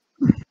free.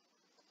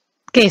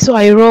 okay, so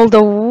I rolled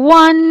a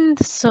 1,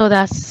 so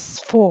that's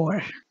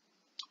 4.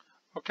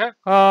 Okay,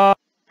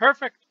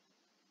 perfect.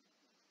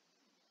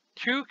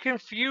 2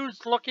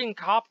 confused-looking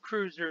cop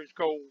cruisers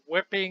go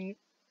whipping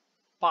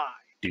by.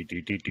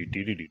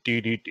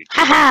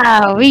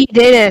 Haha, we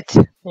did it.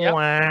 Yep.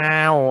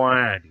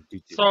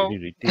 So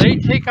they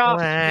take off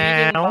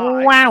speeding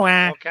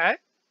by. Okay.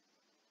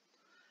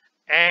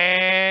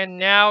 And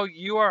now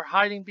you are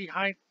hiding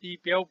behind the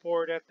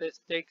billboard at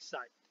this dig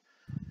site.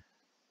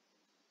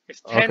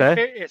 It's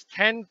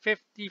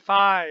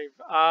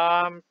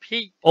 10:55.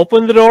 Pete.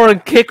 Open the door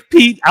and kick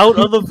Pete out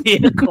of the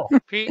vehicle.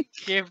 Pete,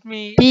 give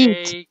me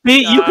Pete.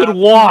 Pete, you can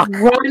walk.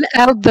 Run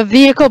out the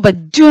vehicle,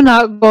 but do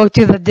not go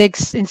to the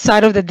digs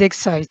inside of the dig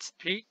site.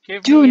 Pete,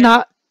 give Do me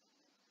not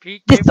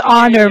Pete, give me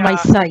dishonor my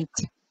site.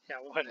 Yeah,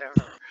 whatever.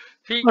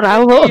 Pete, Or I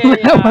will,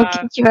 I will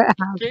kick your ass.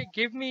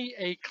 give me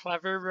a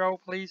clever roll,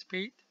 please,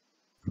 Pete.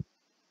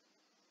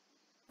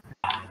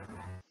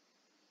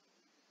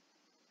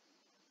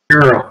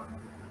 0.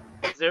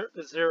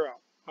 0.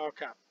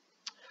 Okay.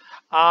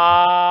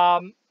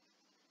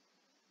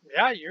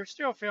 Yeah, you're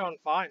still feeling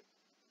fine.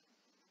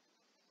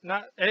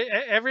 Not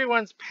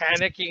everyone's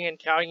panicking and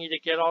telling you to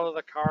get out of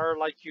the car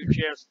like you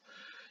just,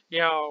 you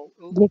know,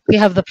 We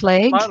have the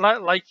plague.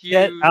 like you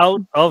Get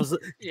out of the...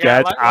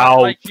 yeah, Get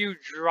out. like you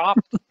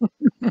dropped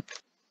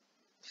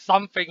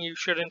something you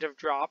shouldn't have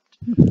dropped.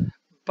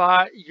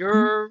 But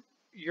you're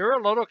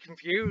a little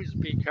confused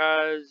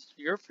because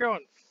you're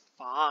feeling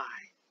fine.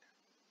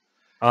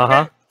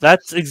 Uh-huh.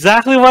 That's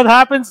exactly what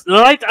happens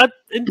right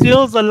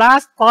until the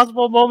last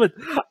possible moment.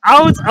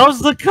 Out of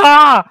the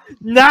car!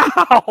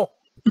 Now!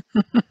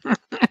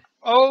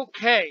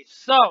 Okay,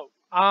 so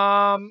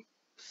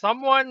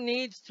someone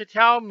needs to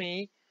tell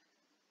me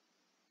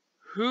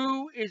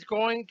who is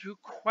going to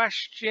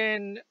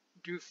question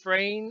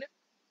Dufresne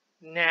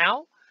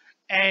now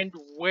and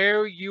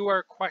where you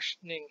are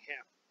questioning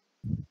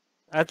him.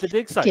 At the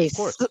dig site, Okay, of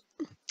course.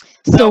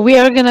 so we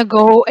are gonna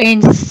go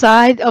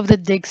inside of the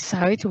dig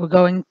site. We're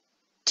going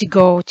to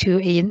go to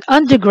an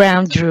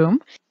underground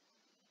room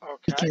Okay.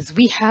 because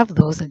we have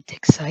those at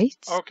dig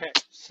sites. Okay,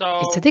 so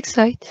It's a dig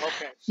site.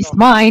 okay, It's so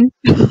mine.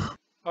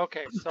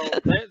 okay, so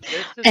this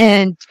is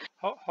And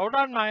hold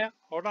on, Maya.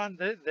 Hold on.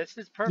 This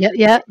is perfect.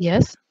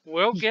 yes,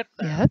 We'll get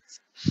there. yes.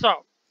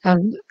 So,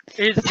 Um,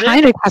 is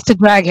Heinrich has to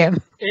drag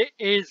him.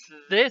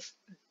 this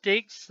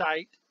dig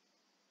site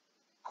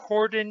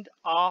cordoned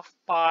off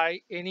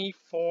by any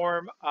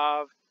form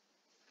of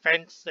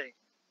fencing?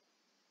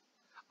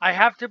 I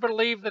have to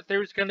believe that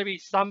there's going to be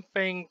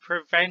something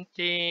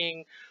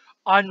preventing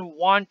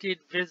unwanted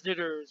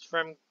visitors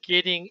from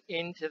getting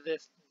into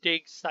this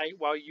dig site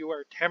while you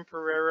are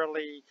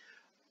temporarily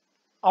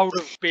out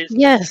of business.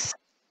 Yes.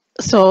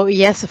 So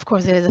yes, of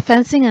course, there is a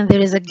fencing and there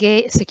is a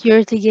gate,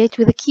 security gate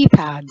with a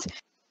keypad.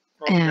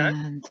 Okay.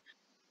 And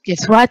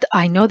guess what?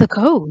 I know the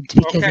code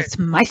because Okay. it's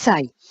my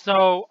site.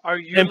 So are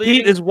you And leaving?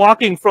 Pete is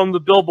walking from the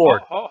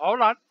billboard. Hold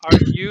on. Are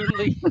you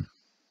leaving?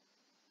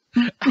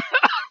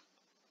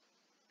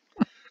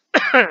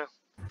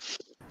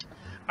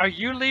 Are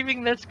you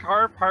leaving this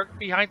car parked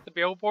behind the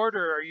billboard,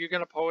 or are you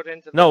going to pull it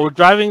into the... No, we're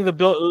driving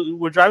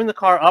the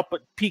car up,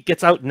 but Pete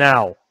gets out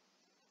now.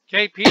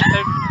 Okay, Pete,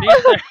 they're,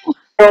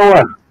 Go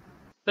on.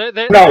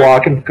 Not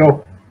walking.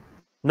 Go.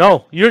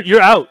 No,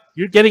 you're out.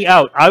 You're getting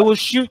out. I will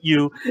shoot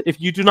you if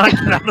you do not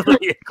get out of the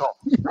vehicle.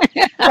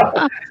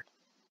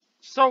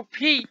 So,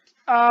 Pete,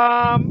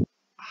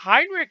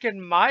 Heinrich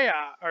and Maya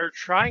are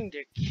trying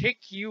to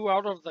kick you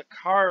out of the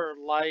car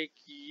like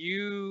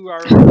you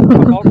are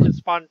about to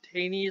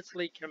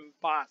spontaneously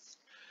combust.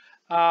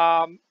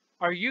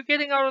 Are you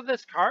getting out of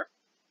this car?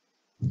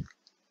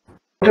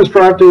 Just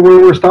drive to where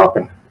we're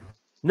stopping.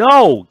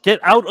 No, get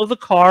out of the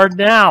car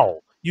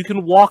now. You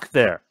can walk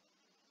there.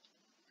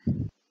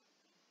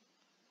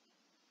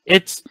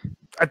 It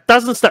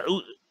doesn't start.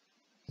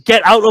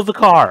 Get out of the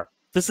car.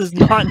 This is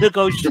not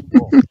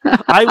negotiable.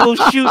 I will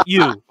shoot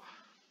you.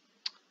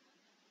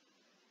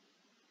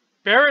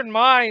 Bear in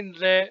mind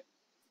that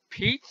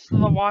Pete's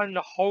the one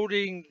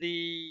holding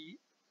the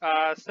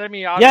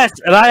semi-auto. Yes,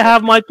 and I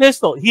have my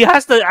pistol. He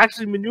has to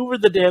actually maneuver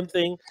the damn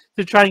thing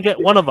to try and get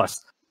one of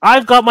us.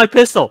 I've got my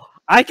pistol.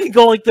 I can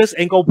go like this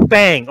and go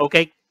bang,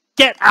 okay?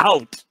 Get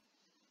out!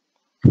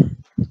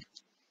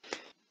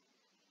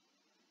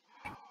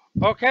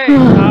 Okay,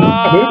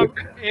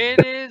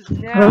 it is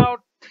now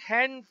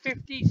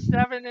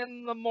 10:57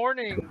 in the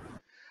morning.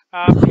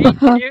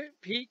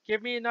 Pete,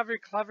 give me another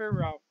clever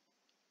roll.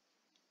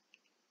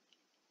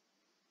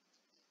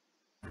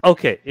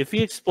 Okay, if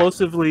he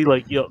explosively,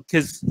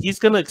 because he's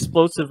going to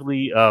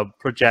explosively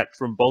project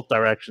from both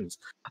directions.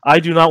 I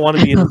do not want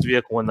to be in this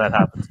vehicle when that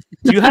happens.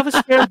 Do you have a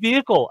spare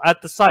vehicle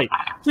at the site?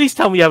 Please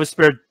tell me you have a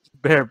spare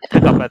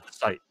pickup at the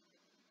site.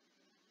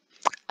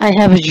 I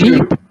have a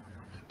Jeep.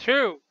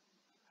 2.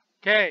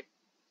 Okay.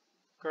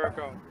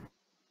 Gurgle.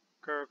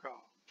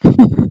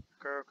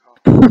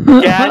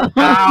 Get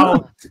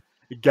out!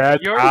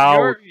 Get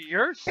out!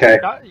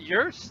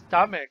 Your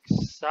stomach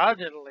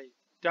suddenly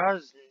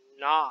does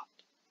not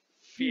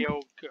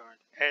feel good.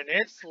 And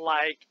it's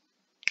like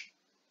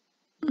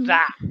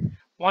that.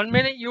 1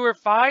 minute you were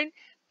fine,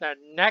 the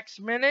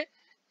next minute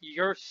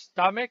your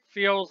stomach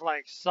feels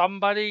like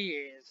somebody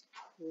is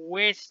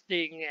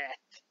twisting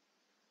it.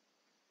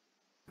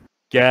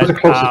 Get Where's the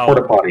closest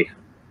porta potty?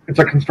 It's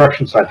a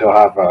construction site. They'll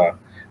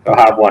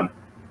have one.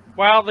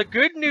 Well, the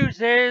good news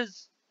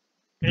is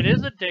it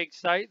is a dig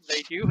site.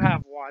 They do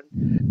have one.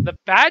 The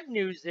bad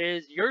news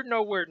is you're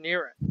nowhere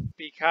near it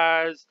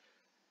because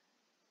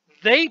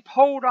they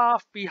pulled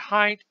off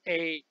behind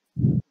a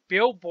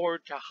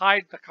billboard to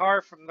hide the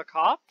car from the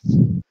cops.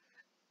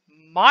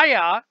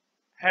 Maya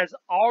has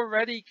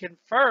already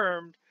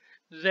confirmed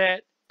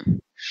that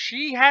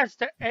she has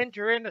to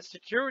enter in a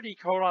security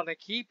code on a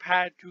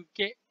keypad to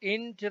get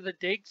into the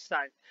dig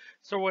site.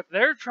 So what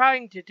they're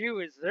trying to do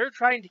is they're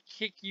trying to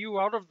kick you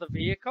out of the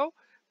vehicle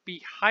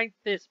behind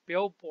this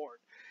billboard.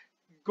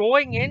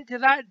 Going into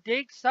that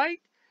dig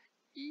site,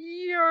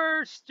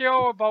 you're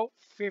still about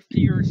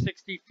 50 or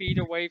 60 feet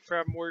away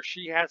from where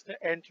she has to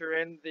enter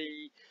in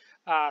the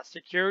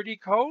security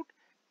code.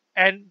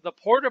 And the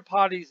porta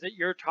potties that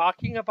you're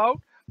talking about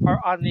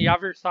are on the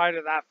other side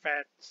of that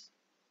fence.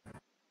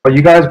 But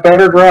you guys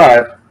better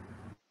drive.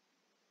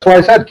 That's why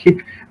I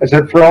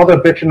said for all the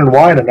bitching and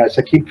whining, I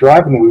said keep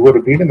driving, and we would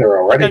have been in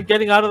there already. I'm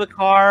getting out of the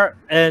car,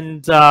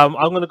 and I'm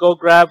going to go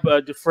grab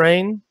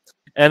Dufresne,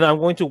 and I'm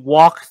going to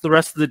walk the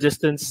rest of the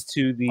distance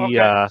to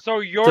the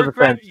so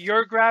fence.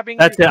 You're grabbing.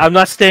 That's it. I'm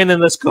not staying in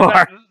this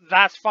car.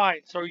 That's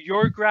fine. So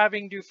you're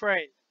grabbing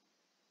Dufresne.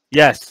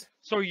 Yes.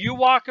 So you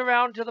walk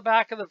around to the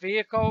back of the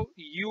vehicle.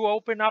 You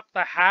open up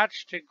the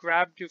hatch to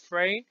grab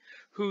Dufresne,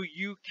 who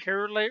you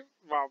carelessly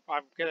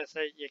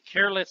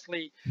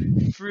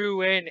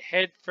threw in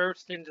head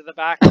first into the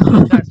back of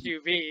this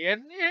SUV,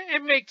 and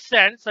it makes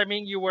sense. I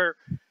mean, you were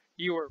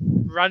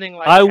running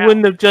like I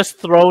wouldn't have just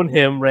thrown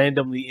him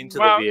randomly into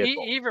the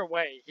vehicle. Either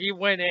way, he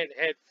went in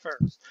head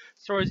first.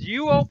 So as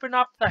you open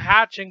up the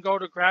hatch and go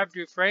to grab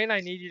Dufresne, I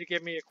need you to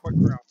give me a quick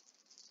roll.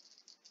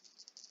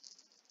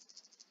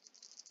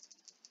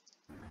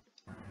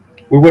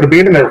 We would have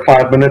been in there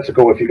 5 minutes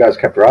ago if you guys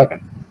kept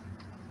driving.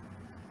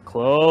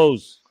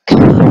 Close.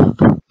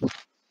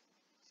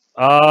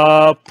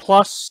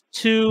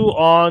 +2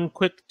 on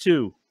quick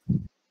 2.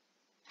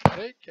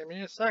 Okay, give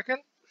me a second.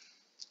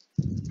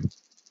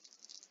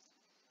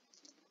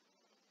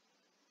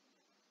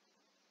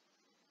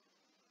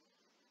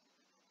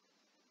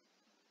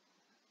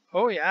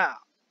 Oh yeah.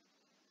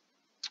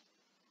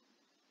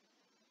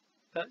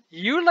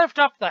 You lift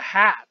up the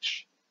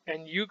hatch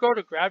and you go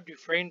to grab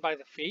Dufresne by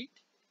the feet,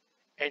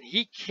 and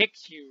he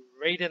kicks you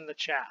right in the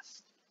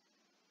chest.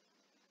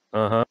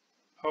 Uh-huh.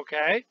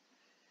 Okay?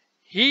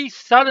 He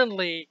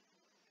suddenly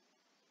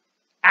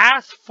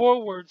ass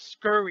forward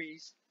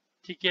scurries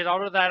to get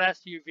out of that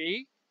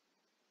SUV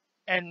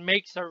and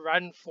makes a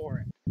run for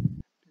it.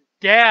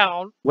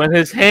 Down. When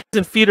his hands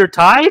and feet are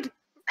tied?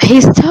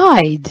 He's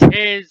tied.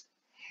 His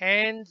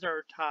hands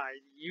are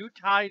tied. You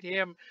tied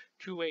him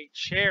to a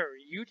chair.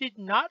 You did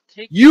not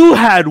take. You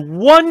had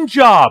one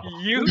job.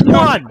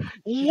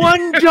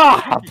 One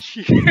job.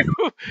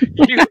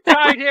 You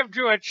tied him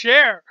to a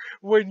chair.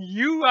 When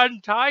you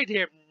untied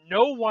him,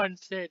 no one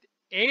said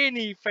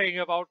anything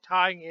about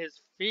tying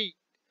his feet.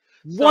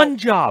 One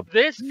job.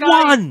 This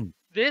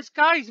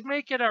guy's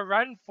making a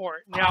run for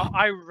it. Now,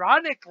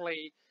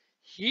 ironically,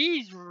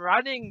 he's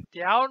running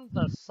down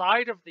the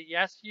side of the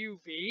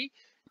SUV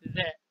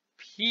that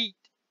Pete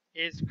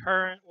is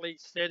currently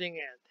sitting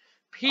in.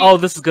 Pete, Oh,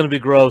 this is going to be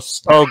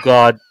gross. Oh,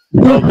 God.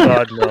 Oh,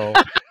 God, no.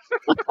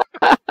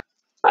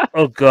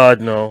 Oh, God,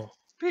 no.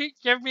 Pete,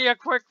 give me a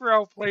quick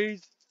row,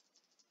 please.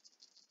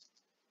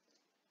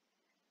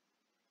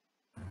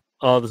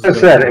 Oh, this As I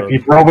is said, if you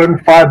drove in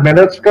 5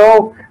 minutes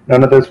ago,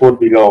 none of this would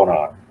be going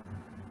on.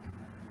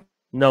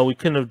 No, we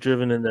couldn't have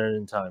driven in there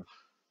in time.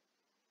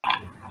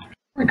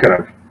 We could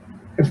have.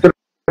 Instead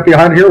of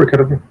behind here, we could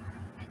have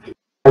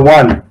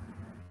won.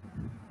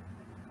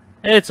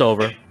 It's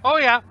over. Oh,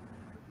 yeah.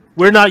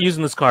 We're not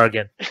using this car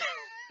again.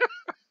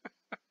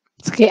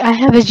 It's okay, I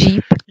have a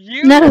Jeep.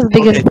 Not as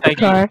big as the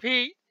car.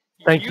 Pete,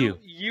 Thank you.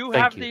 You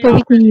Thank have you. the But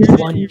we can use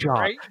opportunity one job.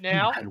 right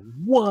now You had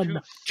one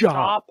to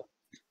job. stop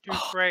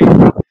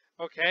Dufresne.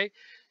 Okay?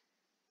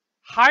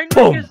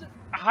 Boom.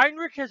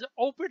 Heinrich has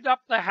opened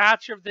up the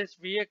hatch of this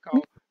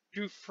vehicle.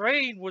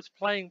 Dufresne was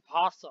playing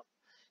possum.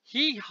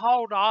 He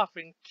hauled off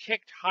and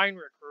kicked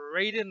Heinrich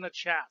right in the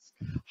chest.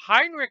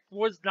 Heinrich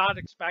was not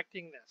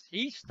expecting this.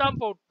 He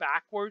stumbled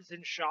backwards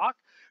in shock.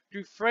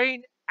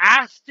 Dufresne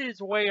assed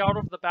his way out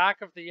of the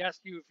back of the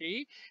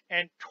SUV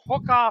and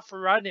took off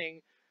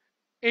running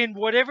in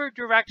whatever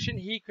direction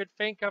he could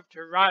think of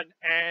to run.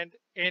 And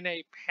in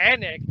a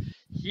panic,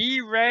 he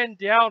ran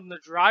down the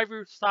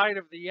driver's side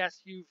of the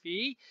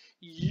SUV.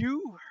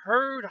 You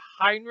heard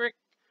Heinrich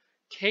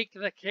take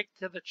the kick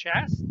to the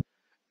chest,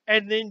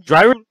 and then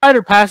Driver side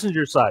or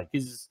passenger side?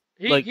 He's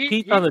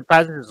Pete on the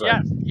passenger side.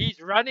 Yes,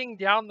 he's running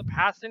down the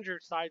passenger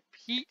side.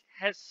 Pete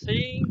has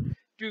seen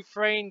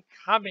Dufresne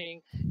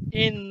coming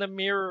in the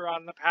mirror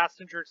on the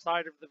passenger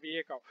side of the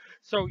vehicle.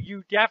 So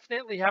you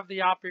definitely have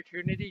the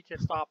opportunity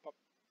to stop him.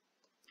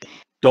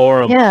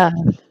 Door him. Yeah,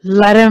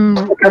 let him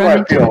run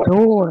into the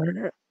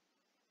door.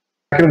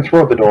 I can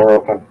throw the door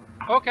open.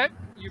 Okay,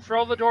 you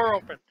throw the door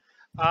open.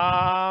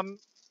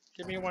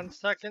 Give me 1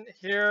 second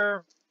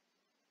here.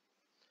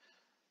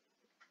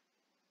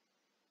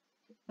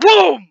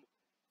 Boom!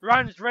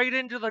 Runs right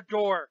into the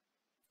door.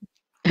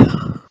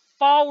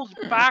 Falls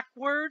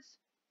backwards,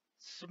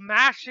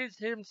 smashes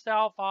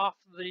himself off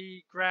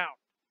the ground.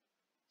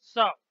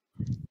 So,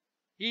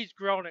 he's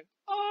groaning.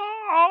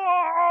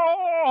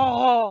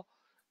 Oh!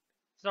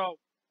 So,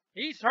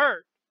 he's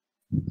hurt.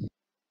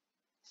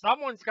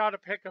 Someone's got to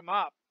pick him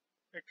up.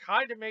 It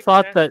kind of makes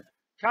sense.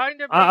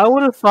 I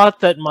would have thought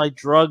that my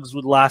drugs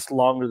would last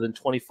longer than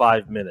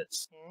 25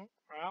 minutes.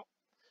 Well,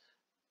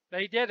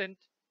 they didn't.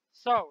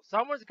 So,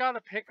 someone's got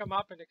to pick him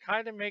up, and it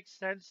kind of makes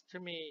sense to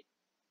me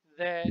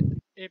that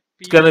it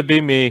be... It's going to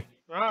be me.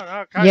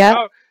 No,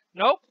 yeah.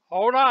 Nope,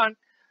 hold on.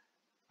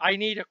 I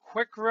need a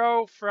quick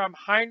row from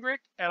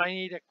Heinrich, and I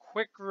need a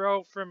quick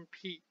row from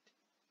Pete.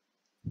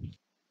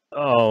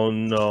 Oh,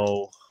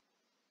 no.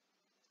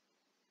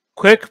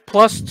 Quick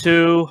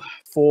 +2,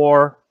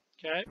 4.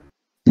 Okay.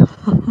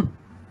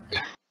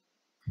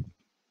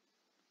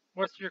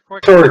 What's your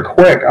quick? Sorry,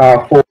 quick.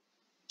 4.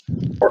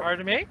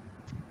 Pardon me?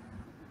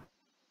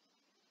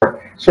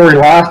 Sorry,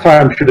 last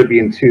time should have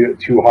been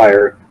too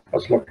higher. I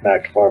was looking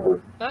at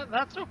clever.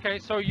 That's okay.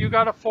 So you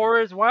got a 4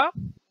 as well?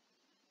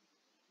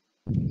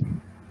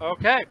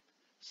 Okay.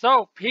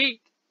 So,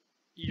 Pete,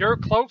 you're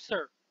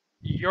closer.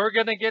 You're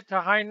going to get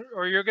to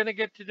you're going to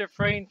get to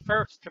Dufresne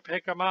first to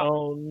pick him up.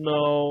 Oh,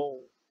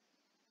 no.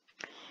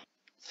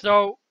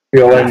 So,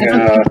 do you have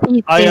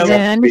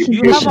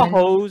a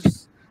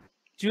hose?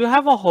 Do you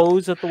have a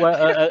hose at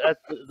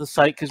the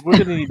site? Because we're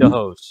going to need a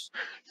hose.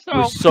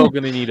 We're so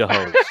going to need a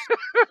hose.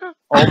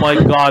 Oh my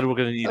God, we're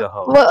going to need a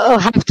hose. Well, I'll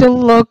have to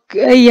look.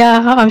 Yeah,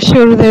 I'm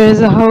sure there's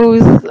a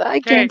hose. I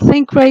can't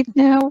think right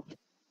now.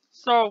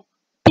 So,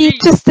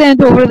 Pete, just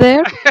stand over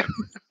there.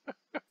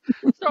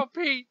 So,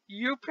 Pete,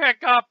 you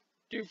pick up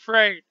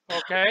Dufresne,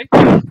 okay?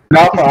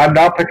 No, I'm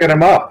not picking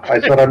him up. I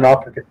said I'm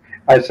not picking.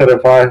 I said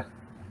if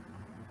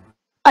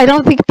I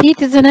don't think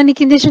Pete is in any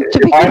condition to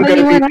pick up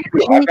anyone up.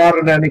 I'm not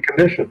in any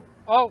condition.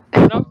 Oh,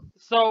 no.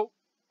 So,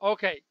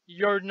 okay,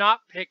 you're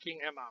not picking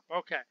him up.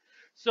 Okay.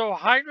 So,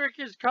 Heinrich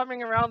is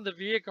coming around the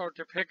vehicle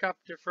to pick up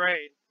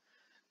Dufresne.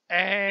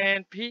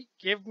 And, Pete,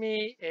 give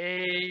me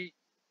a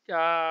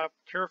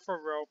careful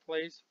roll,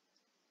 please.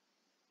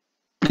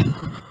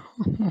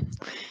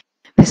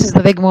 This is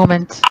the big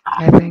moment,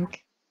 I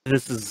think.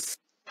 This is...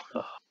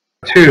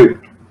 2.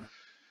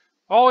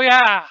 Oh,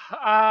 yeah.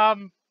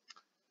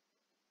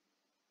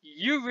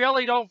 You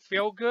really don't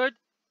feel good,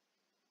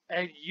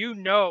 and you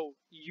know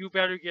you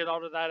better get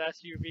out of that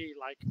SUV,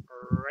 like,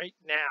 right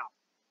now.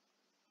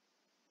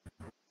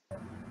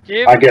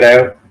 I get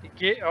out.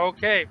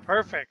 Okay,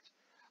 perfect.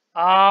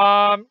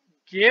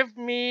 Give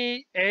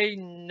me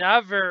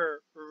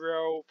another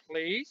row,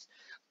 please.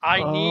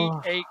 I need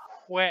a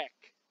quick.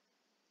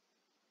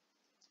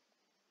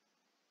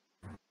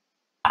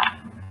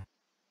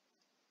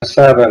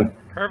 Seven.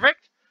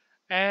 Perfect.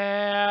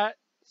 And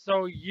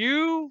so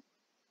you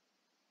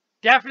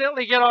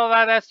definitely get out of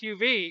that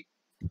SUV,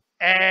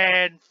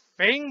 and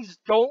things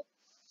don't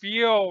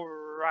feel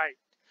right.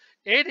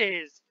 It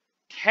is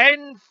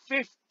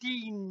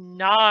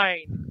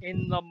 10:59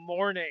 in the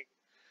morning.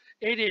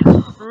 It is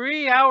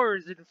 3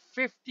 hours and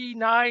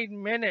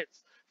 59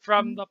 minutes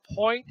from the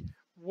point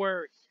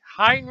where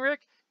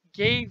Heinrich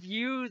gave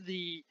you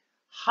the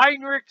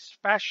Heinrich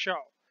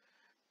special.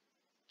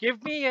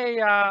 Give me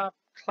a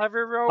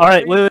clever roll. All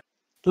right, please. wait.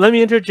 Let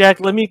me interject.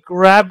 Let me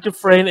grab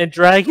Dufresne and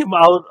drag him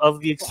out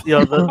of the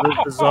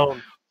the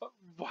zone.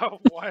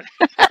 What?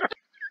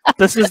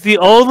 This is the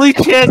only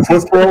chance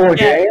he's Let's roll gonna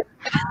get. again.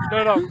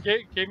 No.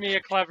 Give me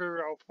a clever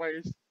roll,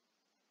 please.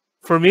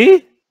 For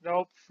me?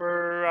 Nope.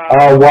 For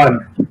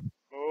One.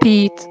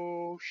 Pete.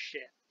 Oh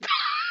shit.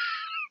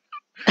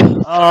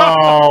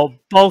 Oh,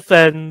 both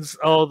ends.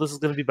 Oh, this is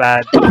gonna be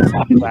bad. This is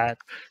gonna be bad.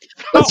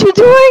 What you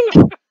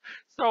doing?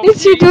 So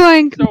What you Pete,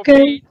 doing? so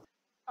Okay. Pete,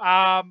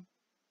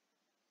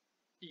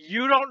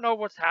 you don't know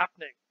what's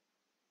happening.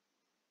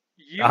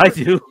 I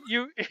do.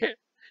 You,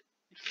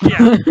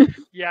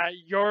 yeah.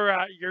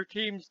 Your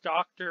team's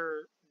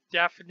doctor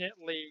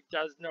definitely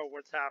does know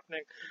what's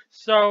happening.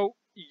 So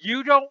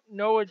you don't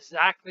know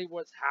exactly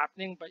what's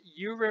happening, but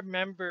you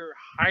remember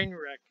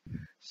Heinrich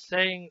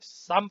saying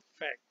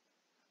something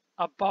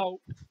about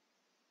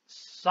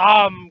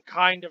some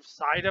kind of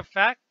side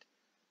effect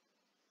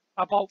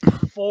about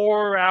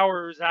 4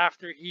 hours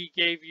after he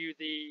gave you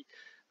the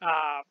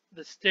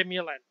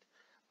stimulant.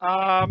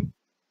 I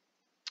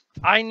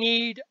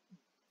need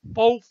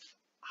both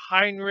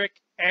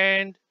Heinrich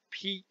and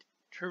Pete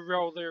to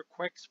roll their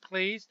quicks,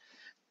 please.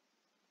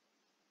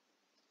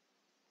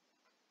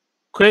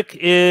 Quick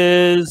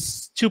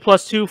is 2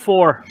 + 2,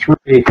 4.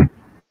 3.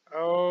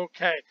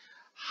 Okay.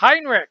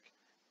 Heinrich,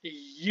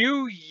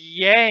 you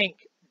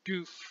yank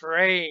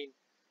Dufresne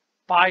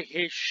by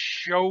his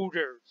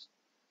shoulders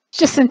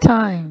Just in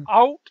time.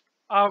 out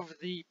of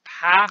the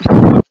path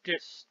of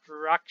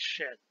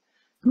destruction.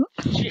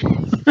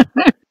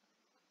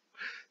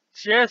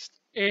 Just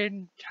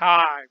in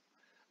time.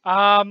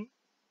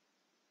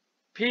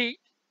 Pete,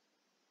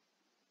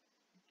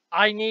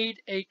 I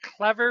need a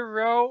clever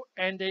row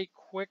and a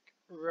quick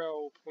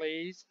row,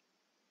 please.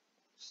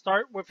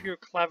 Start with your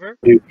clever.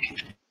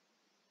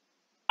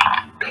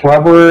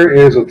 Clever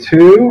is a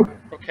 2.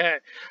 Okay.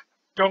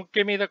 Don't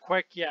give me the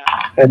quick yet.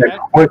 And Okay? a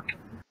quick.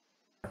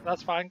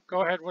 That's fine.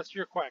 Go ahead. What's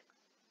your quick?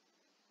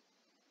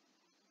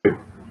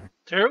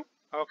 2?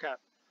 Okay.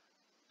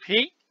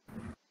 Pete,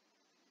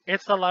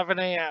 it's 11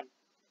 a.m.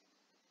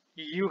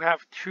 You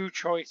have two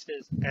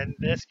choices, and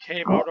this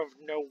came out of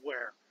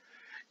nowhere.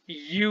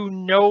 You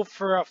know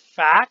for a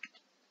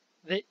fact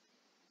that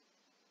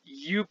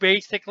you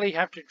basically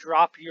have to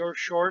drop your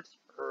shorts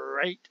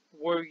right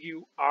where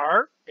you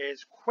are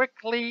as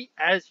quickly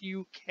as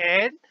you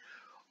can,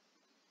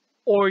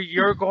 or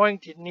you're going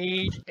to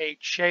need a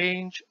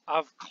change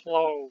of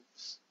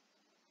clothes.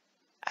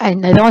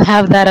 And I don't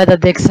have that at the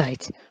dig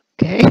site.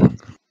 Okay.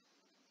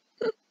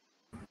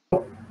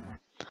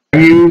 I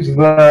use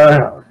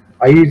the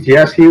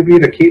SUV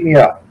to keep me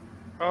up.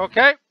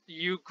 Okay,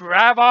 you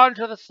grab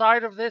onto the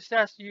side of this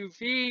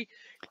SUV,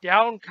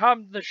 down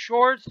come the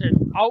shorts,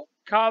 and out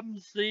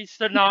comes the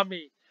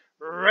tsunami.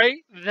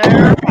 Right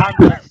there on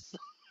the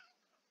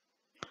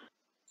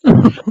I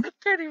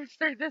can't even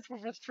say this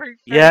with a straight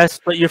face. Yes,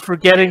 but you're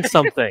forgetting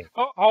something.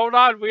 Oh, hold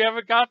on, we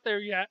haven't got there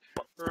yet.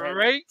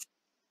 Right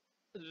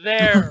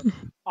there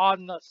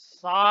on the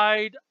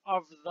side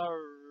of the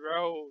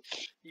road.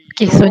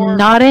 Okay, so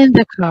not in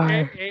the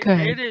car.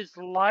 Good. It is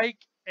like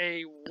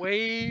a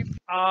wave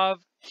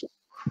of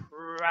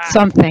crap.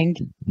 Something.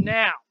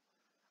 Now,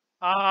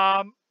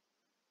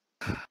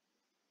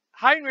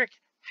 Heinrich,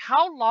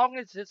 how long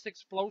is this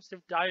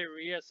explosive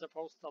diarrhea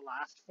supposed to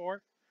last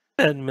for?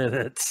 10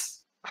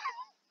 minutes.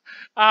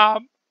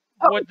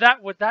 Would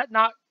that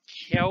not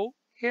kill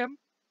him?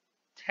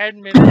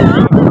 10 minutes.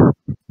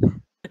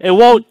 It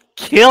won't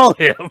kill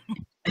him.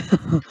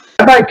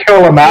 I might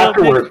kill him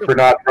afterwards for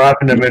not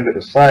dropping him into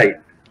the site.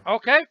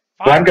 Okay,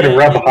 But I'm fine. going to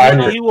rub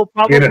Heinrich. He will Get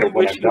probably it when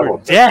wish I'm you done were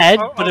with it. dead,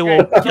 Oh, but it okay.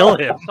 won't kill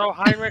him. So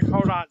Heinrich,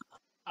 hold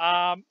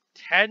on.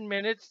 10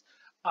 minutes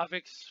of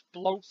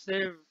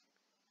explosive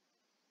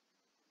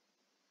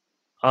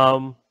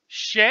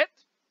shit.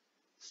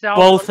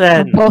 Both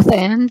ends. Both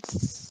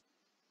ends.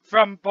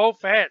 From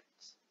both ends.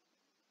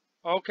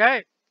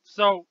 Okay,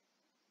 so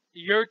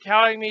you're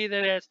telling me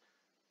that it's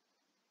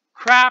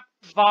crap,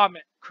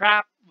 vomit,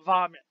 crap,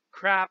 vomit,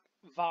 crap,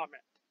 vomit.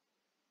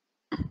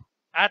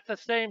 At the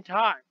same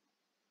time.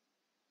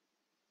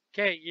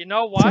 Okay, you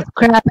know what? So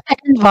crap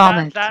and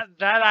vomit. That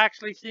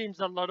actually seems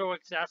a little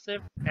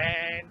excessive,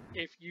 and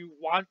if you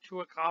want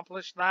to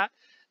accomplish that,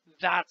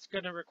 that's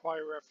going to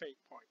require a fate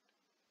point.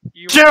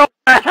 You're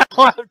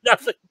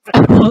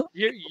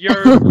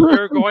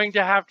going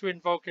to have to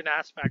invoke an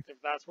aspect if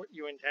that's what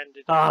you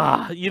intended.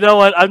 You know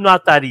what? I'm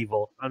not that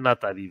evil.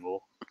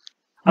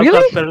 I've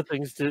Really? got better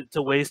things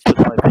to waste with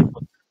my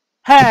people.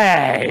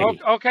 Hey!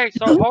 Okay,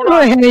 so hold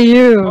Oh, on. hey,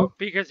 you.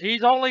 Because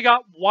he's only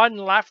got one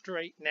left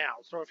right now.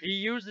 So if he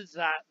uses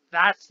that,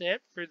 that's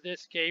it for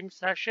this game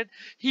session.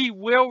 He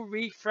will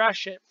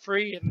refresh it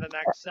free in the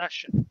next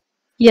session.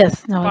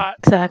 Yes, no,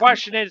 But the exactly.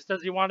 question is,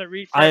 does he want to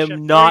refresh I it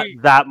am not free?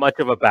 that much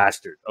of a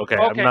bastard. Okay,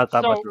 I'm Okay, not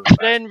that much so of a bastard.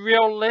 then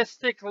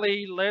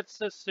realistically, let's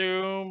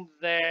assume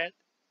that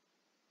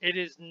it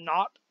is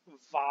not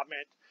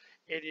vomit,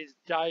 it is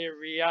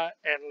diarrhea,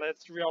 and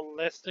let's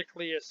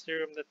realistically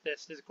assume that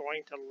this is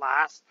going to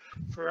last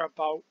for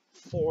about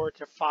 4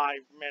 to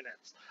 5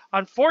 minutes.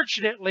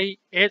 Unfortunately,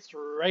 it's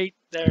right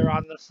there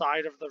on the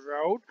side of the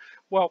road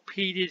while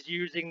Pete is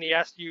using the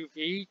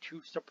SUV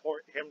to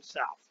support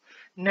himself.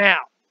 Now,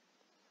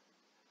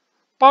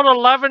 about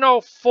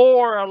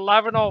 11:04,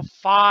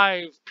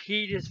 11:05,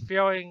 Pete is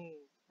feeling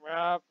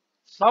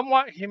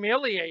somewhat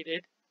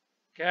humiliated,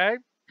 okay?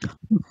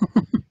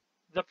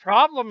 The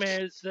problem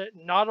is that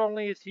not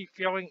only is he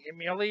feeling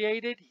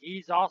humiliated,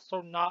 he's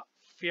also not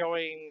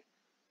feeling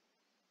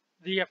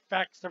the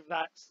effects of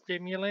that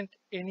stimulant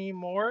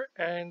anymore,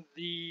 and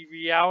the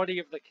reality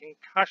of the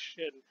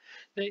concussion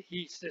that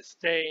he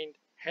sustained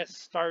has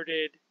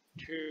started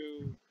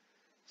to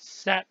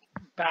set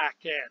back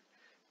in.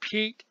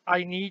 Pete,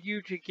 I need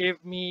you to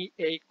give me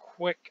a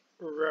quick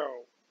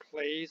row,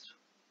 please.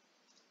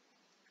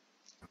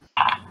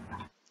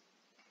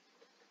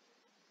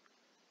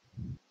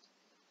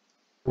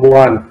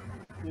 One.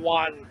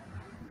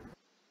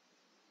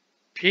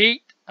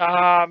 Pete,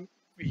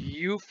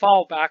 you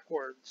fall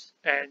backwards,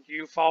 and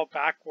you fall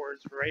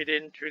backwards right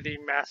into the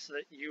mess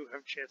that you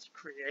have just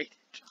created.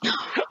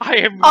 I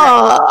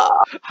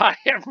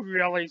am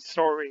really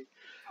sorry.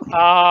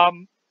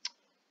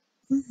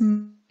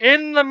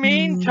 In the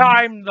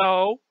meantime,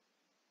 though,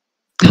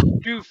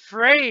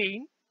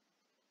 Dufresne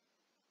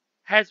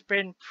has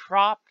been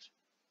propped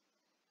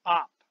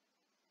up,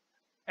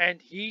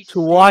 and he To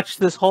watch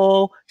this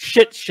whole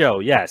shit show,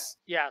 yes.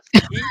 Yes,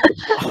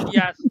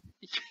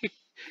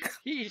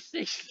 he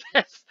sees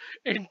this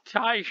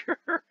entire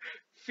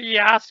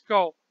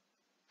fiasco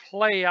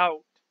play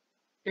out,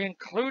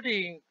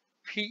 including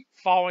Pete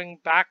falling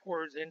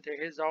backwards into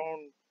his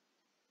own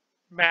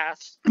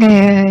mess.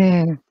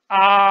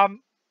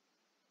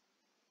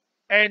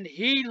 And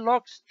he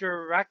looks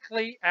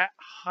directly at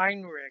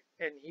Heinrich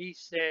and he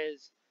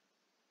says,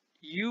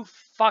 "You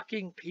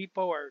fucking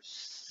people are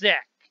sick."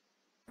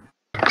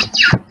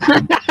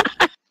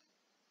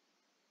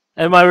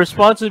 And my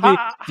response would be,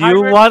 do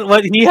you want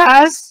what he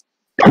has?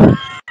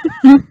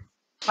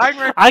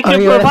 Heinrich, I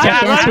can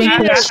provide it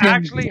right here.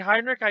 Actually,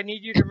 Heinrich, I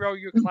need you to roll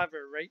your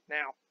clever right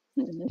now.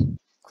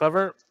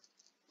 Clever.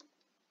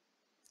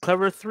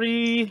 Clever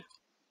 3.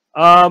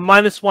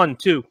 -1,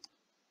 2.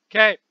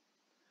 Okay.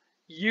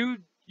 You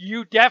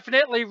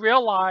definitely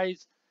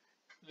realize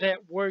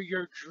that where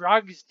your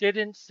drugs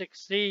didn't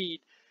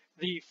succeed,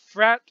 the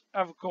threat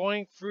of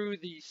going through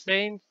the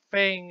same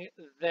thing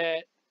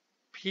that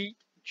Pete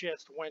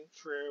just went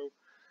through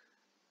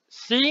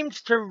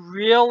seems to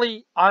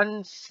really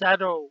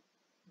unsettle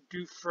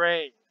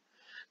Dufresne.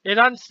 It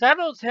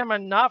unsettles him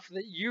enough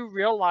that you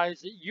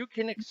realize that you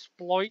can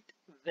exploit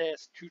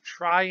this to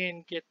try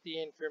and get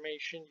the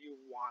information you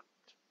want.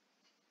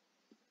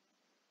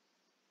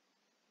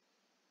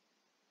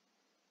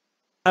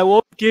 I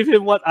won't give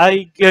him what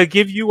I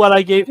give you what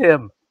I gave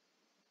him.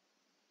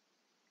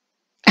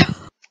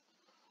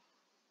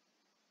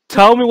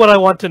 Tell me what I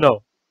want to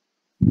know.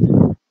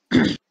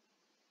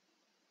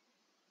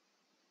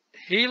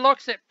 He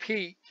looks at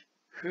Pete,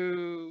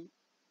 who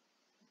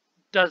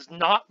does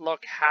not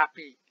look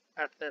happy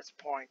at this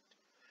point.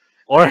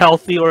 Or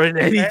healthy or in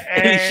any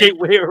shape,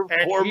 way, or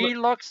form. And he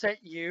looks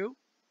at you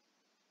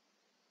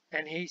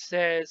and he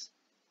says,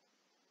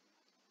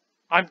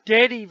 "I'm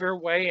dead either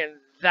way,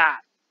 and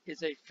that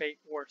is a fate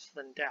worse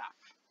than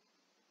death."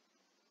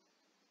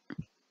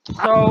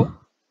 So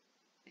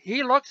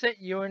he looks at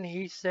you and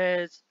he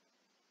says,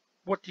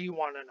 "What do you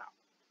want to know?"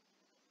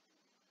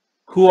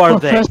 Who are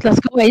they? First, let's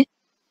go in.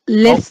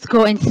 Let's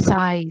go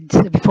inside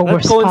before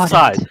we're spotted.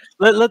 Inside.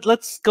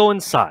 Let's go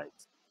inside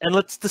and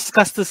let's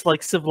discuss this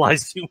like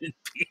civilized human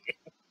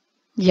beings.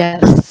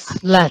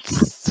 Yes,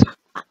 let's.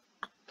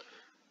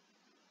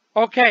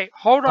 Okay,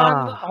 hold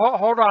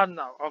on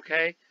though.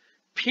 Okay,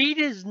 Pete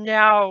is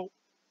now,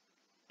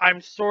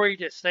 I'm sorry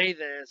to say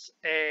this,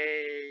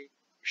 a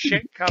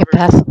shit covered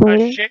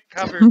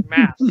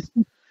mess,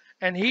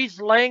 and he's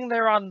laying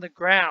there on the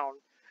ground,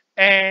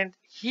 and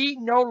he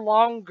no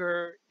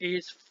longer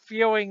is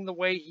feeling the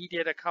way he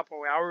did a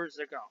couple hours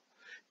ago,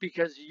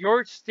 because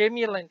your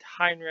stimulant,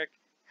 Heinrich,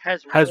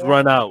 has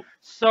run out.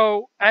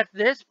 So at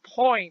this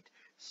point,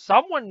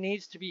 someone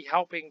needs to be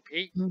helping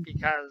Pete,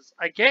 because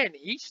again,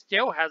 he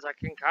still has a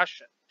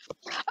concussion.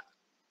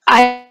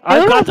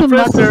 I've got the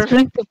prisoner.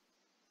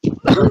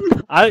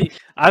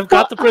 I've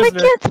got the prisoner.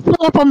 I can't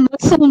pull up a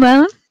muscle,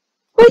 man.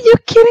 Are you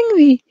kidding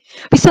me?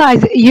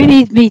 Besides, you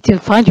need me to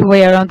find your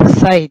way around the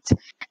site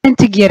and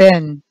to get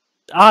in.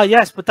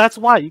 Yes, but that's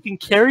why. You can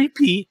carry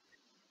Pete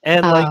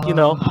And like, you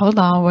know, hold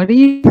on. What are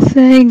you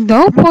saying?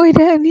 Don't point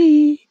at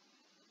me.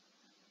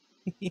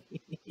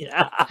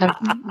 yeah. I have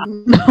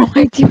no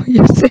idea what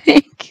you're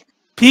saying.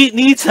 Pete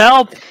needs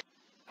help.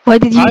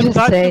 What did you I've just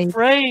got say?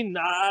 Dufresne.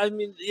 I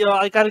mean, you know,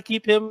 I got to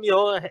keep him, you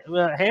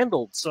know,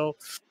 handled. So,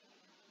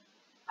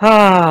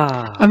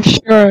 ah, I'm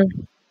sure.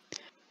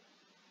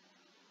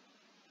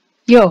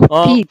 Yo,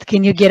 well, Pete,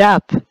 can you get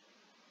up?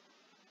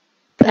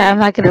 I'm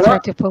not gonna Get try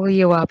up. to pull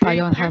you up. I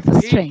don't have the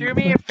Pete, strength. do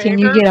me a Can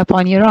you favor. get up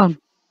on your own?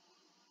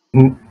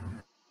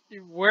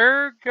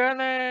 We're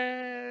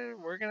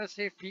gonna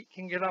see if Pete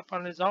can get up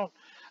on his own.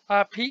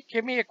 Pete,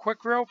 give me a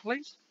quick roll,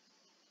 please.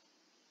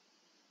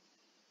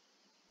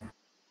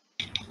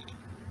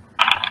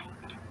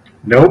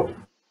 Nope.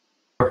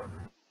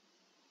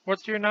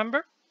 What's your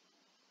number?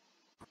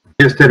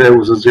 Just did it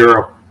was a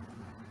 0.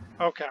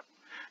 Okay.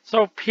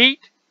 So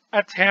Pete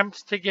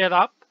attempts to get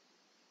up.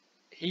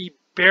 He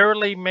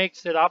barely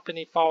makes it up and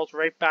he falls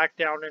right back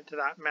down into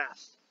that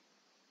mess.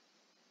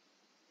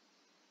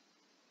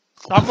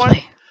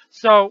 Lovely.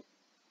 So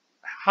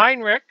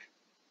Heinrich,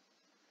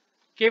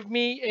 give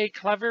me a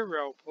clever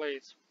roll,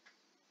 please.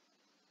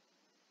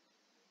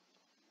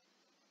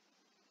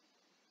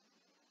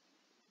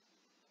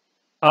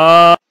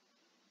 uh,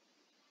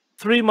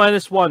 3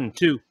 minus 1,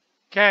 2.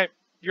 Okay.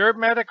 Your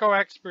medical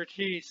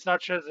expertise,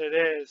 such as it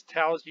is,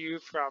 tells you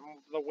from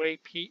the way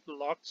Pete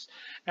looks,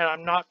 and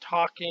I'm not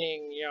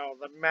talking, you know,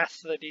 the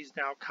mess that he's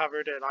now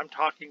covered in. I'm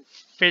talking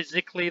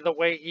physically the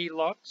way he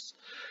looks,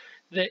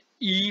 that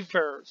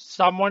either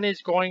someone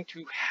is going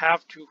to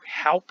have to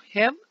help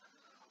him,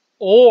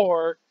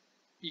 or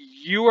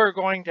you are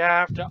going to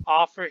have to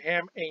offer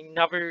him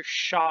another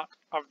shot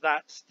of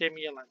that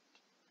stimulant.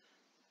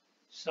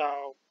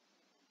 So,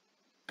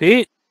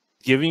 Pete,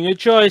 giving you a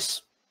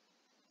choice.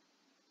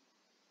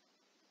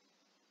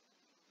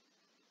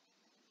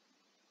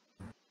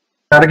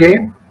 That a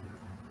game?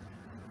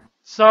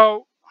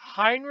 so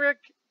Heinrich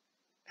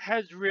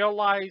has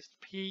realized,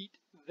 Pete,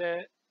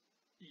 that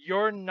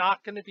you're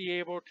not going to be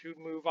able to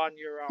move on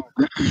your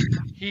own.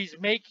 He's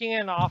making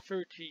an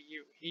offer to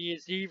you. He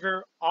is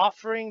either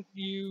offering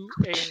you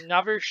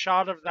another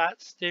shot of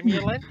that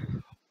stimulant,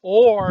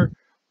 or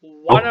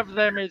one of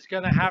them is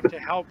going to have to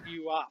help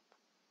you up.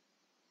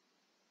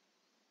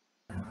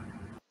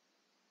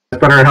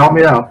 Better help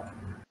me out.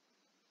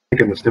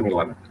 Taking the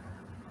stimulant.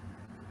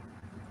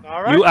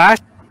 All right. You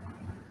asked in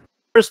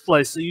the first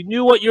place, so you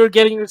knew what you were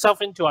getting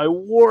yourself into. I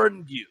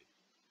warned you.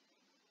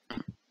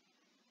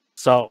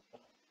 So,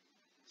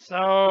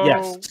 So,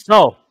 yes.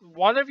 So,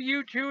 one of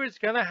you two is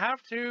going to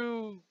have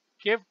to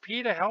give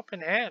Pete a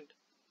helping hand.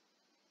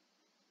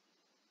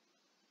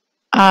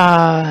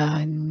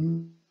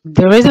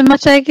 There isn't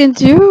much I can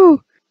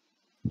do.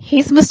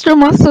 He's Mr.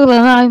 Muscle,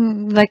 and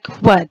I'm like,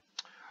 what?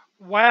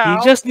 Well,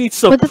 he just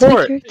needs What does my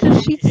support. character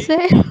sheet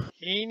say?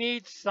 he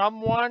needs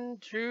someone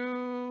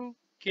to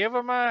give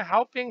him a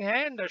helping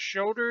hand, a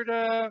shoulder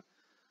to,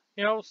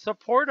 you know,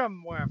 support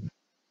him with.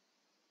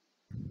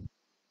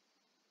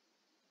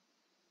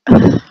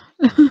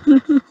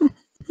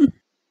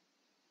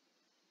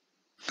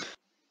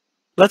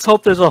 Let's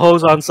hope there's a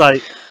hose on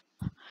site.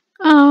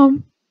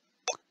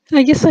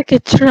 I guess I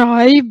could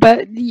try,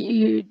 but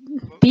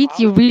Pete,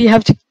 you really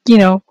have to,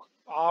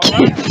 All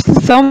keep right.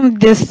 some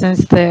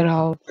distance there.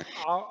 All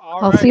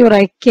I'll right. see what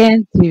I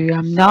can do.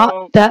 I'm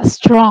not that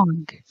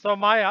strong. So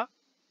Maya,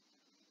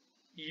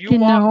 you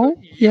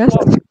Yes.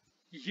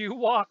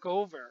 walk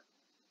over,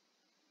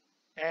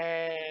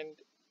 and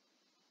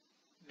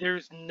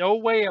there's no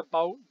way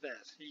about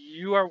this.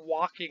 You are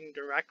walking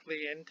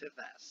directly into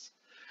this.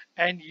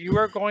 And you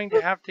are going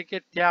to have to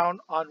get down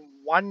on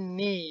one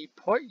knee,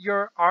 put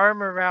your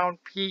arm around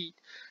Pete,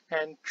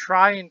 and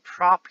try and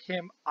prop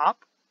him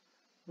up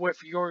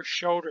with your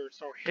shoulder.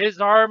 So his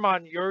arm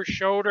on your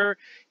shoulder,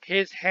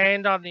 his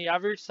hand on the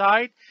other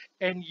side,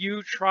 and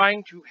you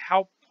trying to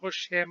help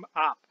push him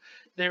up.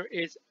 There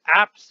is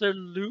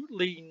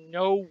absolutely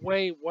no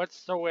way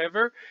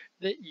whatsoever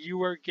that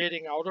you are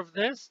getting out of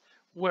this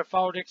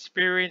without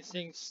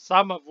experiencing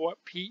some of what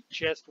Pete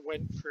just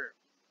went through.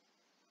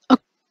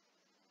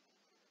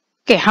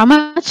 Okay, how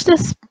much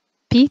does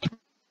Pete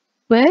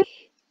weigh?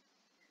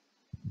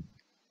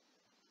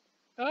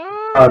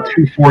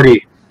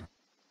 240.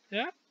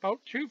 Yeah, about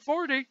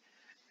 240.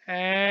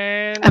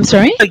 And I'm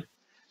sorry?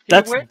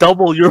 That's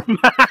double your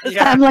mass.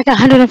 Yeah. I'm like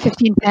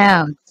 115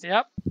 pounds.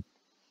 Yep.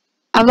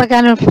 I'm like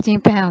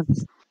 115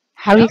 pounds.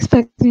 How do you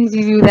expect me to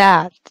do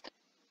that?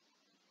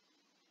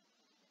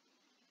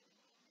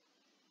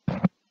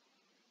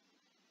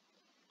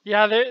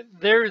 Yeah,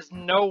 there's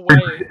no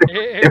way.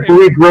 If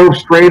we drove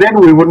straight in,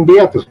 we wouldn't be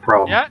at this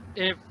problem. Yeah,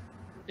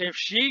 if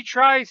she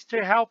tries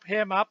to help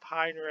him up,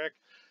 Heinrich,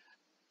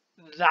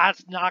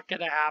 that's not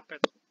going to happen.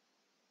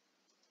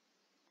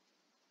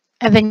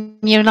 And then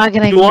you're not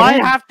going to. Do I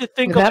have to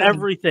think of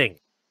everything?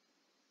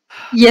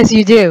 Yes,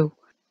 you do.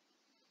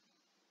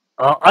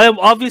 I am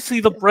obviously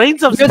the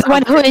brains of. You're the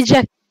one who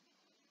injected.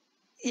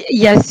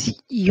 Yes,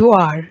 you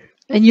are,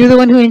 and you're the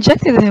one who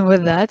injected him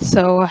with that.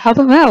 So help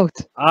him out.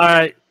 All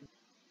right.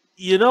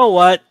 You know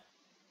what?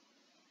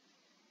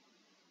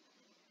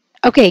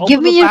 Okay, give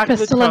Open the me your back of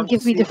the pistol and trunk,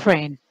 give me see the if-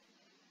 frame.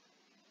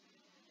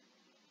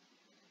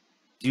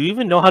 Do you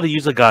even know how to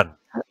use a gun?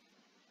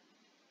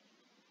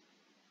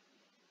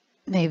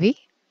 Maybe.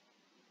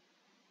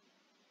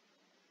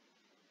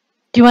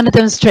 Do you want a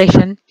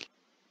demonstration?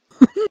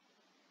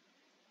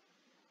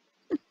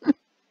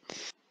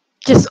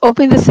 Just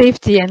open the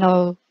safety and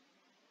I'll.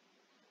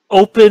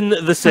 Open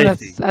the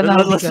safety. And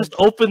that'll be Let's just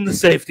good. open the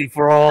safety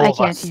for all I of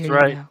can't us, hear you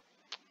right? now.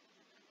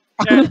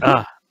 Okay.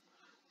 Ah,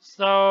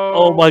 So.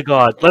 oh my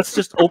God! Let's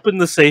just open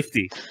the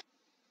safety.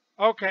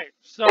 Okay.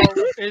 So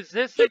is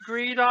this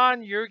agreed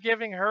on? You're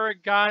giving her a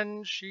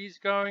gun. She's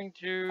going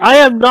to. I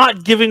am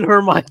not giving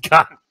her my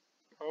gun.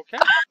 Okay.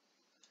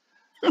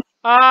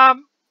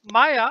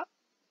 Maya,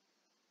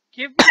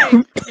 give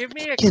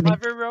me a Excuse me.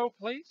 clever roll,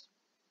 please.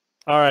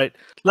 All right,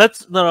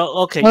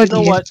 okay, Oh you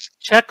know dear. what?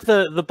 Check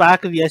the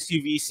back of the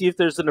SUV. See if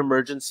there's an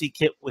emergency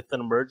kit with an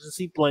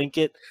emergency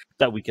blanket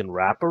that we can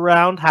wrap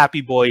around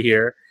Happy Boy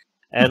here,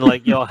 and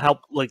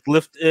help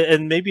lift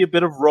and maybe a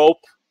bit of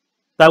rope.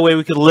 That way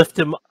we can lift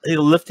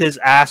his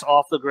ass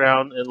off the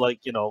ground and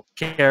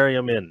carry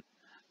him in.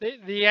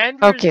 The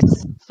end. Okay.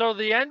 So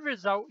the end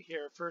result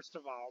here, first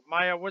of all,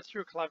 Maya, what's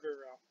your clever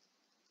roll?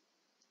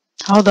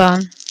 Hold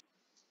on.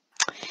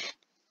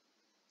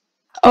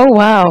 Oh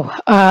wow.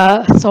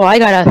 So I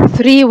got a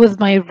 3 with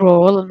my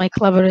roll and my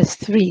clever is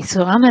 3.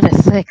 So I'm at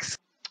a 6.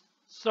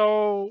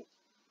 So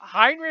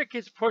Heinrich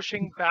is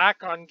pushing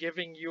back on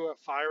giving you a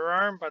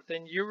firearm, but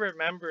then you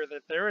remember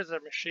that there is a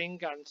machine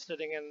gun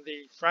sitting in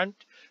the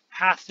front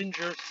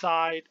passenger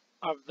side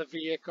of the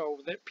vehicle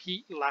that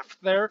Pete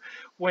left there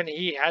when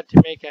he had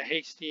to make a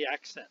hasty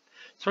exit.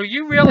 So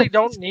you really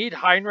don't need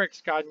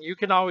Heinrich's gun. You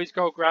can always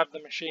go grab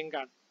the machine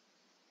gun.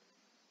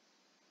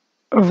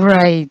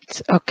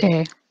 Right.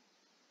 Okay.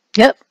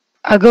 Yep.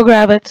 I'll go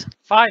grab it.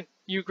 Fine.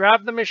 You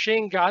grab the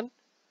machine gun.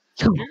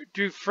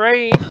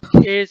 Dufresne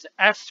is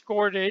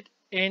escorted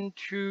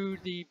into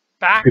the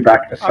back. Be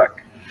back in a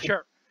sec.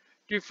 Sure.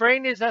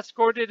 Dufresne is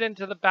escorted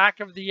into the back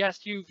of the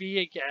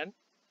SUV again.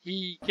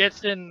 He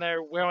gets in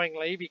there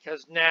willingly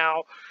because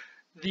now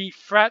the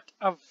threat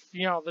of,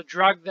 the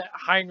drug that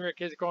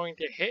Heinrich is going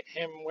to hit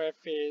him with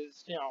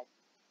is,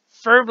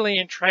 firmly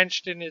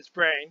entrenched in his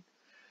brain.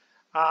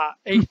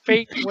 A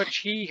fate which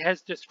he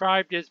has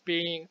described as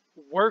being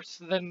worse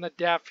than the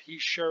death he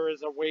sure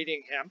is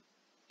awaiting him.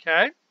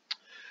 Okay?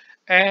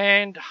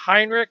 And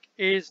Heinrich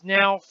is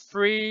now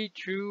free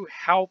to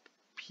help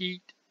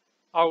Pete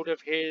out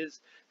of his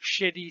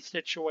shitty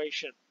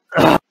situation.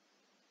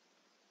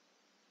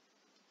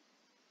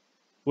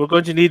 We're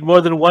going to need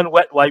more than one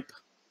wet wipe.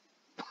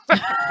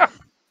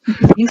 You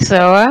think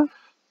so?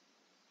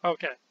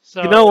 Okay,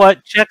 so You know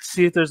what? Check,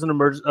 see if there's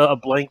a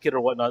blanket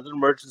or whatnot. An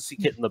emergency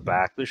kit in the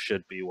back. There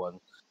should be one.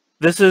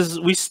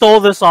 We stole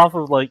this off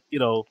of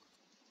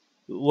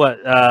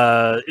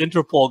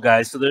Interpol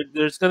guys. So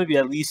there's going to be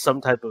at least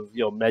some type of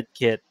med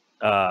kit,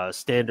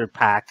 standard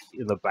pack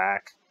in the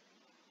back.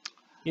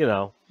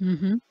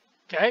 Mm-hmm.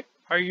 Okay,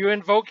 are you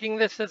invoking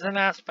this as an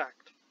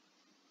aspect?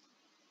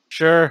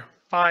 Sure.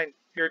 Fine.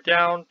 You're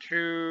down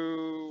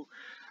to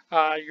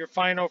your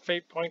final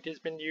fate point has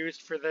been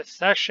used for this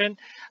session.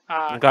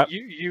 Okay.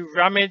 You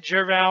rummage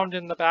around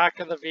in the back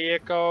of the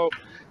vehicle.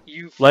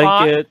 You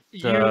Blanket.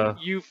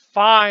 you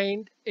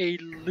find a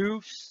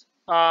loose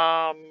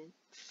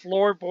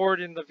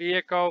floorboard in the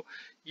vehicle.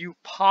 You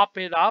pop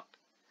it up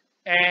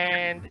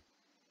and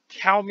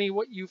tell me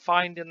what you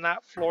find in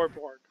that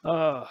floorboard.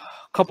 A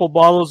couple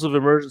bottles of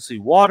emergency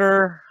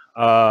water.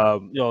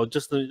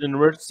 Just an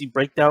emergency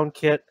breakdown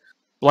kit,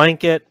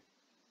 blanket,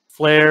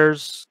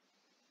 flares,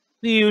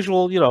 the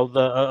usual.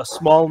 A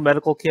small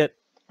medical kit.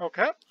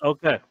 Okay.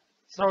 Okay.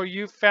 So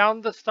you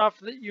found the stuff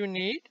that you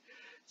need.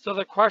 So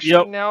the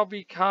question now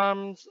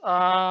becomes,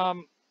 how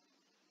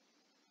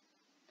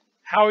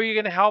are you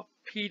going to help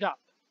Pete up?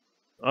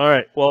 All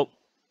right. Well,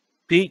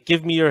 Pete,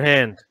 give me your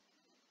hand.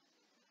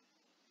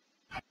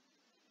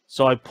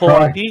 So I pull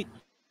on Pete,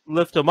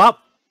 lift him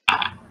up,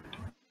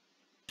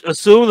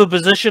 assume the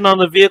position on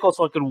the vehicle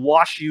so I can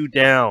wash you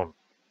down.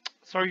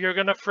 So you're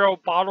going to throw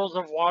bottles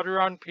of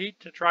water on Pete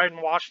to try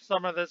and wash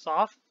some of this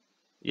off?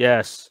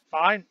 Yes.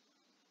 Fine.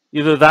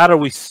 Either that or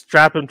we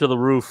strap him to the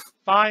roof.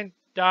 Fine.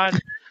 Done.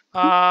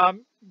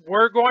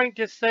 We're going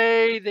to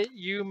say that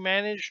you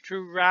managed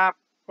to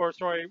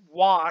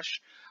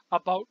wash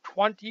about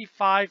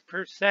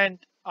 25%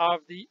 of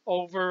the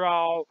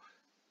overall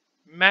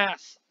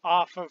mess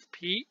off of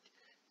Pete.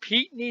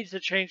 Pete needs a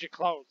change of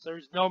clothes.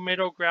 There's no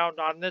middle ground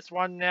on this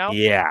one now.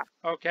 Yeah.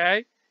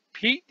 Okay.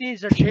 Pete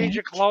needs a change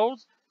of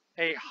clothes,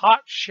 a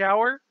hot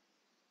shower,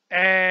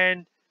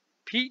 and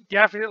Pete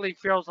definitely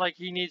feels like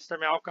he needs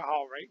some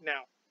alcohol right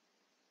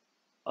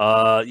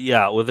now.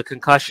 Yeah, with a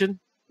concussion?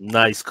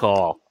 Nice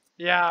call.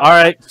 Yeah. All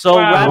right, so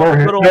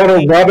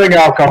rubbing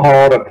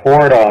alcohol to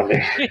pour it on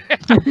me.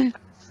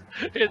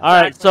 Exactly.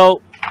 All right,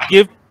 so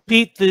give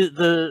Pete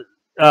the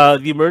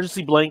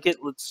emergency blanket.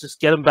 Let's just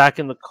get him back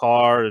in the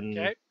car and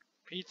Okay.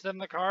 Pete's in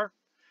the car.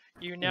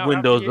 You now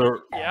windows have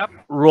to are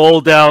roll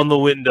down the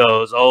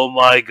windows. Oh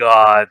my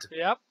God.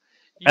 Yep.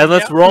 And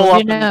let's roll Who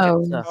up and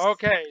knows? get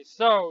Okay,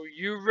 so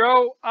you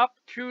row up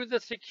to the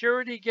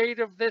security gate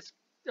of this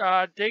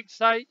dig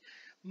site.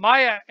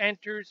 Maya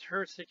enters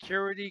her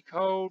security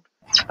code.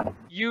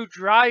 You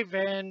drive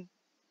in.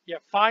 You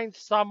find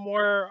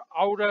somewhere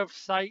out of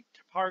sight to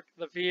park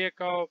the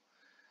vehicle.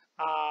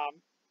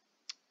 Um,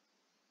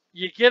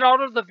 you get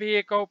out of the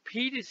vehicle.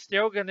 Pete is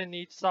still going to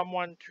need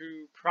someone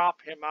to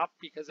prop him up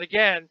because,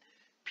 again,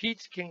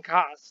 Pete's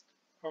concussed.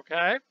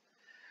 Okay?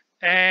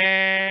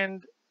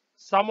 And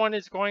someone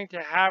is going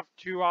to have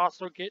to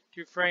also get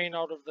Dufresne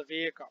out of the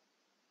vehicle.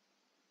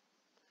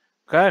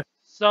 Okay.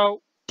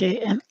 So Okay,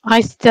 and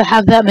I still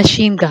have that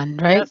machine gun,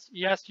 right?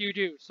 yes, you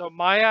do. So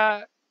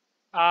Maya,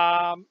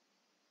 um,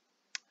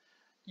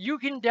 you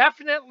can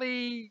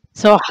definitely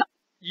So,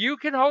 you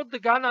can hold the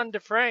gun on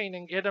Dufresne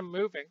and get him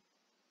moving.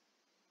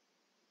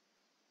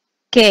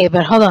 okay,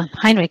 but hold on,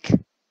 Heinrich,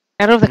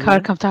 out of the car,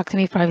 Mhm. come talk to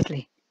me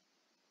privately.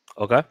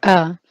 Okay.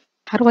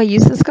 How do I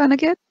use this gun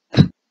again?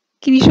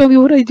 Can you show me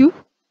what I do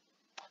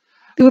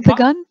with the Ma-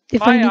 gun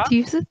if I need Maya, to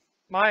use it?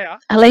 Maya,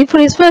 I aim for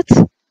his foot.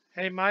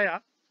 hey Maya,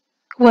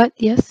 What?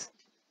 Yes.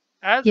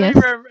 Yes.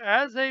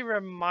 as a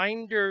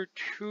reminder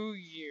to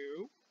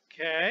you,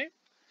 okay?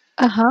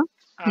 Uh-huh.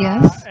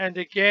 Yes. And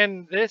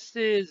again, this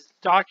is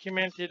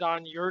documented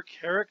on your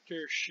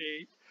character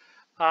sheet.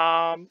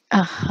 Um,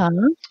 Uh-huh.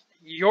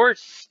 your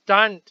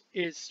stunt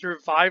is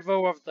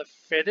survival of the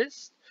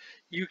fittest.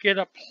 You get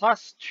a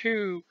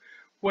 +2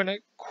 when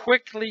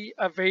quickly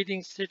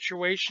evading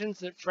situations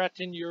that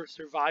threaten your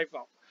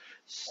survival.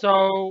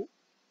 So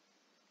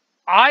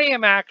I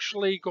am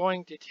actually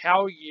going to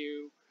tell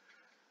you,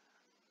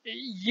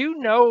 you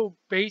know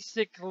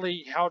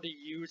basically how to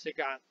use a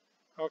gun.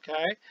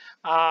 Okay,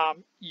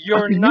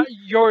 Okay.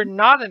 you're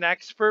not an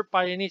expert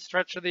by any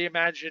stretch of the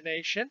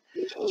imagination,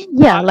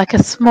 Yeah, but like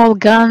a small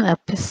gun, a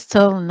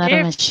pistol, not a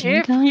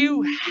machine if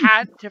you gun.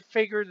 had to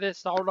figure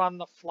this out on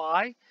the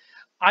fly,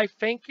 I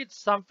think it's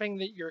something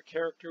that your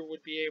character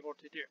would be able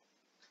to do.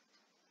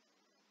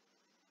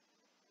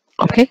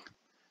 Okay, Okay,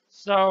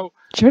 so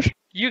sure.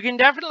 you can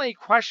definitely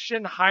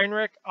question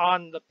Heinrich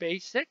on the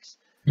basics,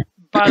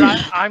 but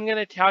I'm going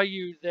to tell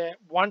you that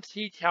once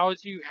he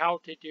tells you how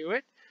to do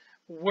it,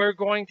 we're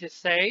going to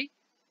say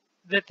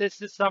that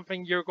this is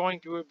something you're going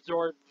to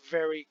absorb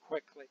very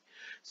quickly.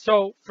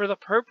 So, for the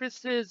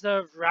purposes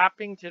of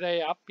wrapping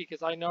today up,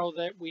 because I know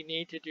that we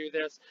need to do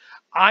this,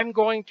 I'm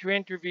going to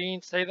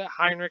intervene, say that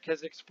Heinrich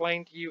has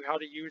explained to you how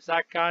to use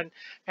that gun,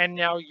 and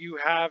now you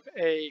have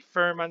a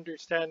firm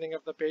understanding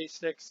of the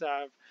basics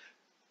of,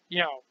 you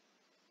know,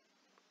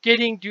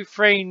 getting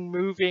Dufresne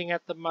moving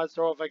at the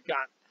muzzle of a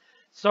gun.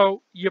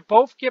 So you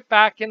both get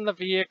back in the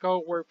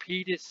vehicle where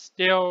Pete is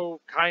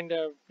still kind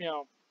of,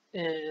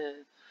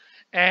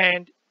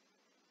 and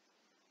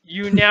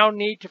you now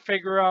need to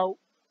figure out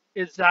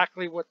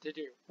exactly what to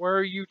do. Where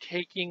are you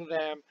taking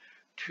them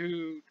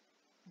to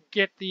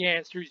get the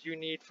answers you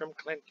need from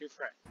Clint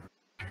Dufresne?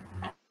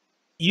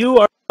 You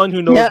are the one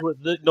who Yeah,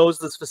 knows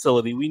this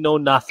facility. We know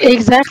nothing of this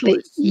exactly.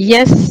 place.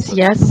 Yes,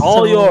 yes.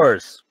 All So,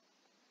 yours.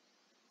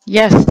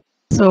 yes.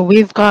 So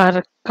we've got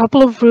a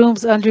couple of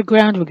rooms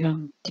underground. We're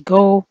going to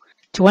go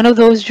to one of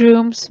those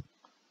rooms.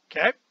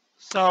 Okay.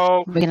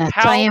 So We're going to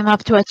tie him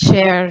up to a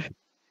chair.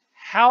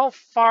 how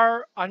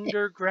far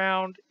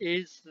underground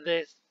is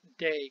this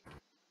dig?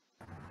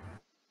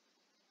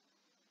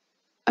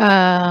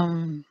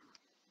 Um,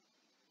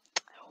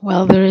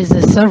 well, there is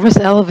a service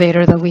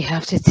elevator that we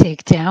have to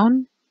take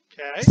down.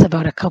 Okay. It's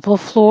about a couple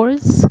of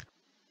floors.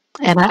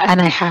 And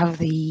I have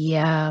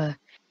the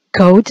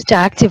code to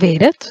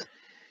activate it.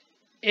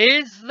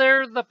 Is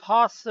there the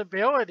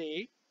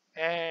possibility,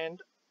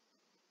 and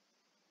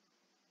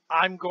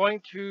I'm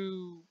going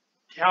to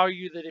tell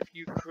you that if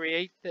you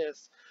create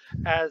this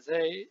as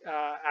a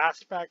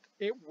aspect,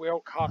 it will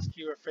cost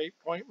you a fate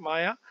point,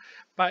 Maya.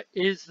 But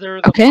is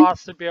there the Okay.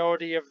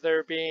 possibility of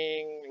there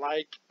being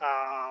like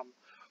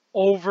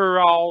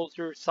overalls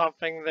or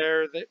something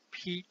there that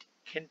Pete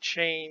can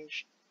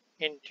change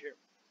into?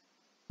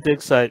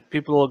 Dig site.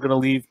 People are going to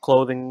leave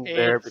clothing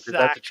there because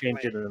they have to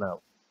change Exactly. in and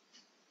out.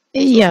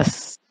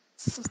 Yes.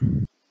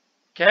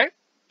 Okay.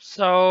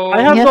 So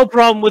I have Yep. no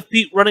problem with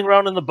Pete running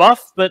around in the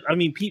buff, but I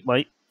mean, Pete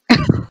might.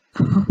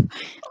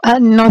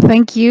 No,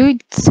 thank you.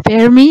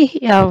 Spare me.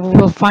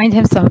 We'll find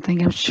him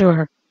something, I'm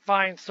sure.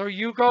 fine. So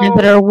you And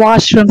there go. are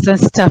washrooms and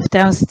stuff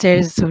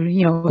downstairs,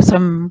 or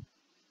some,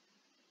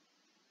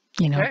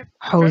 Okay.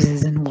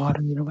 hoses and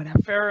water or whatever.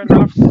 Fair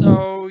enough.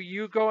 So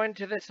you go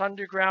into this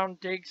underground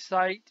dig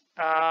site.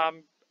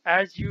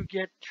 As you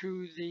get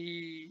to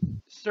the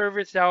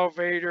service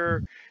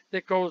elevator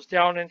that goes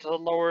down into the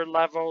lower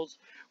levels,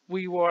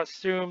 we will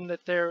assume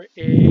that there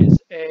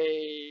is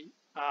a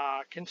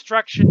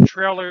construction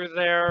trailer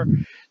there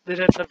that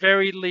at the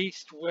very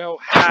least will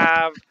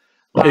have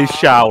A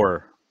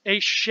shower. a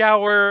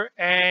shower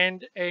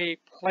and a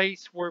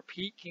place where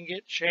Pete can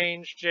get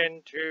changed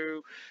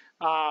into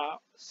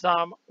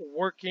some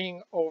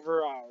working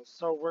overalls.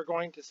 So we're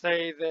going to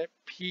say that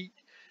Pete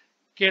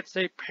gets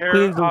a pair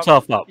Cleans of,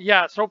 himself up.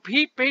 yeah, so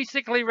Pete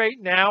basically right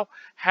now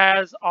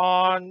has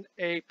on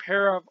a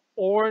pair of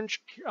orange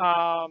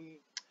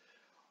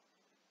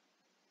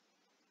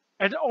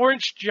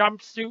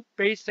jumpsuit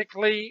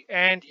basically,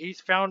 and he's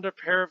found a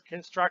pair of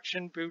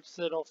construction boots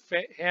that'll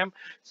fit him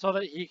so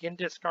that he can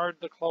discard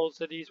the clothes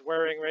that he's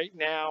wearing right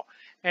now.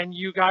 And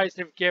you guys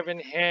have given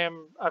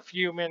him a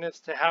few minutes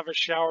to have a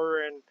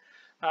shower and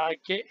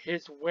get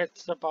his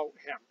wits about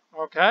him.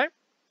 Okay?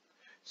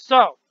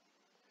 So,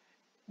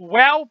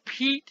 while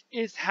Pete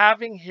is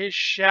having his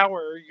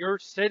shower, you're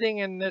sitting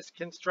in this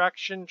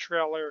construction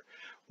trailer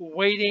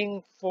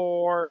waiting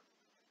for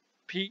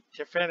Pete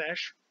to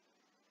finish.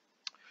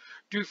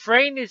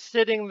 Dufresne is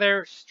sitting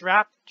there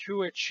strapped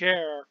to a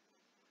chair,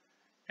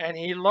 and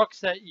he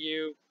looks at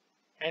you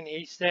and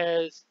he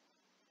says,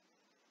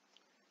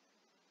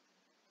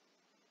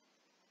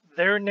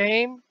 their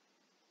name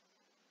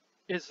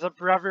is the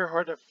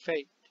Brotherhood of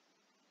Fate.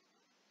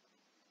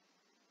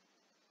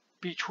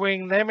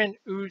 Between them and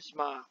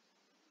Uzma,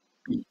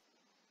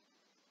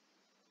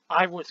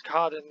 I was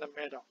caught in the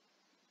middle.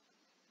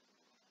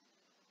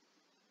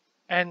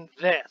 And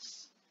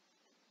this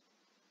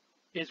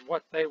is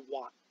what they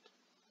want.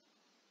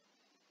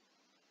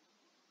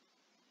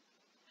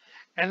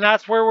 And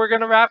that's where we're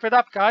going to wrap it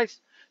up,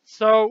 guys.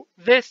 So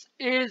this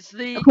is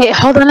the... Okay,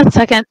 hold on a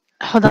second.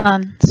 Hold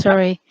on.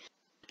 Sorry.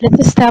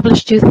 Let's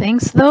establish two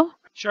things, though.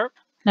 Sure.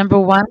 Number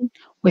one,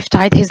 we've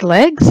tied his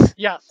legs.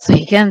 Yes. So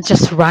he can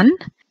just run.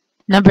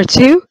 Number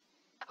two,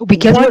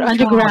 because we're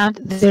underground,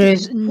 there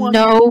is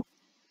no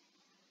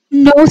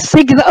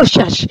signal. Oh,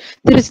 shush.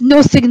 There is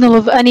no signal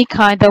of any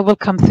kind that will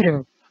come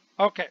through.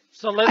 Okay.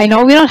 So let's... I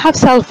know we don't have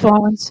cell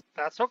phones.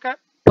 That's okay.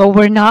 But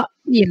we're not,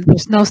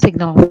 there's no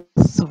signal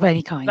of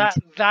any kind.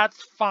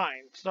 That's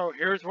fine. So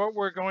here's what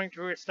we're going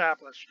to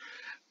establish.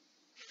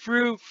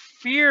 Through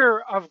fear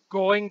of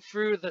going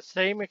through the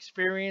same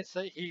experience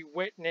that he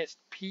witnessed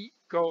Pete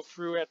go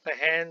through at the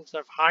hands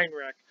of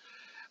Heinrich,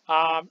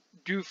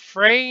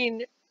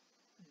 Dufresne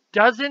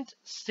doesn't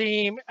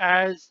seem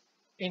as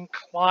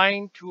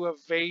inclined to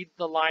evade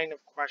the line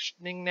of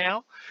questioning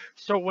now.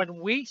 So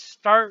when we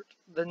start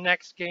the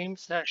next game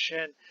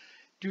session,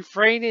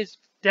 Dufresne is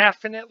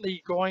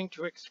definitely going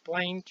to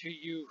explain to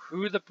you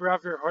who the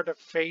Brotherhood of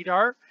Fate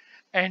are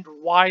and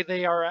why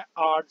they are at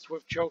odds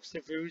with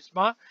Joseph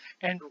Uzma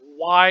and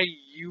why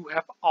you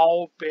have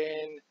all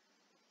been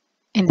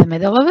in the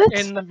middle of it?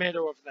 In the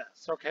middle of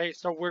this, okay?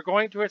 So we're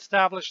going to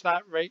establish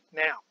that right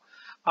now.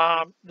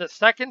 The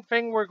second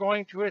thing we're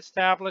going to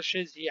establish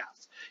is,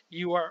 yes,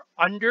 you are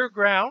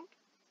underground.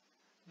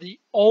 The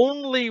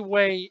only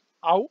way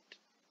out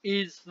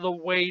is the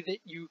way that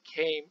you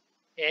came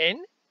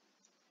in,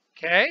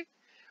 okay?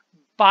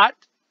 But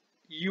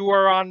you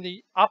are on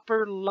the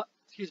upper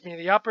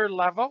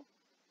level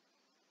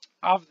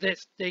of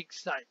this dig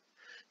site.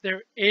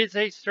 There is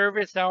a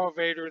service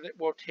elevator that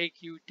will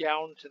take you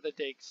down to the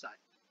dig site,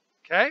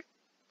 okay?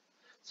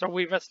 So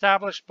we've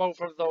established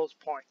both of those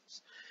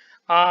points.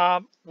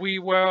 We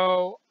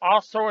will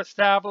also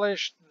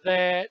establish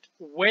that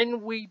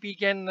when we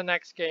begin the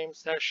next game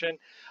session,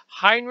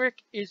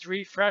 Heinrich is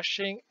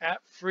refreshing at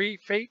 3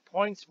 fate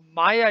points.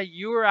 Maya,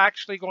 you are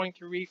actually going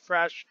to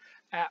refresh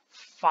at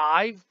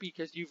 5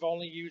 because you've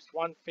only used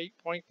 1 fate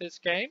point this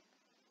game.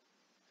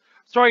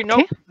 Sorry,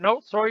 no,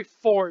 sorry,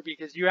 4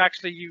 because you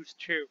actually used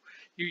 2.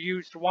 You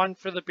used 1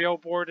 for the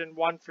billboard and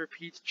 1 for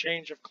Pete's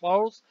change of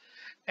clothes.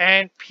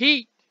 And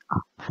Pete,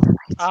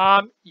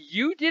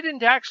 you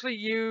didn't actually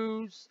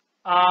use,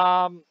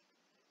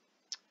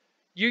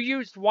 you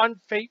used 1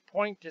 fate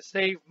point to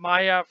save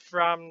Maya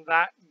from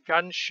that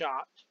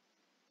gunshot.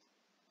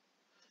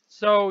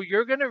 So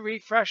you're going to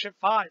refresh at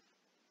 5.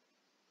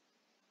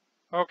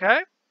 Okay?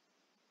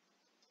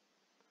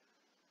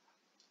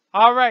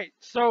 All right,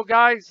 so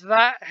guys,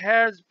 that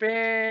has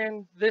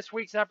been this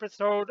week's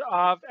episode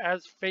of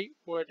As Fate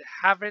Would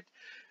Have It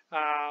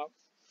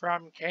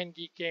from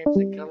CanGeek Games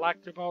and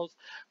Collectibles.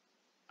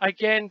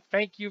 Again,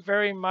 thank you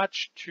very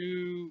much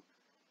to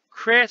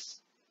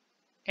Chris,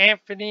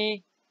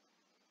 Anthony,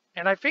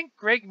 and I think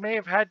Greg may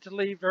have had to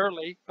leave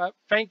early, but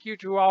thank you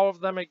to all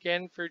of them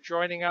again for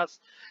joining us,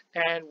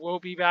 and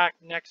we'll be back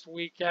next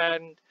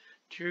weekend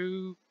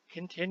to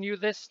continue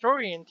this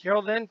story.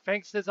 Until then,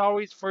 thanks as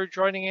always for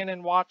joining in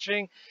and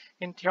watching.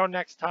 Until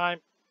next time,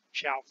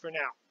 ciao for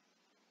now.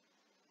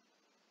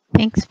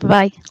 Thanks,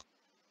 bye-bye.